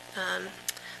the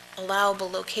allowable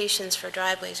locations for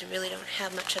driveways, we really don't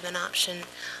have much of an option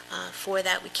for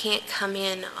that. We can't come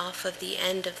in off of the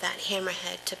end of that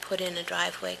hammerhead to put in a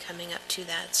driveway coming up to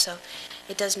that. So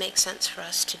it does make sense for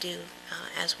us to do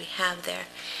as we have there.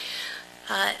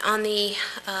 On the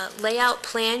layout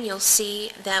plan, you'll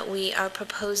see that we are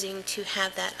proposing to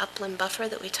have that upland buffer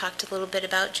that we talked a little bit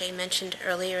about, Jay mentioned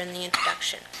earlier in the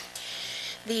introduction.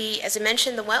 As I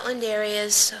mentioned, the wetland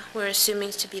areas, we're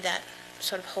assuming to be that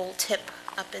sort of whole tip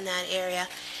up in that area.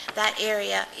 That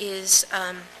area is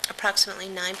approximately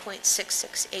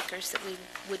 9.66 acres that we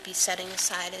would be setting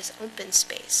aside as open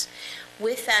space.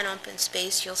 With that open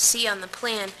space, you'll see on the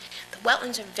plan, the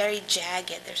wetlands are very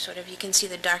jagged. They're sort of, you can see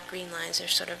the dark green lines, they're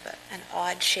sort of an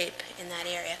odd shape in that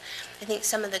area. I think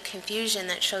some of the confusion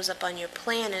that shows up on your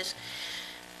plan is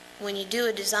when you do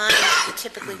a design, you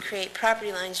typically create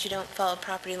property lines. You don't follow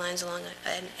property lines along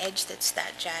an edge that's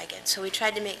that jagged. So we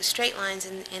tried to make straight lines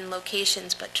in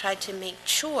locations, but tried to make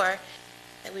sure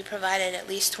that we provided at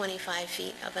least 25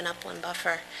 feet of an upland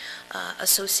buffer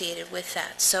associated with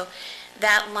that. So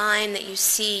that line that you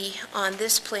see on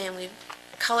this plan, we've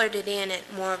colored it in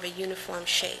at more of a uniform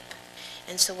shape.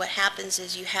 And so what happens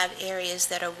is you have areas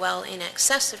that are well in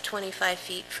excess of 25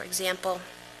 feet, for example,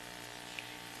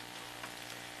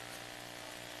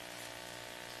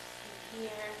 here,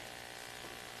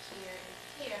 here,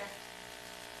 and here.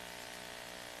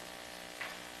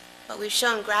 But we've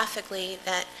shown graphically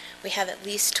that we have at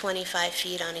least 25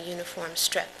 feet on a uniform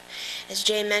strip. As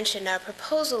Jay mentioned, our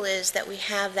proposal is that we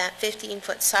have that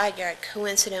 15-foot side yard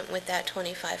coincident with that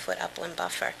 25-foot upland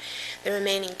buffer. The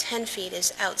remaining 10 feet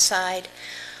is outside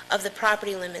of the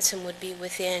property limits and would be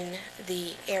within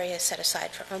the area set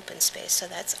aside for open space. So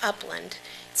that's upland.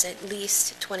 It's at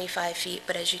least 25 feet,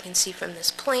 but as you can see from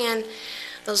this plan,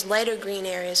 those lighter green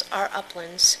areas are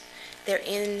uplands. They're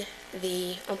in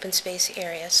the open space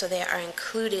area, so they are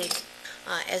included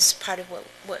as part of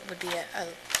what would be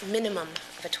a minimum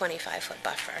of a 25-foot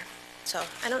buffer. So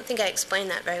I don't think I explained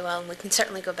that very well, and we can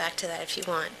certainly go back to that if you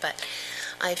want, but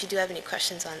if you do have any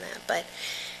questions on that. But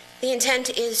the intent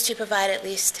is to provide at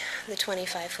least the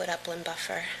 25-foot upland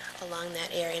buffer along that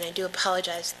area, and I do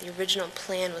apologize, the original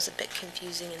plan was a bit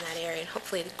confusing in that area, and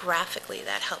hopefully graphically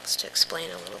that helps to explain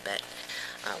a little bit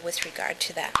with regard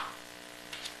to that.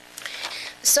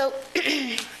 So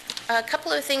a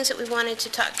couple of things that we wanted to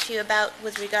talk to you about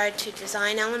with regard to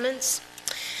design elements.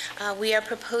 We are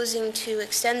proposing to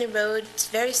extend the road in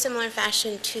very similar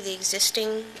fashion to the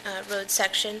existing road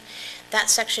section. That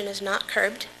section is not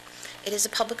curbed. It is a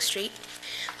public street.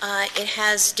 It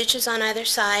has ditches on either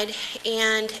side,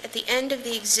 and at the end of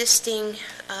the existing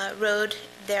road,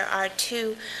 there are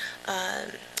two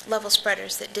level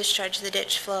spreaders that discharge the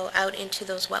ditch flow out into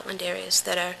those wetland areas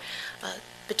that are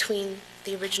between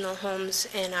the original homes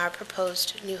and our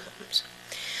proposed new homes.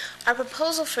 Our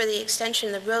proposal for the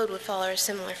extension of the road would follow a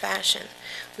similar fashion.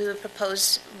 We would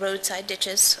propose roadside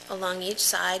ditches along each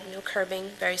side, no curbing,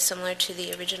 very similar to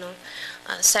the original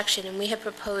section, and we have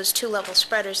proposed two level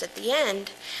spreaders at the end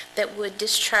that would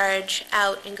discharge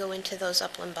out and go into those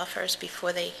upland buffers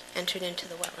before they entered into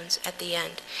the wetlands at the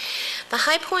end. The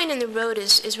high point in the road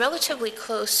is relatively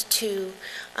close to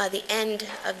the end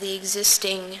of the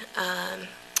existing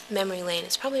memory lane.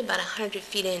 It's probably about 100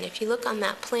 feet in. If you look on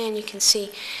that plan, you can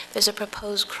see there's a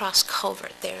proposed cross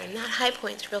culvert there, and that high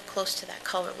point is real close to that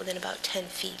culvert, within about 10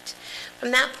 feet.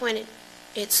 From that point,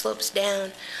 it slopes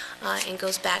down and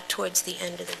goes back towards the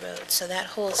end of the road. So that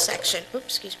whole section,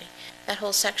 that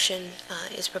whole section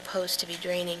is proposed to be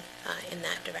draining in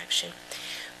that direction.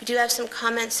 We do have some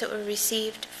comments that were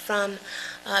received from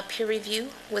peer review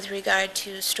with regard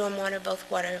to stormwater, both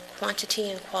water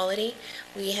quantity and quality.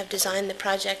 We have designed the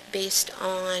project based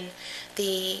on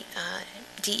the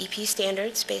DEP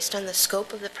standards, based on the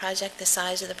scope of the project, the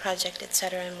size of the project, et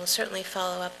cetera, and we'll certainly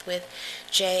follow up with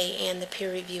Jay and the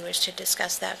peer reviewers to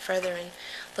discuss that further and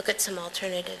look at some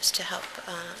alternatives to help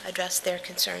address their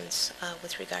concerns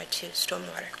with regard to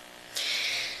stormwater.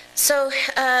 So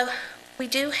we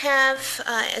do have,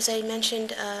 as I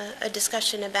mentioned, a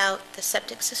discussion about the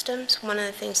septic systems. One of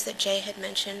the things that Jay had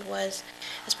mentioned was,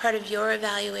 as part of your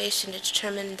evaluation, to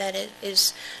determine that it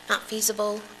is not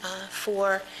feasible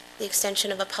for the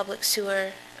extension of a public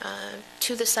sewer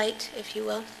to the site, if you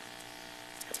will.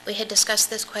 We had discussed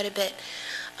this quite a bit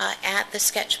at the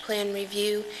sketch plan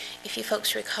review. If you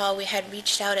folks recall, we had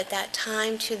reached out at that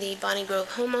time to the Bonnie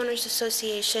Grove Homeowners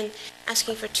Association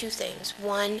asking for two things.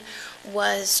 One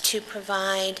was to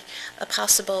provide a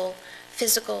possible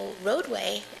physical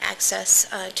roadway access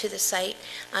to the site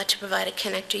to provide a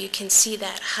connector. You can see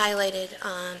that highlighted,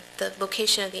 the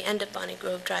location of the end of Bonnie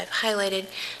Grove Drive highlighted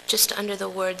just under the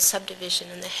word subdivision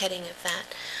and the heading of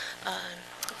that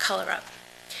color up.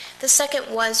 The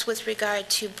second was with regard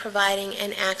to providing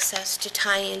an access to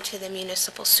tie into the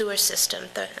municipal sewer system.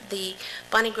 The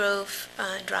Bonnie Grove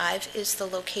Drive is the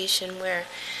location where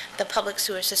the public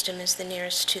sewer system is the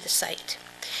nearest to the site.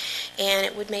 And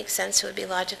it would make sense, it would be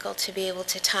logical to be able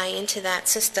to tie into that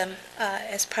system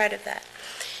as part of that.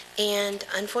 And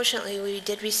unfortunately, we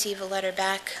did receive a letter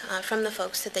back from the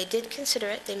folks that they did consider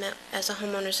it. They met as a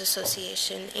homeowners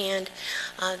association, and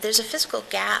there's a physical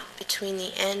gap between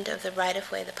the end of the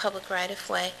right-of-way, the public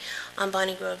right-of-way on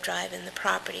Bonnie Grove Drive and the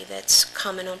property that's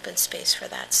common open space for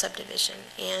that subdivision.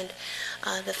 And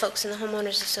the folks in the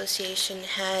homeowners association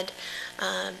had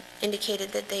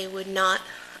indicated that they would not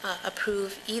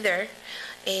approve either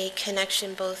a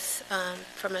connection both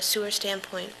from a sewer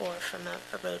standpoint or from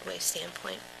a roadway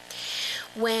standpoint.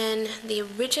 When the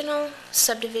original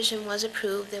subdivision was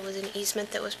approved, there was an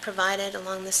easement that was provided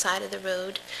along the side of the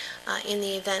road in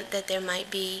the event that there might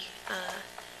be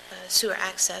sewer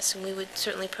access, and we would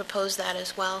certainly propose that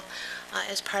as well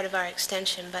as part of our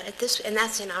extension. But and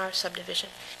that's in our subdivision.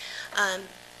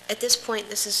 At this point,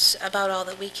 this is about all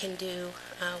that we can do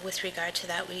with regard to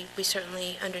that. We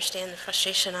certainly understand the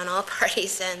frustration on all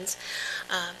parties' ends,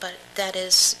 but that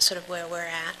is sort of where we're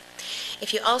at.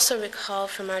 If you also recall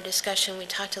from our discussion, we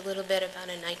talked a little bit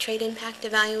about a nitrate impact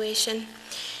evaluation,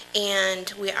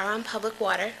 and we are on public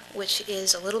water, which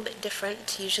is a little bit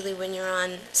different. Usually when you're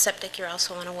on septic, you're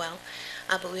also on a well,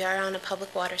 but we are on a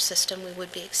public water system. We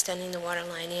would be extending the water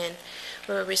line in.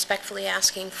 We're respectfully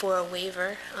asking for a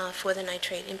waiver for the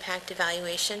nitrate impact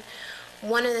evaluation.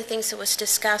 One of the things that was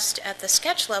discussed at the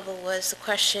sketch level was the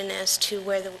question as to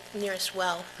where the nearest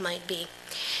well might be.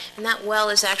 And that well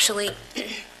is actually,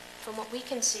 from what we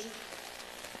can see,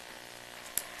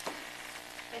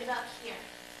 right about here.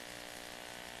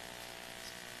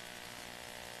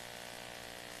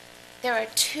 There are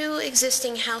two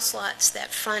existing house lots that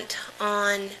front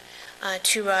on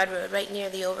Two Rod Road, right near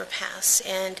the overpass,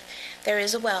 and there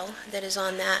is a well that is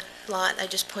on that lot I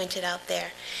just pointed out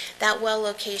there. That well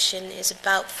location is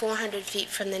about 400 feet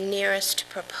from the nearest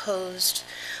proposed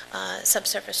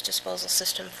subsurface disposal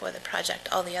system for the project.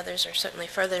 All the others are certainly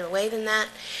further away than that,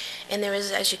 and there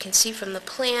is, as you can see from the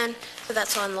plan, so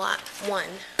that's on lot 1,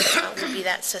 would be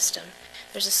that system.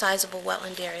 There's a sizable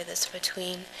wetland area that's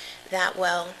between that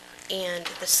well and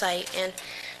the site, and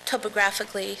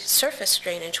topographically, surface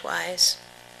drainage-wise,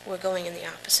 we're going in the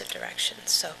opposite direction.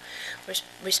 So we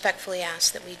respectfully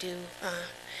ask that we do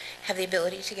have the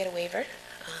ability to get a waiver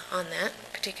on that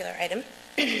particular item.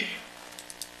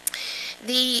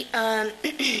 The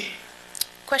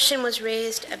question was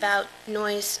raised about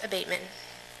noise abatement,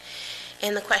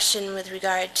 and the question with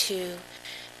regard to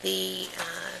the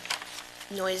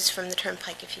noise from the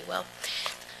turnpike, if you will.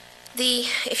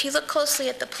 If you look closely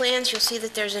at the plans, you'll see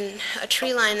that there's a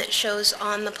tree line that shows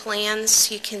on the plans.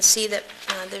 You can see that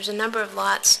there's a number of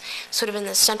lots sort of in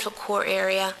the central core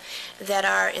area that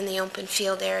are in the open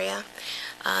field area.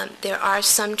 There are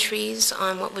some trees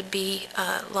on what would be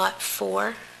lot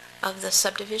 4 of the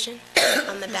subdivision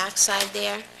on the back side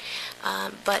there.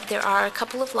 But there are a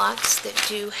couple of lots that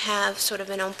do have sort of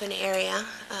an open area.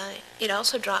 It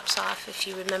also drops off, if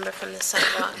you remember, from the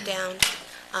sidewalk down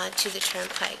to the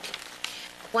turnpike.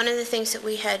 One of the things that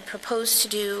we had proposed to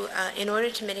do in order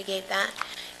to mitigate that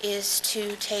is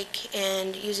to take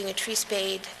and, using a tree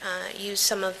spade, use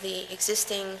some of the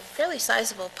existing fairly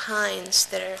sizable pines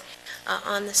that are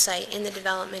on the site in the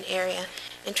development area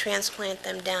and transplant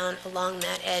them down along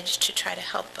that edge to try to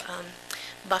help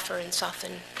buffer and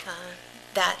soften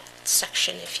that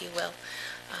section, if you will,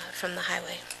 from the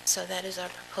highway. So that is our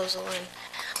proposal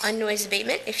on noise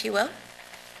abatement, if you will.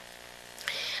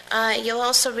 You'll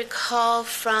also recall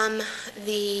from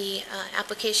the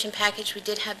application package, we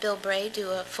did have Bill Bray do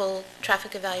a full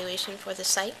traffic evaluation for the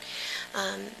site.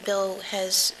 Bill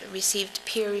has received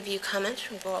peer review comments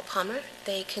from Goral Palmer.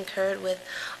 They concurred with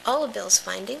all of Bill's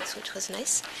findings, which was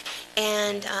nice.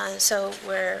 And so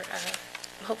we're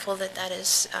hopeful that that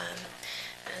is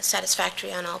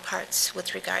satisfactory on all parts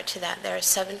with regard to that. There are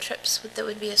 7 trips that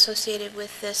would be associated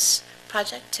with this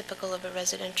project, typical of a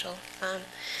residential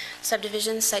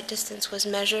subdivision. Site distance was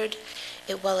measured.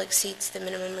 It well exceeds the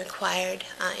minimum required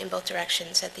in both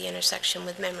directions at the intersection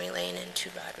with Memory Lane and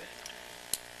Two Rod Road.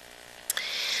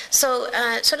 So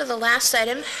sort of the last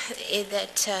item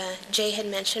that Jay had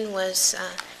mentioned was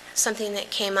something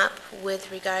that came up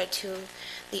with regard to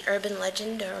the urban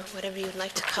legend, or whatever you'd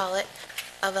like to call it,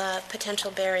 of a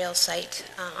potential burial site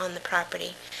on the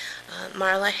property.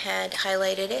 Marla had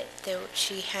highlighted it.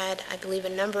 She had, I believe, a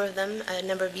number of them a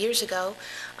number of years ago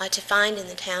to find in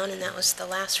the town, and that was the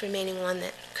last remaining one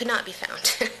that could not be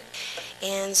found.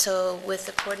 And so with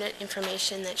the coordinate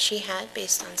information that she had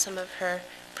based on some of her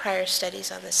prior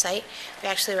studies on the site, we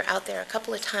actually were out there a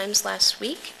couple of times last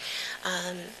week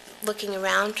looking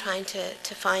around, trying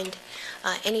to find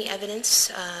any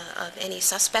evidence of any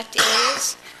suspect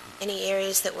areas, any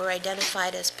areas that were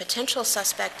identified as potential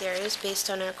suspect areas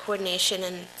based on our coordination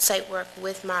and site work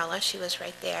with Marla. She was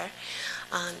right there.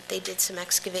 They did some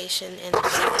excavation, and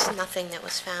there was nothing that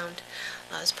was found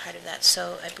as part of that.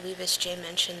 So I believe, as Jay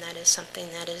mentioned, that is something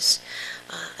that is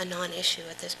a non-issue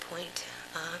at this point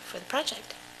for the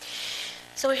project.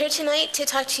 So we're here tonight to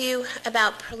talk to you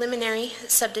about preliminary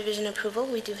subdivision approval.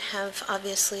 We do have,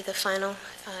 obviously, the final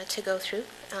to go through,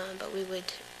 but we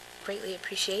would greatly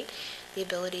appreciate the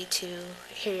ability to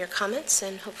hear your comments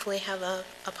and hopefully have a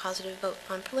positive vote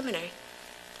on preliminary.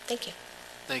 Thank you.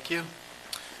 Thank you.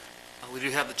 We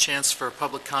do have the chance for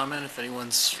public comment if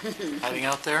anyone's hiding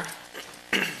out there.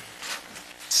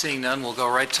 Seeing none, we'll go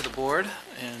right to the board.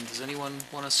 And does anyone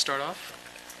want to start off?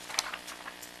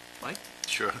 Mike?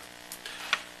 Sure.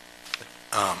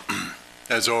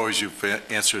 As always, you've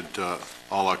answered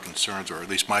all our concerns, or at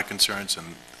least my concerns,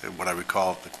 and what I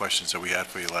recall the questions that we had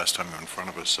for you last time you were in front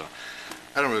of us. So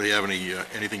I don't really have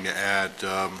anything to add.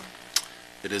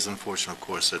 It is unfortunate, of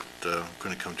course, that I'm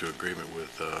going to come to agreement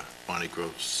with Bonnie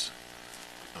Grove's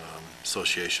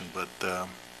association, but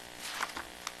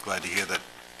glad to hear that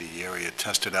the area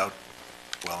tested out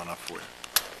well enough for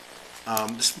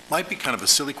you. This might be kind of a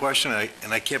silly question,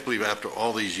 and I can't believe after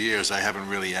all these years I haven't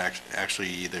really actually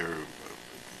either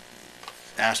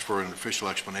asked for an official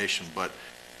explanation, but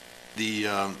the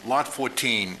Lot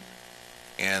 14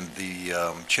 and the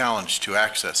challenge to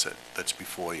access it that's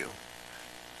before you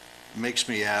makes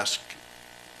me ask,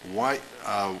 why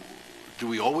do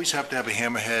we always have to have a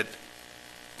hammerhead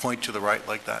point to the right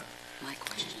like that? My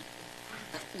question.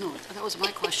 No, that was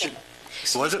my question.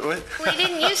 Was it? We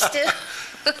didn't used to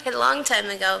a long time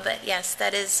ago, but yes,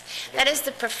 that is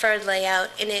the preferred layout,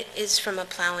 and it is from a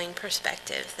plowing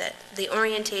perspective, that the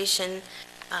orientation,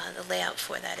 the layout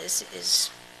for that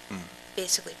is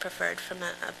basically preferred from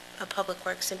a public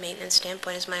works and maintenance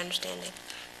standpoint, is my understanding.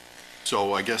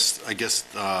 So I guess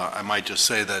I might just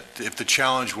say that if the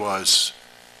challenge was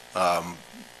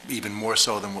even more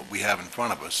so than what we have in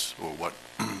front of us, or what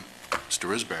Mr.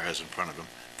 Isbear has in front of him,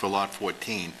 for Lot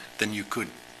 14, then you could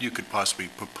possibly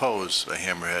propose a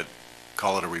hammerhead,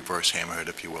 call it a reverse hammerhead,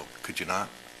 if you will. Could you not?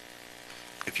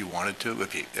 If you wanted to,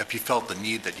 if you felt the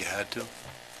need that you had to?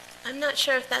 I'm not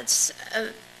sure if that's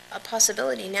a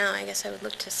possibility now. I guess I would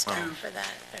look to staff for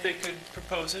that. They could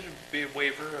propose it. It would be a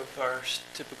waiver of our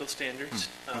typical standards.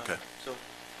 Okay. So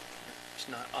it's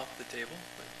not off the table.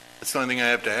 But That's the only thing I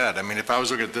have to add. I mean, if I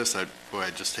was looking at this, I'd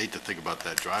just hate to think about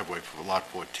that driveway for Lot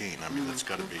 14. I mean, that's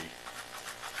got to be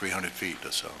 300 feet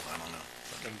or so. I don't know.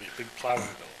 It's going to be a big plowing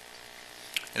bill.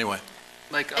 Anyway.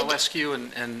 Mike, I'll ask you,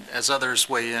 and as others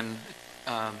weigh in,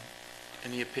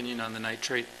 any opinion on the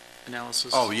nitrate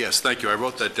analysis? Oh, yes, thank you. I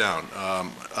wrote that down.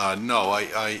 No,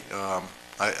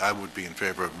 I would be in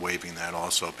favor of waiving that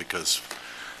also, because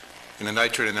in a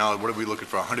nitrate analysis, what are we looking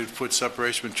for, 100-foot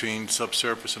separation between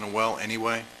subsurface and a well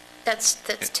anyway? That's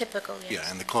typical, yes.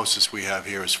 Yeah, and the closest we have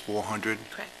here is 400.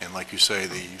 Correct. And like you say,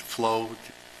 the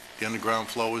underground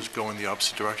flow is going the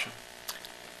opposite direction?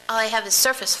 All I have is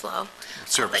surface flow.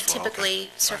 Surface but flow, typically,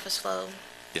 okay. surface flow.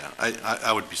 Yeah,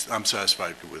 I'm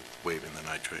satisfied with waiving the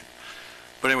nitrate.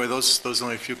 But anyway, those are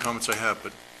only a few comments I have,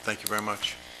 but thank you very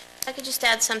much. I could just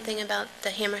add something about the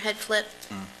hammerhead flip.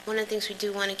 One of the things we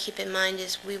do want to keep in mind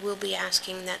is we will be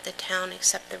asking that the town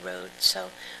accept the road.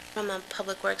 So from a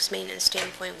public works maintenance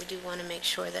standpoint, we do want to make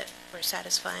sure that we're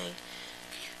satisfying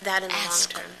that in the long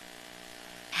term.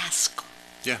 Ask.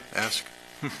 Yeah, ask.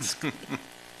 Thanks.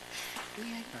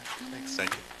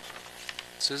 Thank you.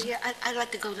 Susan? Yeah, I'd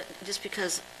like to go to, just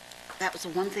because that was the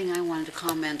one thing I wanted to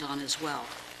comment on as well.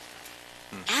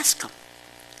 Ask them.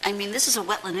 I mean, this is a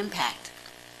wetland impact,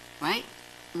 right?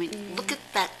 I mean, look at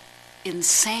that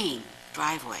insane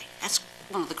driveway. That's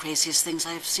one of the craziest things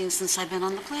I've seen since I've been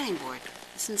on the planning board.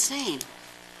 It's insane.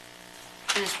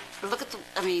 Look at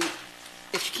I mean,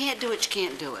 if you can't do it, you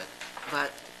can't do it.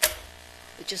 But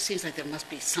it just seems like there must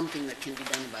be something that can be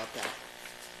done about that.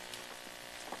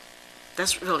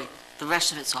 That's really, the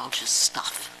rest of it's all just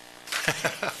stuff. I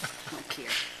don't care.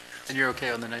 And you're okay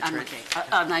on the nitrate?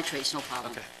 I'm okay. Nitrate's no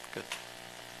problem. Okay, good.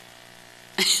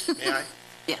 May I?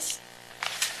 Yes.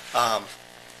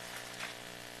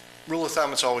 Rule of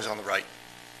thumb, it's always on the right.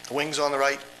 The wing's on the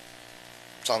right,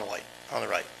 on the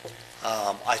right.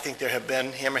 I think there have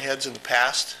been hammerheads in the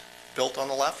past built on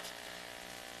the left.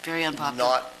 Very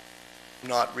unpopular.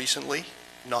 Not recently,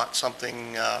 not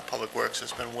something Public Works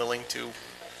has been willing to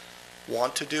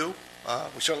want to do.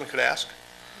 We certainly could ask.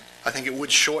 I think it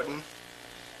would shorten,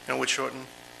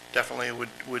 definitely it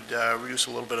would reduce a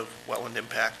little bit of wetland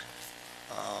impact.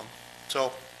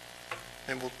 So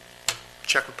maybe we'll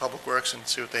check with Public Works and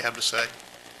see what they have to say,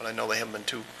 but I know they haven't been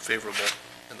too favorable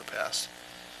in the past.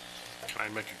 Can I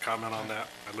make a comment on that?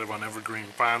 I live on Evergreen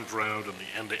Farms Road, and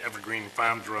the end of Evergreen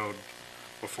Farms Road,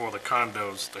 before the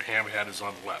condos, the hammerhead is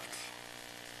on the left.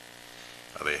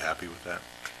 Are they happy with that?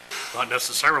 Not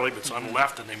necessarily, but it's on the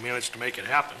left, and they managed to make it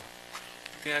happen.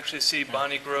 You can actually see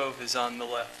Bonnie Grove is on the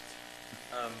left.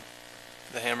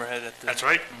 The hammerhead at the... That's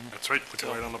right, that's right, looking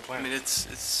right on the I plan. mean,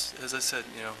 it's, as I said,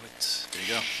 it's... There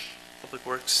you go. Public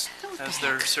Works What the has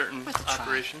their heck? certain Worth a try.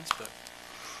 operations, but...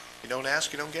 You don't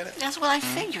ask, you don't get it. That's what I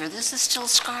figure. This is still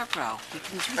Scarborough. We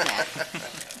can do that.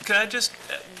 Can I just,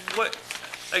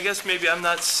 I guess maybe I'm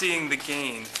not seeing the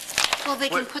gain. Well, they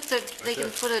can What- put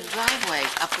a driveway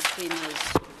up between those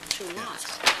two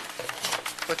lots.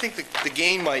 I think the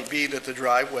gain might be that the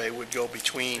driveway would go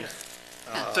between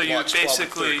So you lots 12 and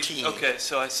basically, 13. okay,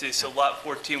 so I see, so lot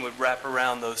 14 would wrap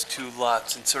around those two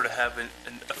lots and sort of have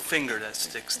a finger that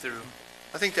sticks through.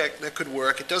 I think that could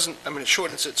work. It doesn't, I mean, it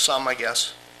shortens it some, I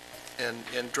guess,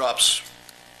 and drops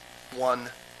one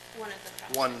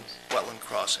wetland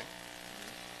crossing,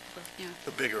 Yeah,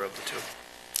 the bigger of the two.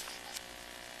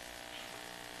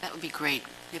 that would be great.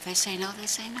 If they say no, they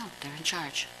say no. They're in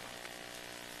charge.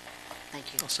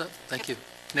 Thank you. All set, thank you.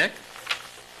 Nick?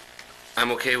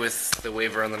 I'm okay with the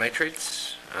waiver on the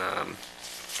nitrates,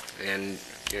 and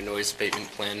your noise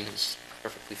abatement plan is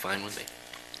perfectly fine with me.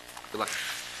 Good luck.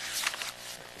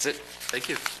 That's it. Thank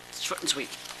you. Short and sweet.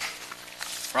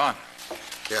 Ron?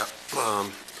 Yeah, I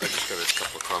just got a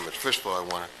couple of comments. First of all, I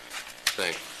want to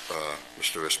thank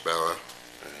Mr. Esparra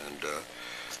and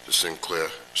the Sinclair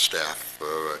staff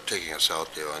for taking us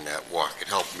out there on that walk. It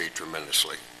helped me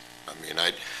tremendously. I mean,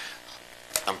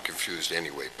 I'm confused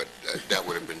anyway, but that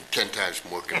would have been 10 times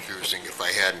more confusing if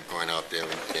I hadn't gone out there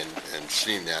and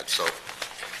seen that. So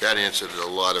that answered a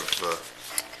lot of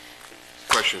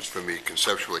questions for me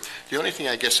conceptually. The only thing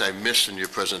I guess I missed in your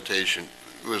presentation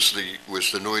was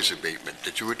the noise abatement.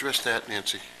 Did you address that,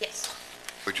 Nancy? Yes.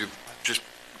 Would you just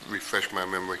refresh my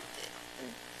memory?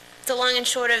 The long and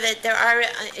short of it, there are,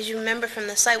 as you remember from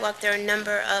the sidewalk, there are a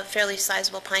number of fairly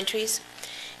sizable pine trees,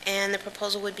 and the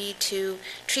proposal would be to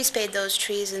tree spade those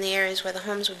trees in the areas where the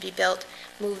homes would be built,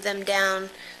 move them down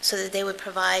so that they would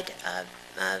provide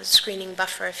a screening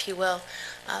buffer, if you will,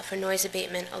 for noise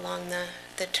abatement along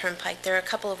the turnpike. There are a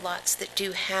couple of lots that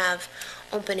do have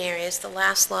open areas. The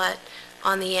last lot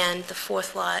on the end, the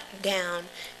fourth lot down,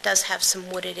 does have some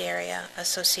wooded area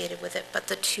associated with it, but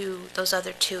those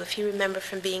other two, if you remember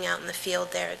from being out in the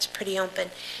field there, it's pretty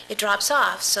open. It drops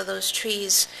off, so those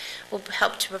trees will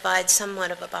help to provide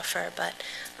somewhat of a buffer, but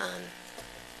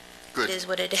Good. it is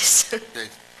what it is. Okay,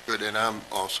 good, and I'm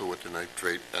also with the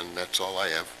nitrate, and that's all I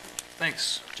have.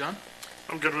 Thanks. John?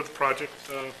 I'm good with the project,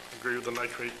 agree with the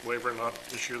nitrate waiver, not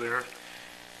issue there.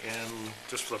 And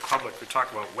just for the public, we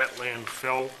talk about wetland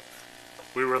fill.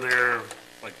 We were there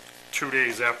like 2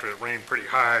 days after it rained pretty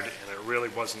hard, and it really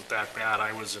wasn't that bad.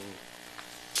 I was in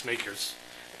sneakers,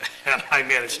 and I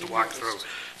managed to walk through.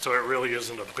 So it really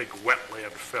isn't a big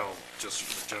wetland fill, just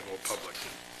for the general public,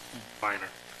 minor.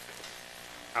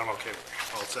 I'm okay with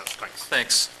it. All set, thanks.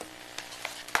 Thanks.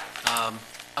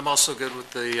 I'm also good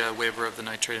with the waiver of the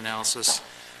nitrate analysis,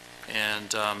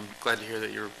 and glad to hear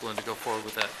that you're willing to go forward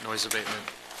with that noise abatement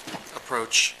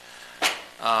approach.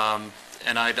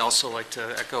 And I'd also like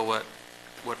to echo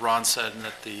what Ron said, and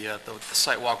that the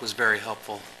site walk was very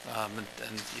helpful. And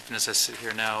even as I sit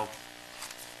here now,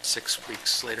 6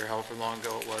 weeks later, however long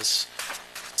ago it was,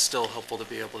 it's still helpful to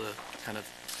be able to kind of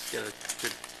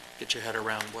get your head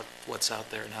around what's out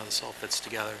there and how this all fits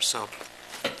together. So,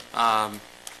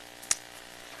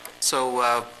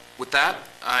 with that,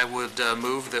 I would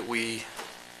move that we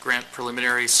grant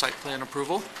preliminary site plan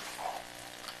approval,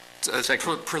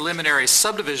 preliminary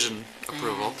subdivision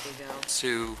approval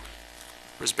to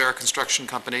Risbera Construction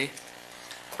Company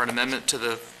for an amendment to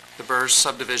the Burge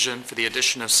subdivision for the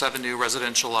addition of 7 new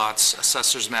residential lots,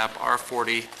 Assessor's Map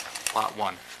R40, Lot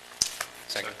 1.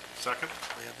 Second. Second?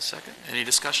 We have a second. Any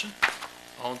discussion?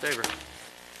 All in favor?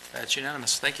 That's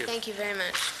unanimous. Thank you. Thank you very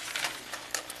much.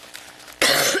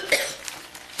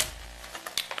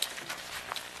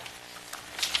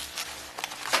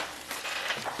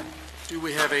 Do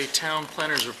we have a town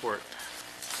planners report?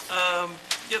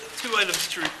 Yep, 2 items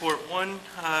to report. One,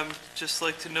 just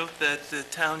like to note that the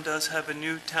town does have a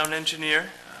new town engineer,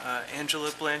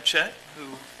 Angela Blanchette,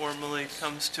 who formally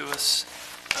comes to us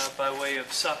by way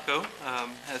of Saco,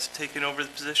 has taken over the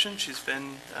position. She's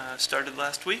been started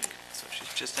last week, so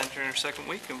she's just entering her 2nd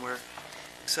week, and we're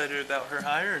excited about her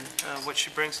hire and what she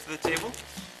brings to the table.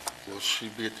 Will she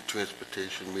be at the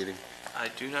transportation meeting? I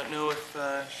do not know if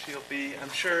she'll be, I'm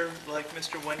sure, like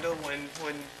Mr. Wendell, when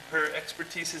her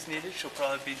expertise is needed, she'll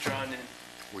probably be drawn in.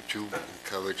 Would you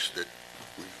encourage that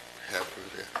we have her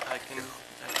there? I can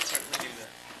certainly do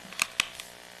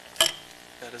that.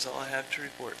 That is all I have to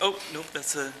report. Oh, nope,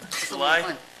 that's a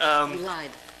lie. You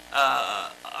lied.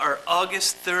 Our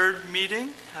August 3rd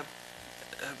meeting,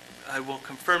 I will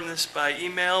confirm this by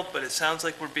email, but it sounds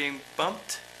like we're being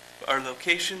bumped, our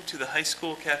location to the high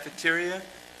school cafeteria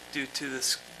due to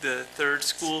the 3rd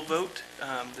school vote.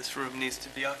 This room needs to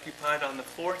be occupied on the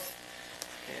 4th,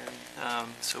 and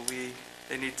so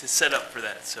they need to set up for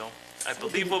that. So I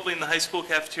believe we'll be in the high school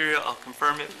cafeteria. I'll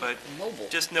confirm it, but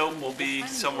just note we'll be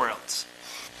somewhere else.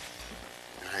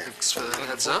 Thanks for the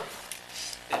heads up.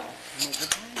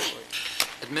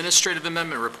 Administrative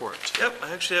amendment report. Yep,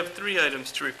 I actually have 3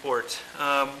 items to report.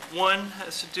 One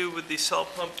has to do with the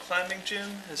salt pump climbing gym.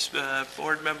 As a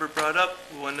board member brought up,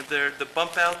 one of the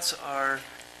bump outs are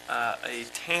a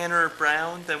tanner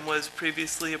brown than was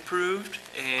previously approved,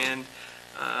 and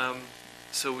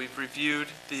so we've reviewed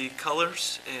the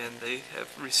colors and they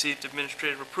have received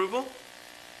administrative approval.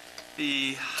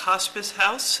 The hospice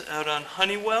house out on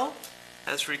Honeywell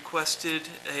has requested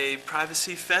a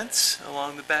privacy fence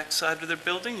along the back side of their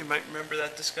building. You might remember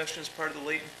that discussion as part of the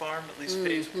Layton Farm, at least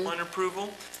phase 1 approval.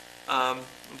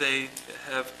 They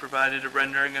have provided a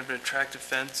rendering of an attractive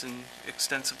fence and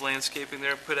extensive landscaping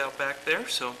there put out back there,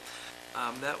 so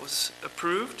that was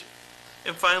approved.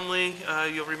 And finally,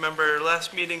 you'll remember our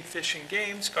last meeting, Fish and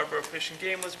Game, Scarborough Fish and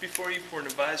Game was before you for an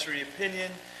advisory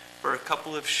opinion for a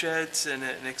couple of sheds and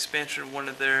an expansion of one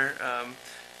of their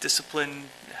discipline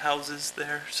houses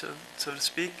there, so to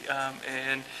speak,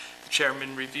 and the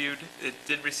chairman reviewed. It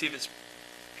did receive its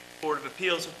Board of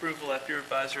Appeals approval after your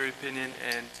advisory opinion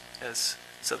and has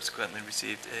subsequently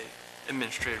received a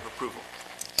administrative approval.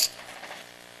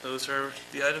 Those are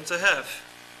the items I have.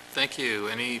 Thank you.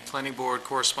 Any planning board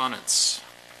correspondence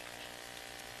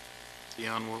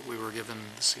beyond what we were given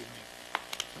this evening?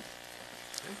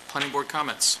 Okay. Planning board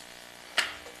comments.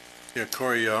 Yeah,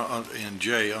 Corey and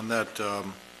Jay, on that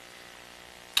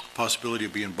possibility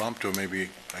of being bumped, or maybe,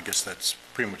 I guess that's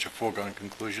pretty much a foregone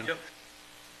conclusion.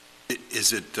 Yep.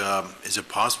 Is it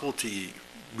possible to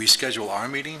reschedule our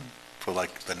meeting for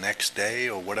like the next day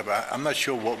or whatever? I'm not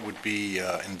sure what would be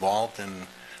involved in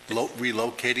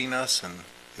relocating us, and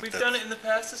We've done it in the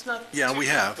past. It's not. Yeah, we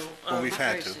have. difficult. When we've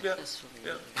had to. Yeah.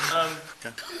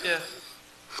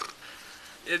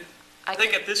 Yeah. I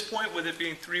think at this point, with it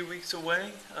being 3 weeks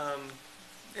away,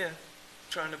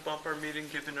 trying to bump our meeting,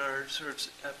 given our sort of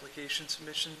application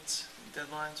submissions,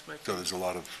 deadlines might be. So there's a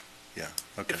lot of,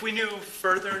 okay. If we knew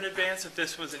further in advance, if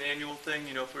this was an annual thing,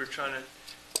 if we were trying to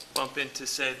bump into,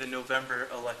 say, the November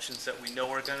elections that we know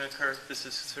are going to occur, this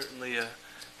is certainly a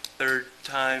 3rd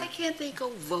time. Why can't they go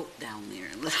vote down there?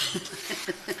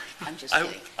 I'm just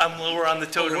kidding. I'm lower on the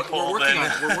totem pole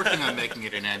than. We're working on making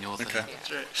it an annual thing. Okay.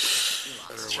 That's right.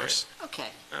 Better or worse. Okay.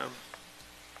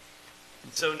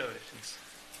 So noted.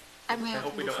 I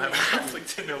hope we don't have a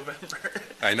conflict in November.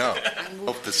 I know.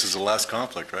 Hope this is the last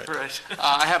conflict, right? Right.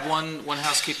 I have one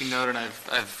housekeeping note, and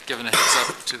I've given a heads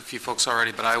up to a few folks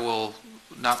already, but I will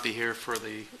not be here for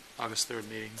the August 3rd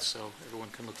meeting, so everyone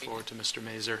can look forward to Mr.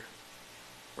 Mazur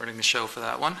running the show for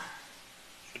that one.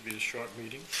 Should be a short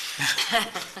meeting.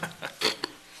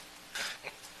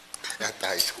 At the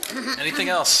high school. Anything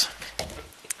else?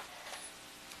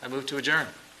 I move to adjourn.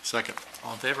 Second.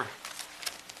 All in favor?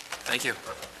 Thank you.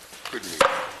 Good meeting.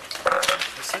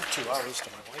 I said 2 hours to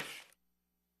my wife.